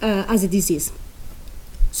cancer as a disease.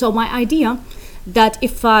 So my idea that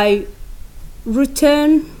if I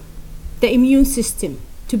return the immune system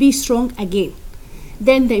to be strong again,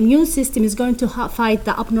 then the immune system is going to fight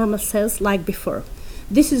the abnormal cells like before.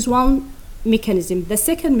 This is one mechanism. The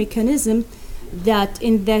second mechanism, that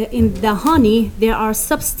in the honey there are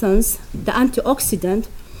substance, the antioxidant,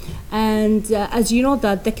 and as you know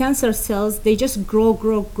that the cancer cells, they just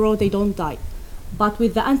grow, they don't die. But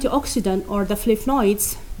with the antioxidant or the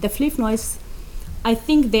flavonoids, I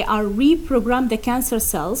think they are reprogram the cancer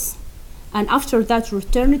cells, and after that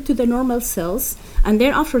return it to the normal cells, and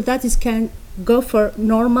then after that it can go for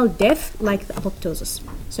normal death like the apoptosis.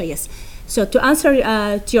 So yes. So to answer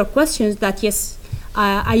to your questions, that yes,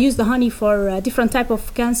 I use the honey for a different type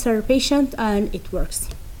of cancer patient, and it works.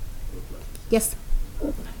 Yes.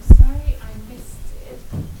 I'm sorry I missed it,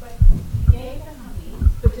 but you gave the honey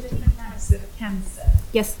for different types of cancer.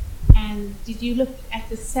 Yes. And did you look at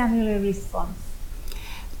the cellular response?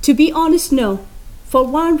 To be honest, no. For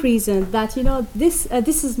one reason, that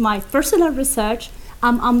this is my personal research.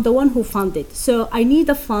 I'm the one who funded, so I need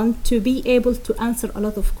a fund to be able to answer a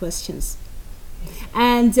lot of questions.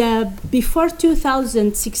 And before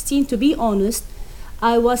 2016, to be honest,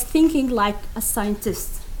 I was thinking like a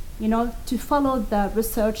scientist, to follow the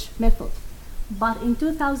research method. But in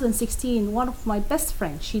 2016, one of my best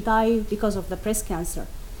friends, she died because of the breast cancer.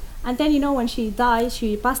 And then, when she died,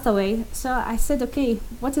 she passed away. So I said, okay,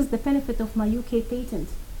 what is the benefit of my UK patent?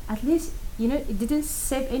 At least, it didn't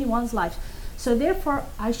save anyone's life. So therefore,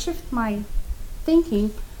 I shift my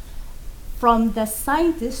thinking from the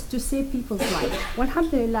scientist to save people's lives. Well,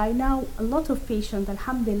 alhamdulillah, now a lot of patients,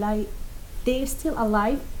 alhamdulillah, they're still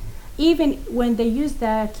alive. Even when they use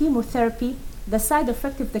the chemotherapy, the side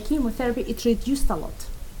effect of the chemotherapy, it reduced a lot.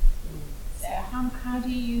 So how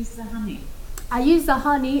do you use the honey? I use the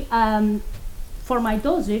honey for my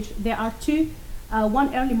dosage. There are two,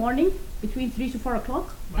 one early morning between 3 to 4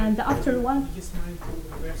 o'clock, and the after one. Just mind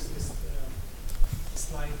to reverse this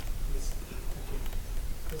slide, please.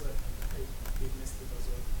 Because I missed it as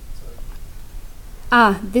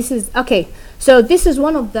well. Sorry. This is okay. So this is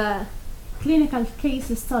one of the clinical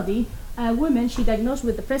case study. A woman, she diagnosed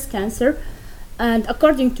with the breast cancer, and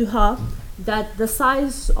according to her, that the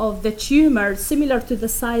size of the tumor similar to the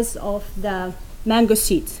size of the mango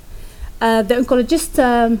seeds. The oncologist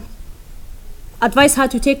advised her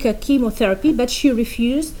to take a chemotherapy, but she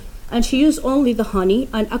refused, and she used only the honey.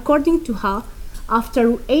 And according to her,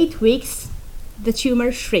 after 8 weeks, the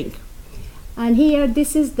tumor shrank. And here,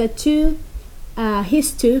 this is the two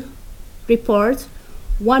histo report.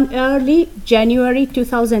 One early January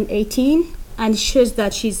 2018, and shows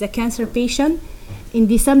that she's a cancer patient. In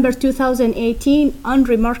December 2018,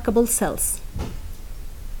 unremarkable cells.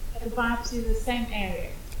 The biopsy, the same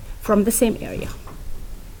area? From the same area.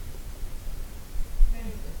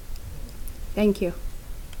 Thank you.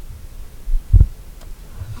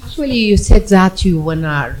 Actually, you said that you want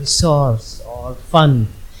a resource or fund.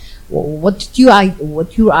 What's your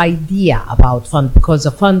idea about fund? Because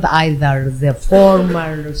a fund either the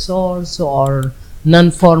formal resource or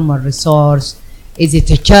non-formal resource. Is it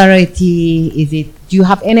a charity? Do you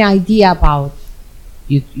have any idea about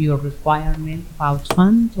your requirement about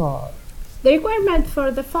fund or? The requirement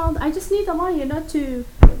for the fund, I just need the money, to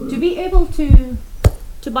be able to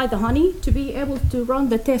buy the honey, to be able to run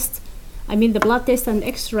the test. I mean the blood test and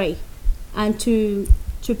X-ray, and to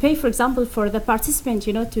pay, for example, for the participant,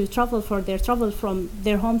 to travel from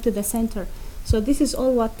their home to the center. So this is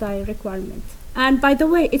all what I requirement. And by the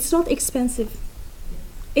way, it's not expensive.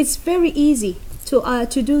 It's very easy to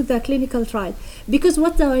do the clinical trial, because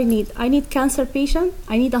what do I need? I need cancer patient,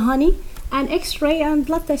 I need a honey, and X-ray and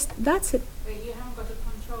blood test. That's it. But you haven't got a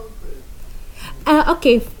control group.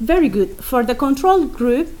 Okay, very good. For the control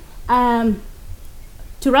group,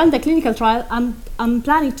 to run the clinical trial, I'm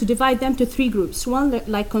planning to divide them to 3 groups. One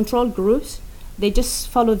like control groups, they just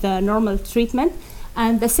follow the normal treatment,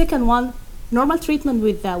 and the second one, normal treatment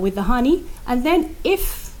with the honey, and then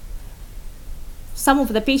if some of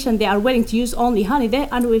the patients, they are willing to use only honey there,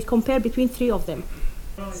 and we'll compare between 3 of them.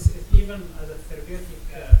 Even as a therapeutic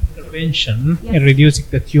intervention in reducing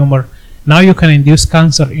the tumor, now you can induce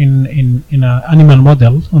cancer in an animal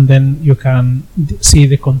model, and then you can see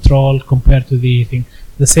the control compared to the thing.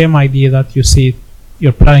 The same idea that you see,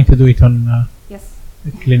 you're planning to do it on yes.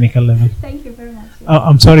 the clinical level. Thank you very much.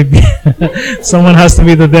 I'm sorry, someone has to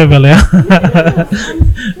be the devil, yeah?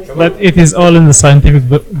 But it is all in the scientific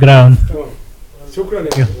ground.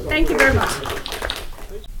 Thank you very much.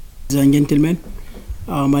 Ladies and gentlemen,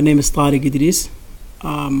 my name is Tariq Idris.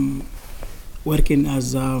 Working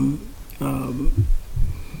as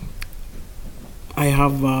I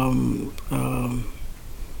have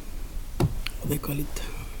what they call it,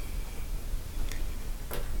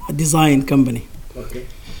 a design company. Okay.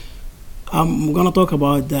 I'm gonna talk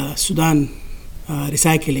about the Sudan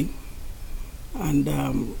recycling, and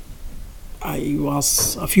I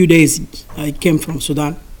was a few days. I came from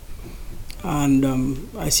Sudan, and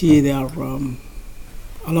I see there are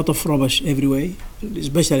a lot of rubbish everywhere,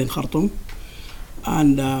 especially in Khartoum,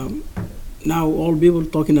 and now all people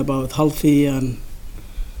talking about healthy and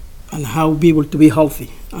how people to be healthy,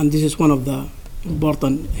 and this is one of the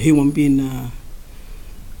important human being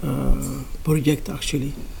project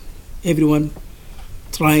actually. Everyone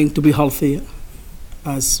trying to be healthy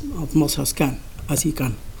as much as he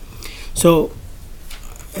can. So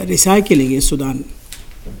recycling in Sudan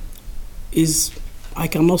is, I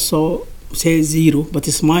cannot say zero, but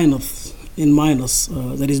it's minus. In minus,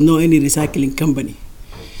 there is no any recycling company.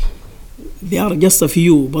 There are just a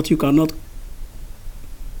few, but you cannot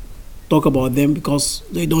talk about them because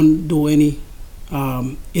they don't do any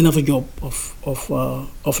enough job of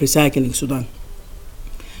recycling Sudan.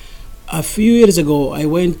 A few years ago, I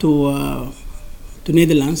went to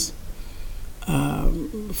Netherlands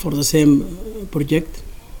for the same project,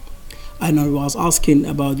 and I was asking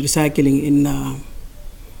about recycling in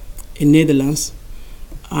Netherlands,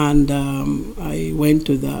 and I went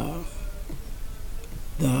to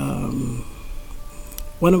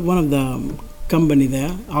one of the company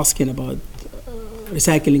there asking about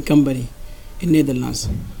recycling company in Netherlands.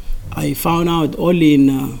 I found out only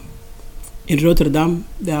in Rotterdam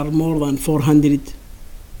there are more than 400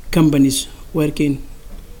 companies working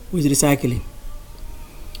with recycling.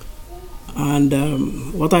 And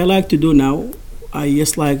what I like to do now, I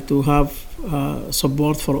just like to have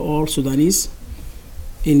support for all Sudanese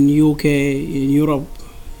in UK, in Europe,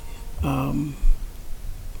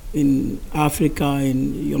 in Africa,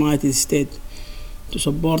 in United States, to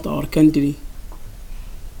support our country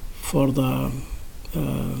for the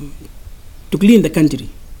to clean the country.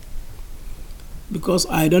 Because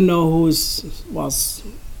I don't know who was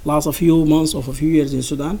last a few months or a few years in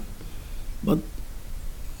Sudan, but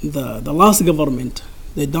the last government,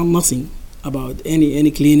 they done nothing about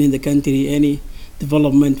any cleaning the country, any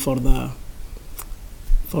development for the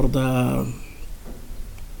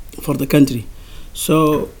country.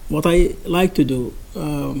 So what I like to do,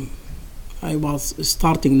 I was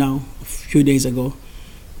starting now a few days ago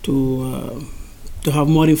to have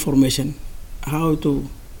more information how to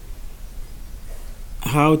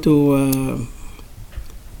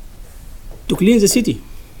clean the city.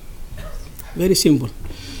 Very simple.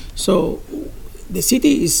 So the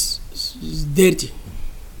city is dirty.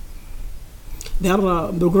 There are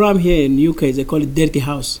a program here in UK, they call it Dirty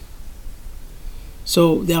House.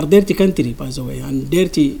 So they are dirty country, by the way, and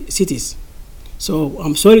dirty cities. So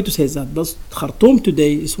I'm sorry to say that, but Khartoum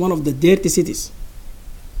today is one of the dirty cities.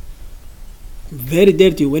 Very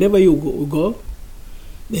dirty. Wherever you go,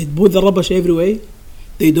 they put the rubbish everywhere.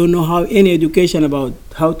 They don't know any education about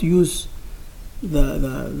how to use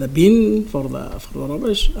the bin for the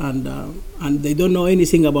rubbish, and they don't know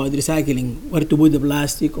anything about recycling, where to put the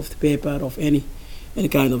plastic, of the paper, of any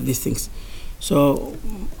kind of these things. So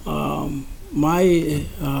my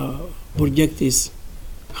project is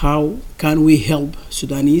how can we help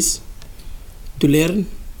Sudanese to learn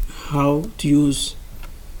how to use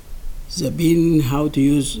the bin, how to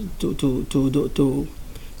use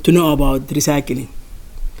to know about recycling,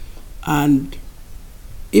 and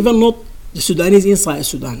even not the Sudanese inside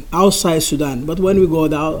Sudan, outside Sudan. But when we go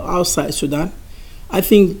outside Sudan, I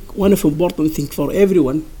think one of the important things for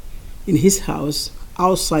everyone in his house,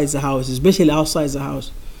 outside the house, especially outside the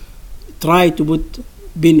house, try to put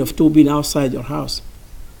bin of 2 bin outside your house.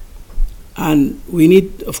 And we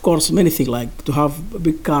need, of course, many things, like to have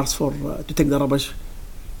big cars for to take the rubbish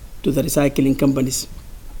to the recycling companies.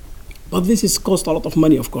 But this is cost a lot of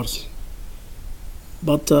money, of course.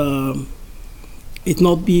 But it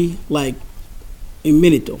not be like a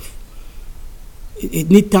minute of.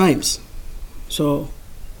 It need times. So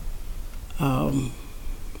the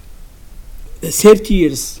 30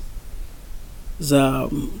 years, the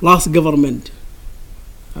last government,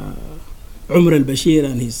 Umar al-Bashir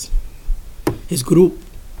and his group,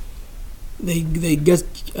 they just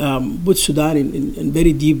put Sudan in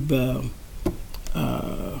very deep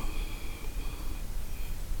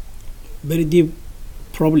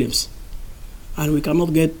problems, and we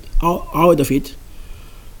cannot get out of it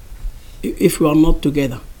if we are not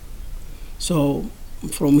together. So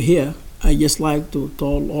from here, I just like to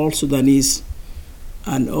tell all Sudanese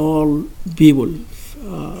and all people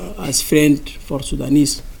as friend for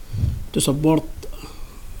Sudanese to support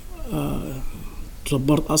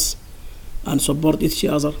us and support each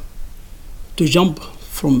other to jump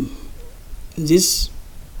from this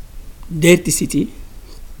dirty city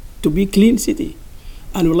to be clean city.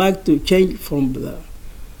 And we like to change from the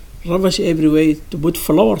rubbish everywhere to put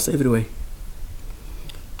flowers everywhere.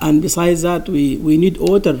 And besides that, we need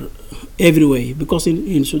water everywhere, because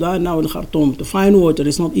in Sudan now, in Khartoum, to find water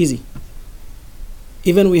is not easy.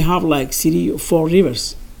 Even we have like 3 or 4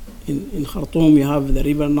 rivers. In Khartoum, you have the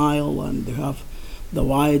river Nile and you have the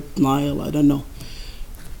White Nile, I don't know.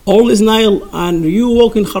 all is Nile, and you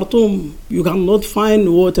walk in Khartoum, you cannot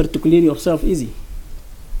find water to clean yourself easy.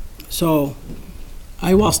 So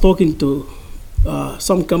I was talking to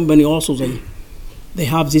some company also, they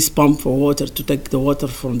have this pump for water to take the water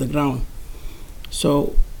from the ground.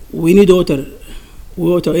 So we need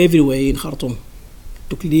water everywhere in Khartoum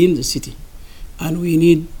to clean the city. And we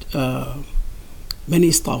need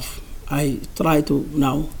many stuff. I try to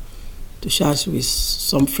now to share with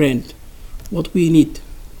some friend what we need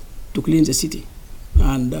to clean the city.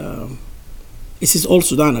 And this is all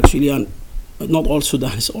Sudan actually, and not all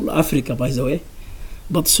Sudan, it's all Africa by the way.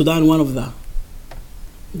 But Sudan, one of the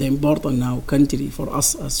important now country for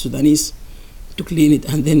us as Sudanese to clean it,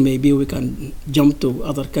 and then maybe we can jump to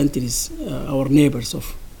other countries, our neighbors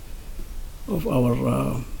of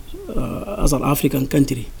our other African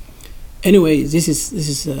country. Anyway, this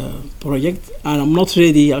is a project, and I'm not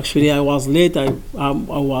ready. Actually, I was late. I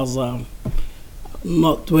was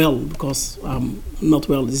not well because I'm not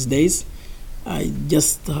well these days. I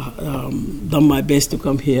just done my best to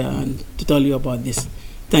come here and to tell you about this.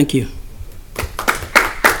 Thank you.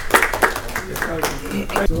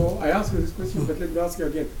 So I asked you this question, but let me ask you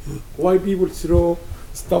again. Why people throw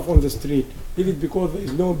stuff on the street? Is it because there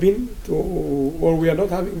is no bin, or we are not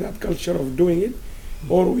having that culture of doing it,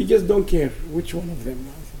 or we just don't care? Which one of them?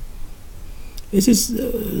 This is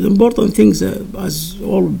the important things, as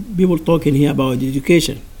all people talking here about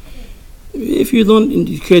education. If you don't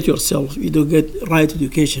educate yourself, you don't get right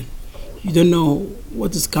education. You don't know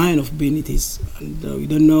what is kind of bin it is, and you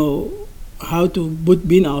don't know how to put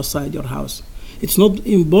bin outside your house. It's not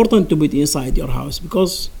important to put inside your house,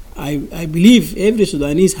 because I believe every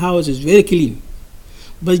Sudanese house is very clean.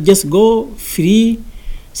 But just go 3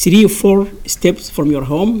 or 4 steps from your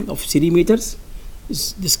home of 3 meters.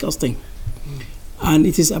 It's disgusting. And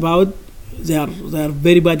it is about, they are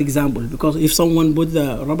very bad example, because if someone put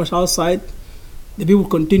the rubbish outside, the people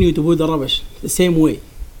continue to put the rubbish the same way.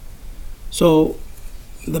 So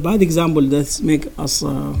the bad example that make us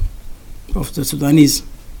of the Sudanese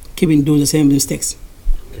keeping doing the same mistakes.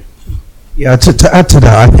 Yeah, to add to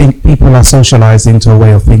that, I think people are socialized into a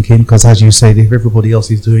way of thinking, because as you say, if everybody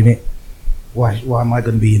else is doing it, why am I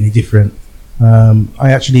going to be any different?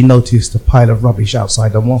 I actually noticed a pile of rubbish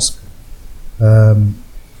outside the mosque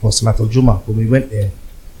for Salatul Jummah when we went there.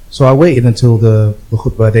 So I waited until the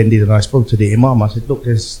khutbah had ended, and I spoke to the imam. I said, look,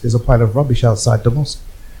 there's a pile of rubbish outside the mosque.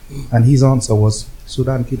 And his answer was,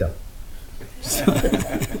 Sudan Kida.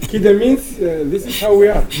 Kida means this is how we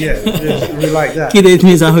are. Yeah, we like that. Kida, it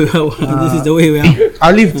means how this is the way we are.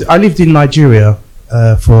 I lived in Nigeria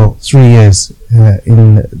for 3 years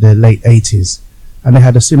in the late 80s, and they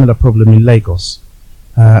had a similar problem in Lagos.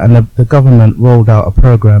 And the government rolled out a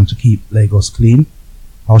program to keep Lagos clean.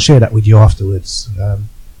 I'll share that with you afterwards.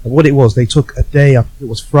 What it was, they took a day up, it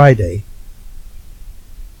was Friday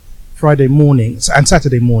morning and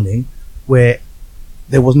Saturday morning, where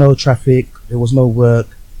there was no traffic, there was no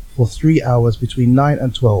work. For 3 hours between 9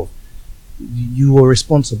 and 12, you were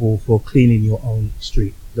responsible for cleaning your own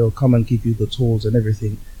street. They'll come and give you the tools and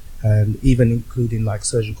everything, and even including like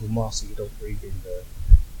surgical masks so you don't breathe in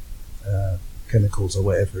the chemicals or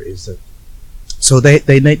whatever it is. So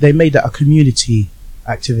they made that a community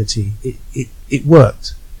activity. It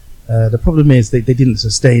worked. The problem is they didn't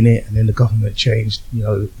sustain it, and then the government changed,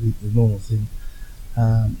 the normal thing.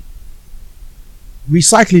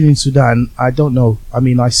 Recycling in Sudan, I don't know. I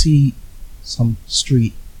mean, I see some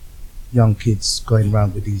street young kids going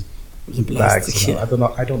around with these bags. I don't know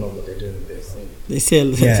what they're doing with this. They sell.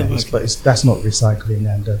 Yeah, but that's not recycling.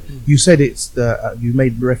 And you said you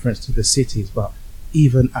made reference to the cities, but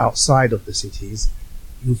even outside of the cities,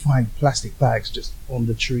 you'll find plastic bags just on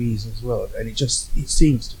the trees as well, and it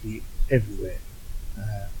seems to be everywhere.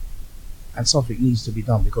 And something needs to be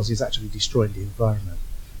done, because it's actually destroying the environment.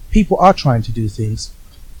 People are trying to do things.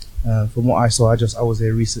 From what I saw, I was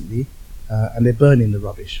there recently, and they're burning the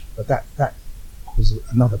rubbish. But that was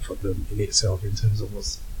another problem in itself in terms of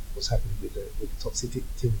what's happening with the toxicity.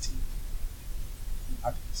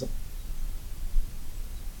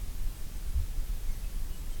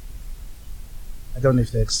 I don't know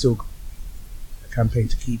if there's still a campaign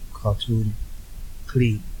to keep Khartoum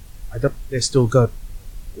clean. They still got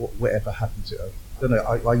whatever happened to it. I don't know.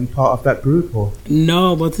 Are you part of that group or?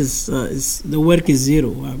 No, but the work is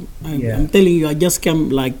zero. I'm telling you, I just came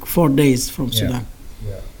like 4 days from Sudan.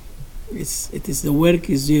 Yeah. It is the work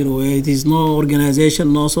is zero. It is no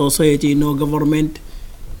organization, no society, no government,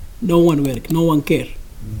 no one work, no one care.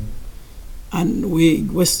 And we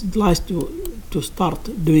was like to start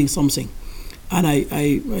doing something. And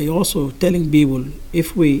I also telling people,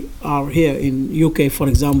 if we are here in UK, for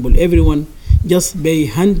example, everyone just pay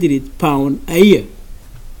 £100 a year.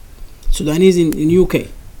 Sudanese in UK,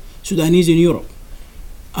 Sudanese in Europe,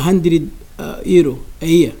 100 euro a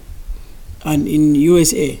year, and in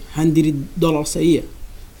USA, $100 a year.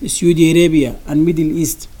 Saudi Arabia and Middle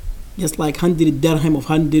East, just like 100 dirham of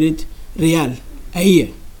 100 riyal a year.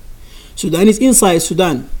 Sudanese inside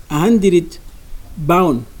Sudan, 100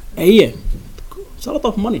 pound a year. It's a lot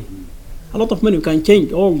of money. A lot of money. We can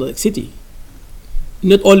change all the city.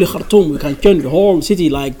 Not only Khartoum, we can change the whole city,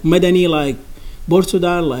 like Madani, like Port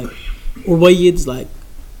Sudan, like Ubayid, like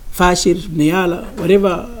Fashir, Niyala,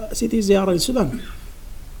 whatever cities they are in Sudan.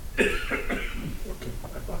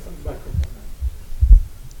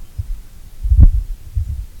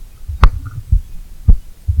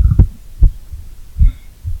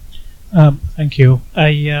 Thank you.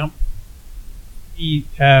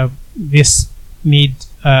 This need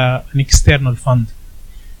an external fund.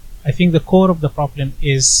 I think the core of the problem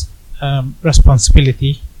is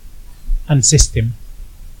responsibility and system.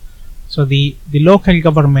 So the local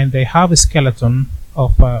government, they have a skeleton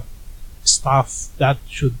of staff that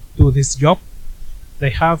should do this job.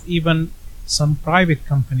 They have even some private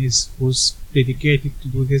companies who's dedicated to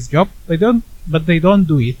do this job. They don't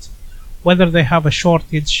do it. Whether they have a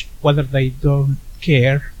shortage, whether they don't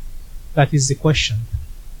care, that is the question.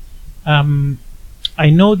 I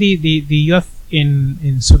know the youth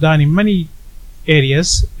in Sudan, in many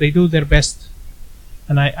areas, they do their best,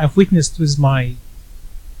 and I've witnessed with my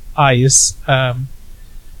eyes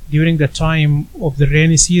during the time of the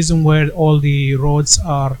rainy season, where all the roads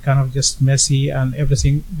are kind of just messy and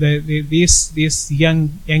everything. These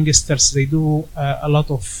youngsters, they do a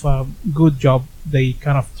lot of good job. They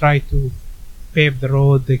kind of try to pave the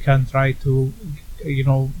road. They can try to,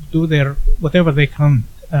 do their whatever they can.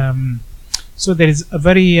 So there is a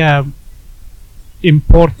very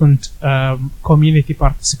important community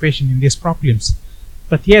participation in these problems.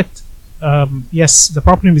 But yet, yes, the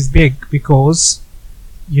problem is big because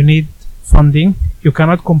you need funding. You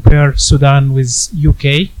cannot compare Sudan with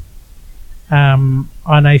UK. And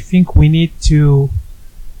I think we need to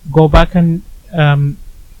go back and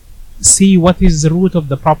see what is the root of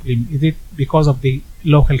the problem. Is it because of the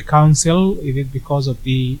local council? Is it because of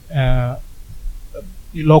the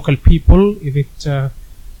local people? If it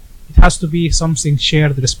has to be something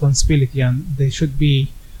shared responsibility, and there should be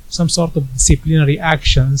some sort of disciplinary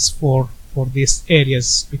actions for these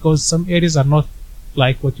areas, because some areas are not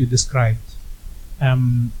like what you described.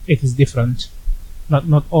 It is different.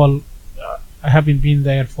 Not all. I haven't been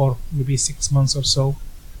there for maybe 6 months or so,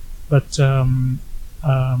 but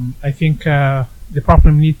I think the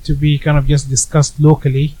problem needs to be kind of just discussed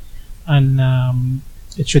locally, and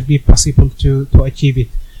it should be possible to achieve it.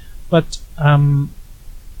 But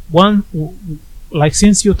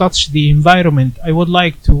since you touched the environment, I would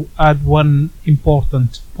like to add one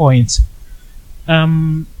important point.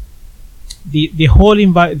 The whole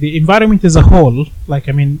the environment as a whole,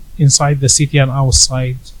 inside the city and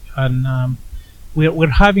outside, and we're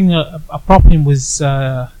having a problem with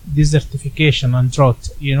desertification and drought.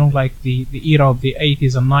 Like the era of the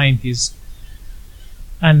 80s and 90s.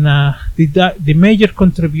 And the major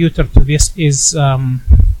contributor to this is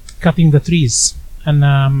cutting the trees. And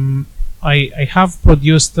I have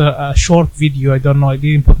produced a short video. I don't know, I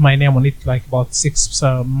didn't put my name on it, like about 6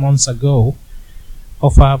 months ago,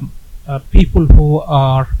 of people who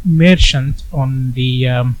are merchant on the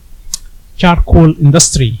charcoal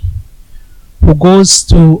industry, who goes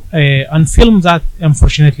to and film that,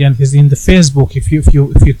 unfortunately, and is in the Facebook. If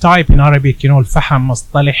you type in Arabic, al-faham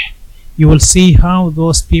mustalih, you will see how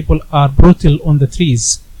those people are brutal on the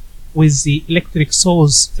trees with the electric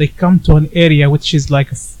saws. They come to an area which is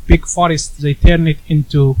like a big forest. They turn it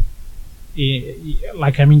into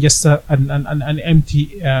just an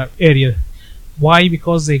empty area. Why?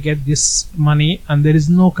 Because they get this money, and there is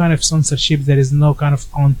no kind of censorship. There is no kind of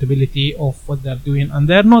accountability of what they're doing, and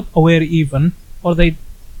they're not aware even, or they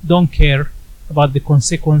don't care about the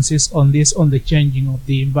consequences on the changing of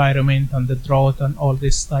the environment and the drought and all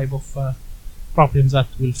this type of problems that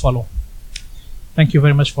will follow. Thank you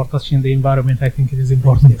very much for touching the environment. I think it is an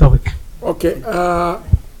important topic. Okay,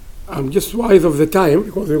 I'm just wise of the time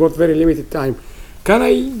because we got very limited time. Can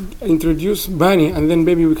I introduce Bani, and then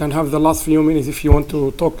maybe we can have the last few minutes if you want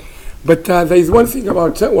to talk. But there is one thing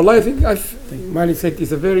about Wallah, I think Mali said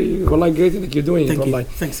it's a very Wallah great that you're doing. Thank Wallah. you.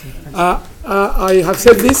 Thanks. I have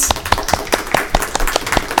said this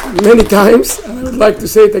many times, and I would like to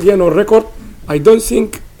say it again on record. I don't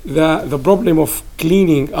think the problem of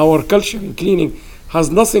cleaning, our culture in cleaning,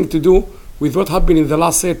 has nothing to do with what happened in the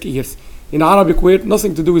last 30 years. In Arabic word,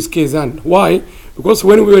 nothing to do with Kazan. Why? Because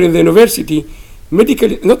when we were in the university,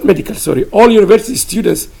 all university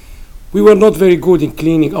students, we were not very good in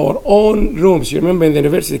cleaning our own rooms. You remember in the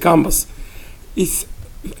university campus,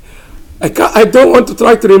 I don't want to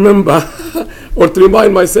try to remember or to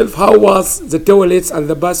remind myself how was the toilets and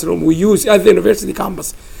the bathroom we use at the university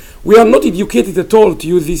campus. We are not educated at all to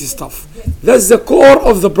use this stuff. That's the core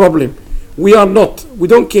of the problem. We are not. We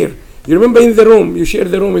don't care. You remember in the room, you share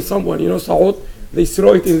the room with someone, you know, Saud, they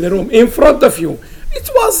throw it in the room in front of you. It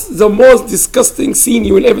was the most disgusting scene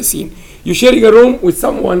you will ever see. You're sharing a room with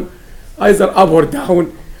someone, either up or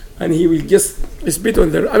down, and he will just spit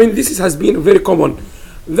on the. I mean, this has been very common.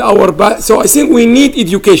 So I think we need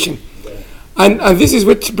education, and this is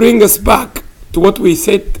what brings us back to what we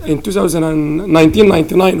said in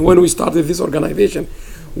 1999 when we started this organization.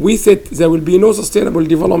 We said there will be no sustainable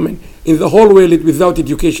development in the whole world without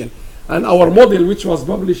education. And our model, which was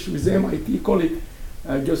published with the MIT colleague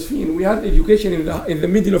Josephine, we had education in the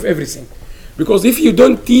middle of everything, because if you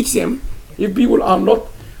don't teach them, if people are not,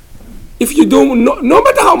 if you don't, no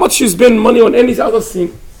matter how much you spend money on any other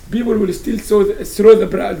thing, people will still throw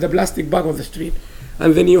the plastic bag on the street,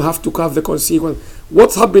 and then you have to cover the consequence.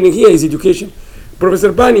 What's happening here is education.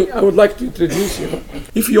 Professor Bani, I would like to introduce you.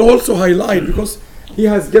 If you also highlight, because he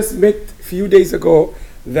has just met a few days ago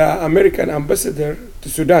the American ambassador to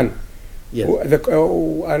Sudan. Yes.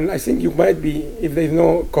 And I think you might be, if there's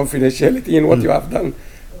no confidentiality in what you have done,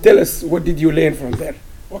 tell us what did you learn from there.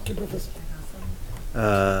 Okay, Professor.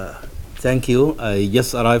 Thank you. I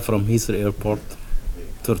just arrived from Heathrow Airport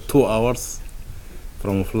after 2 hours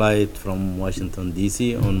from a flight from Washington,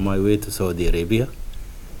 D.C. on my way to Saudi Arabia.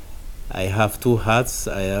 I have 2 hats.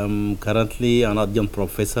 I am currently an adjunct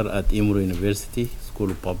professor at Emory University,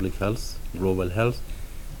 School of Public Health, Global Health,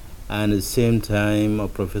 and at the same time a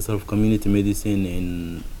professor of community medicine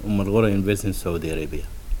in Al Ghura University in Saudi Arabia.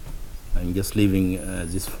 I'm just leaving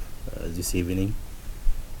this evening.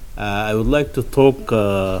 I would like to talk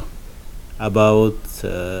about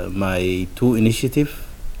my 2 initiatives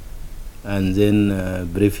and then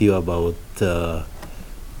brief you about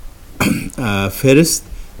first.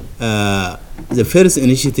 The first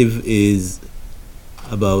initiative is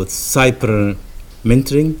about cyber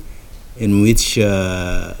mentoring, in which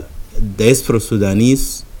Diaspora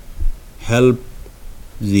Sudanese help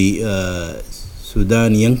the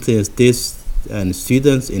Sudan youngsters and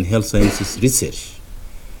students in health sciences research.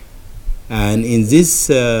 And in this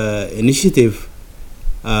initiative,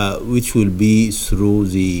 which will be through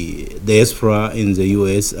the diaspora in the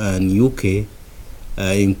US and UK,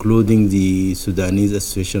 including the Sudanese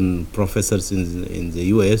Association professors in the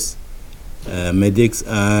US, medics,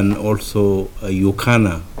 and also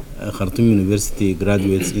UCANA, Khartoum University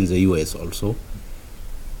graduates in the US also.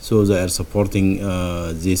 So they are supporting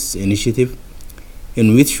this initiative,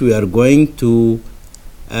 in which we are going to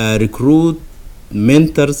recruit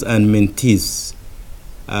mentors and mentees.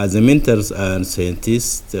 The mentors are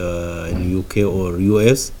scientists in UK or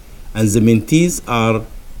US, and the mentees are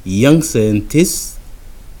young scientists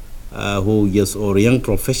or young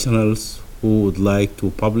professionals who would like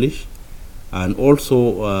to publish, and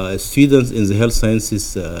also students in the health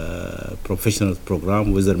sciences professional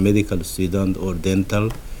program, whether medical student or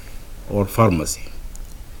dental or pharmacy.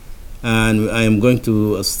 And I am going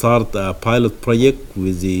to start a pilot project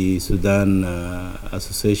with the Sudan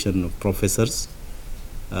Association of Professors,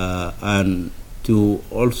 and to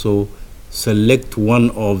also select one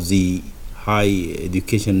of the high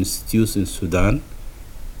education institutes in Sudan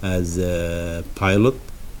as a pilot,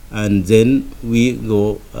 and then we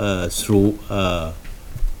go through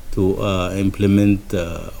to implement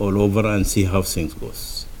all over and see how things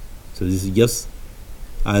goes. So this is just,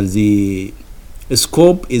 and the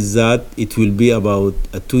scope is that it will be about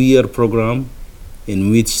a 2-year program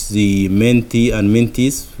in which the mentee and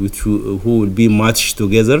mentees, who will be matched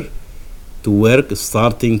together to work,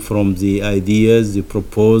 starting from the ideas, the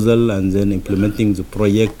proposal, and then implementing the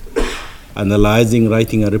project, analyzing,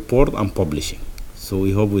 writing a report, and publishing. So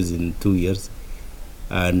we hope within 2 years.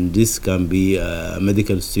 And this can be a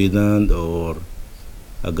medical student or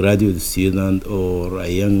a graduate student or a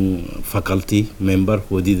young faculty member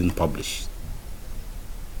who didn't publish.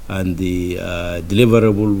 And the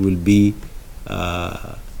deliverable will be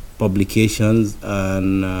publications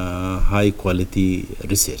and high quality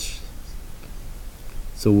research.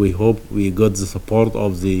 So we hope we got the support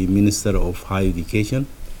of the Minister of Higher Education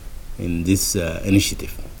in this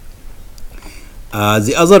initiative.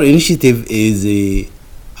 The other initiative is a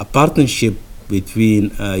partnership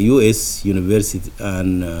between U.S. university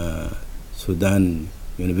and Sudan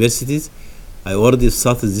universities. I already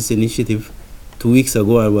started this initiative 2 weeks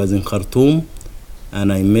ago. I was in Khartoum,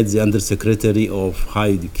 and I met the Undersecretary of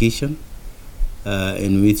Higher Education,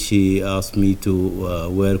 in which he asked me to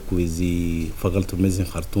work with the Faculty of Medicine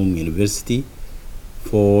Khartoum University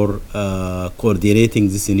for coordinating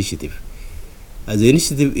this initiative. The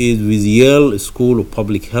initiative is with Yale School of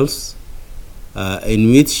Public Health,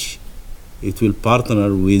 in which it will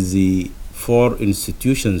partner with the 4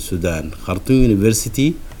 institutions in Sudan: Khartoum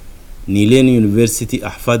University, Nilen University,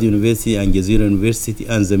 Ahfad University, and Jazeera University,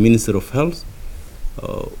 and the Minister of Health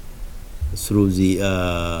through the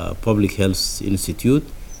Public Health Institute.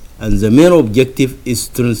 And the main objective is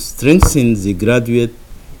to strengthen the graduate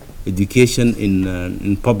education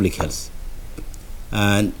in public health.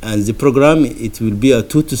 And the program, it will be a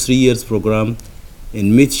 2 to 3 years program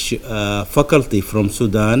in which faculty from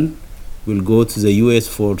Sudan will go to the US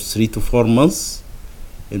for 3 to 4 months,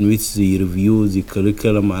 in which they review the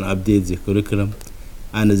curriculum and update the curriculum.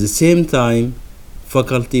 And at the same time,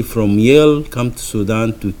 faculty from Yale come to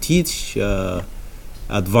Sudan to teach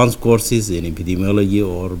advanced courses in epidemiology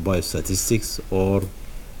or biostatistics or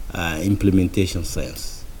implementation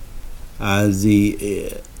science. And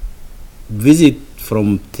the visit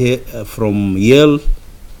from Yale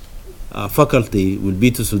faculty will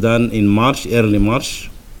be to Sudan in March, early March.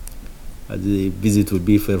 The visit will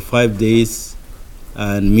be for 5 days,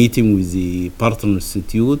 and meeting with the partner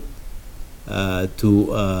institute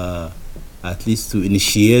to at least to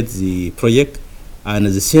initiate the project. And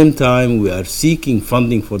at the same time, we are seeking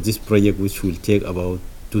funding for this project, which will take about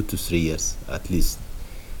 2 to 3 years at least.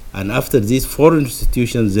 And after these 4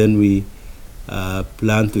 institutions, then we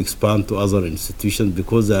plan to expand to other institutions,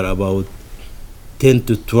 because there are about 10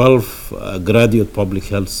 to 12 graduate public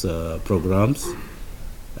health programs,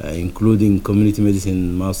 including community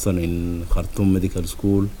medicine master in Khartoum Medical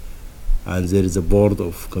School, and there is a board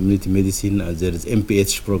of community medicine, and there is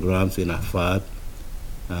MPH programs in Ahfad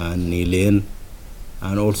and Nilen,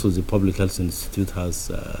 and also the Public Health Institute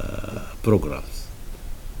has programs.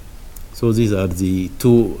 So these are the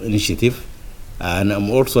 2 initiatives. And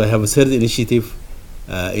I have a third initiative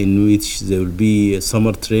in which there will be a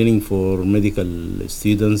summer training for medical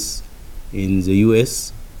students in the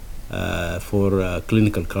US for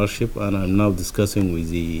clinical clerkship, and I'm now discussing with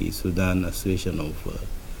the Sudan Association of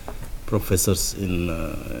Professors in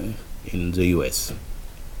the US.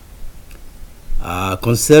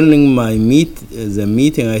 Concerning my the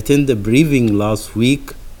meeting, I attended a briefing last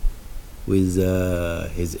week with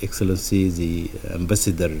His Excellency the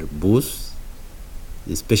Ambassador Booth,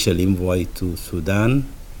 the special envoy to Sudan.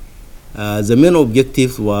 The main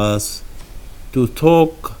objective was to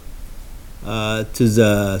talk to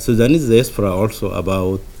the Sudanese diaspora also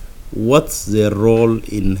about what's their role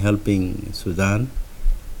in helping Sudan,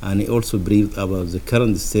 and he also briefed about the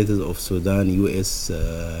current status of Sudan-US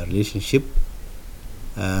relationship,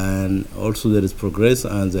 and also there is progress,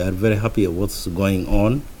 and they are very happy at what's going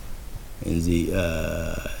on in the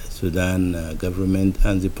Sudan government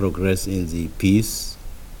and the progress in the peace.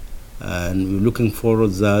 And we're looking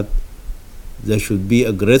forward that there should be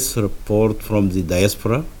a great support from the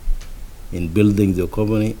diaspora in building the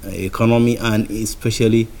economy and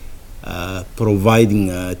especially providing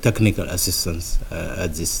technical assistance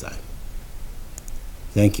at this time.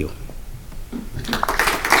 Thank you.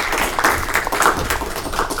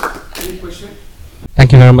 Any question?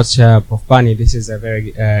 Thank you very much, Prof. Bani. This is a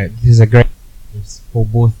great news for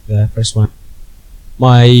both the first one.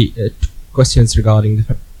 My questions regarding the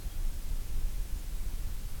first.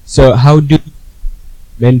 So, how do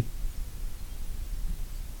men?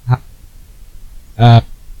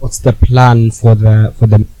 What's the plan for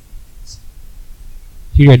the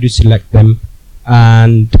period you select them,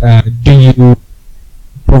 and do you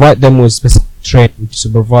provide them with specific training to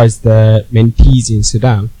supervise the mentees in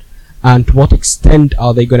Sudan? And to what extent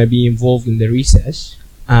are they going to be involved in the research?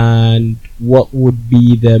 And what would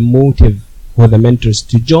be the motive for the mentors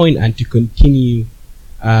to join and to continue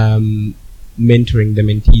mentoring the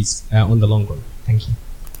mentees on the long run? Thank you.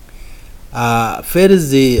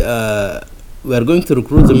 First, we are going to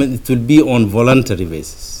recruit them. It will be on voluntary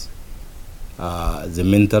basis. The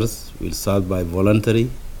mentors will start by voluntary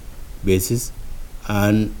basis,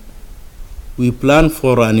 and we plan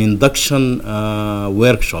for an induction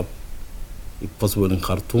workshop, if possible, in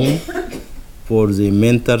Khartoum for the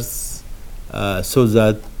mentors, so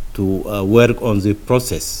that to work on the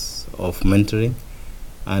process of mentoring.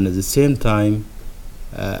 And at the same time,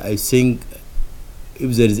 I think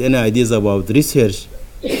if there is any ideas about research,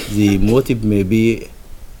 the motive may be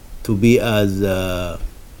to be as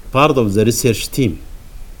part of the research team,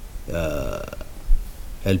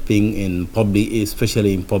 helping in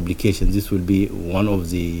especially in publication. This will be one of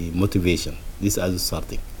the motivation. This as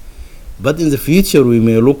starting. But in the future, we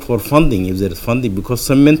may look for funding if there is funding, because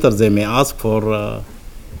some mentors, they may ask for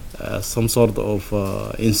some sort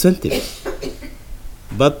of incentive.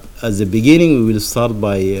 But at the beginning, we will start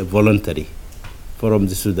by voluntary from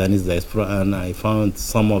the Sudanese diaspora, and I found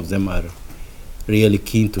some of them are really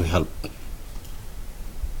keen to help.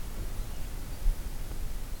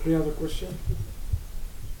 Any other question?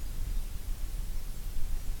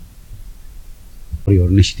 For your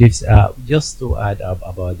initiatives, just to add up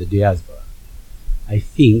about the diaspora, I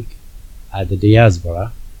think at the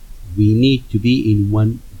diaspora we need to be in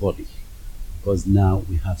one body, because now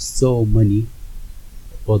we have so many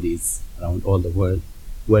bodies around all the world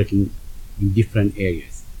working in different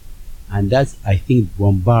areas, and that's, I think,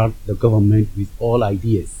 bombard the government with all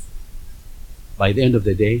ideas. By the end of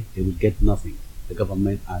the day, they will get nothing, the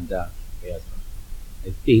government and the diaspora.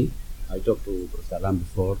 I think I talked to Professor Alam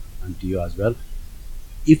before and to you as well.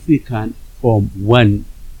 If we can form one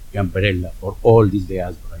umbrella for all these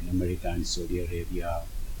diaspora in America and Saudi Arabia,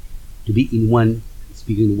 to be in one,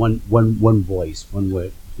 speaking one voice, one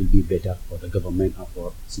word, will be better for the government and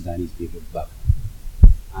for Sudanese people back.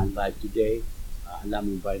 And like today, Alam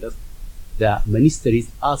invited us, the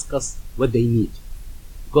ministries ask us what they need.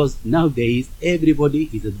 Because nowadays, everybody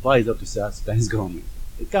is advisor to Sudanese government.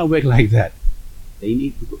 It can't work like that. They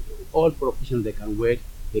need to go, all professionals, they can work.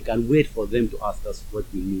 They can wait for them to ask us what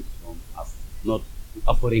we need from us, not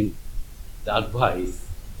offering the advice.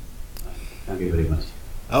 Thank you very much.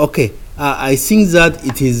 Okay, I think that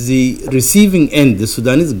it is the receiving end. The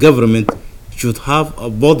Sudanese government should have a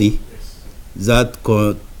body that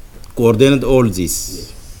coordinate all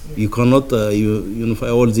this. You cannot unify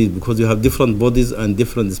all these, because you have different bodies and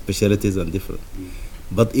different specialties and different.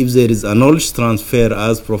 But if there is a knowledge transfer,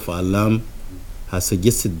 as Prof. Alam has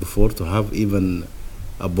suggested before, to have even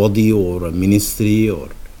a body or a ministry or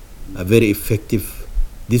a very effective,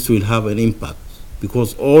 this will have an impact,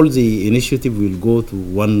 because all the initiative will go to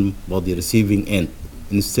one body receiving end,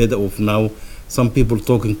 instead of now some people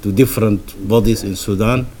talking to different bodies in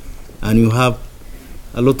Sudan, and you have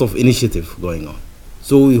a lot of initiative going on.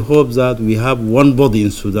 So we hope that we have one body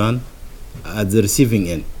in Sudan at the receiving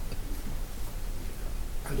end.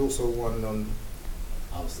 And also one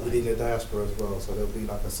within the diaspora as well, so there'll be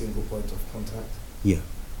like a single point of contact. Yeah.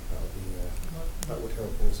 That would help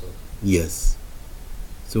also. Yes.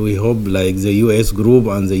 So we hope like the US group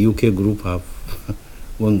and the UK group have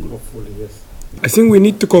one group. Hopefully, yes. I think we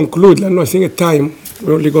need to conclude. I think at time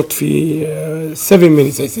we only got 7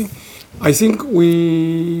 minutes. I think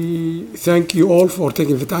we thank you all for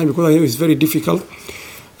taking the time, because I know it's very difficult.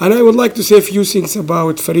 And I would like to say a few things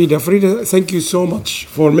about Farida. Farida, thank you so much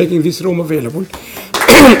for making this room available.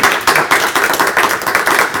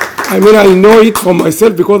 I mean, I know it for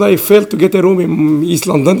myself, because I failed to get a room in East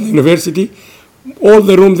London University. All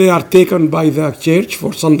the rooms they are taken by the church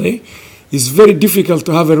for Sunday. It's very difficult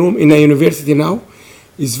to have a room in a university now.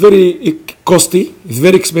 It's very costly. It's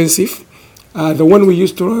very expensive. The one we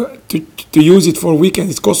used to use it for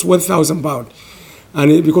weekends, it costs £1,000.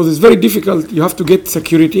 And because it's very difficult, you have to get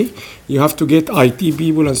security, you have to get IT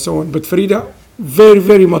people and so on. But Farida, very,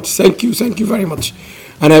 very much, thank you very much.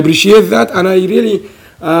 And I appreciate that, and I really,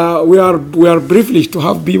 we are privileged to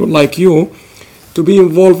have people like you to be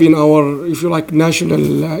involved in our, if you like,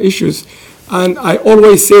 national issues. And I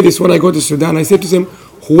always say this when I go to Sudan. I say to them,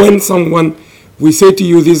 when someone, we say to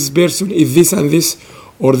you, this person is this and this,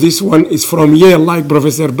 or this one is from Yale, like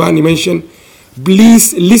Professor Bani mentioned,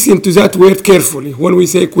 please listen to that word carefully. When we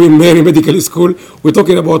say Queen Mary Medical School, we're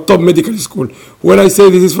talking about top medical school. When I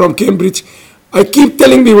say this is from Cambridge, I keep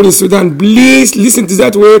telling people in Sudan, please listen to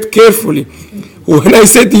that word carefully. When I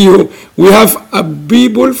said to you, we have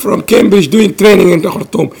people from Cambridge doing training in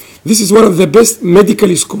Khartoum. This is one of the best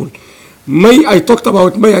medical schools. May, I talked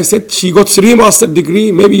about May, I said she got 3 master's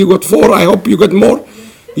degrees, maybe you got 4, I hope you got more.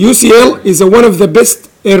 UCL is one of the best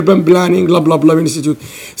urban planning, blah, blah, blah institute.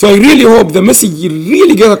 So I really hope the message you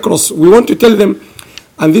really get across. We want to tell them,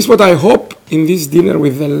 and this is what I hope in this dinner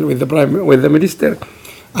with the minister,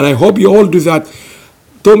 and I hope you all do that.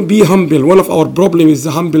 Don't be humble. One of our problems is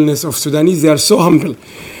the humbleness of Sudanese. They are so humble.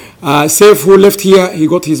 Saif, who left here, he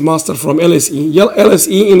got his master from LSE.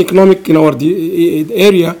 LSE in economic in our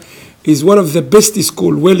area is one of the best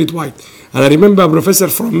schools worldwide. And I remember a professor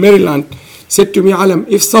from Maryland said to me, Alam,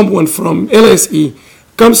 if someone from LSE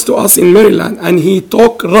comes to us in Maryland and he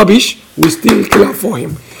talk rubbish, we still clap for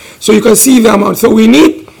him. So you can see the amount. So we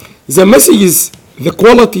need the message is the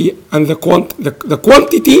quality and the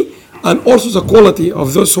quantity, and also the quality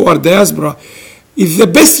of those who are diaspora is the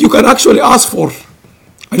best you can actually ask for.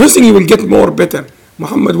 I don't think you will get more better.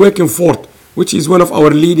 Muhammad working Ford, which is one of our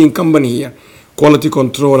leading company here. quality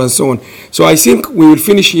control and so on. So I think we will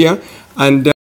finish here and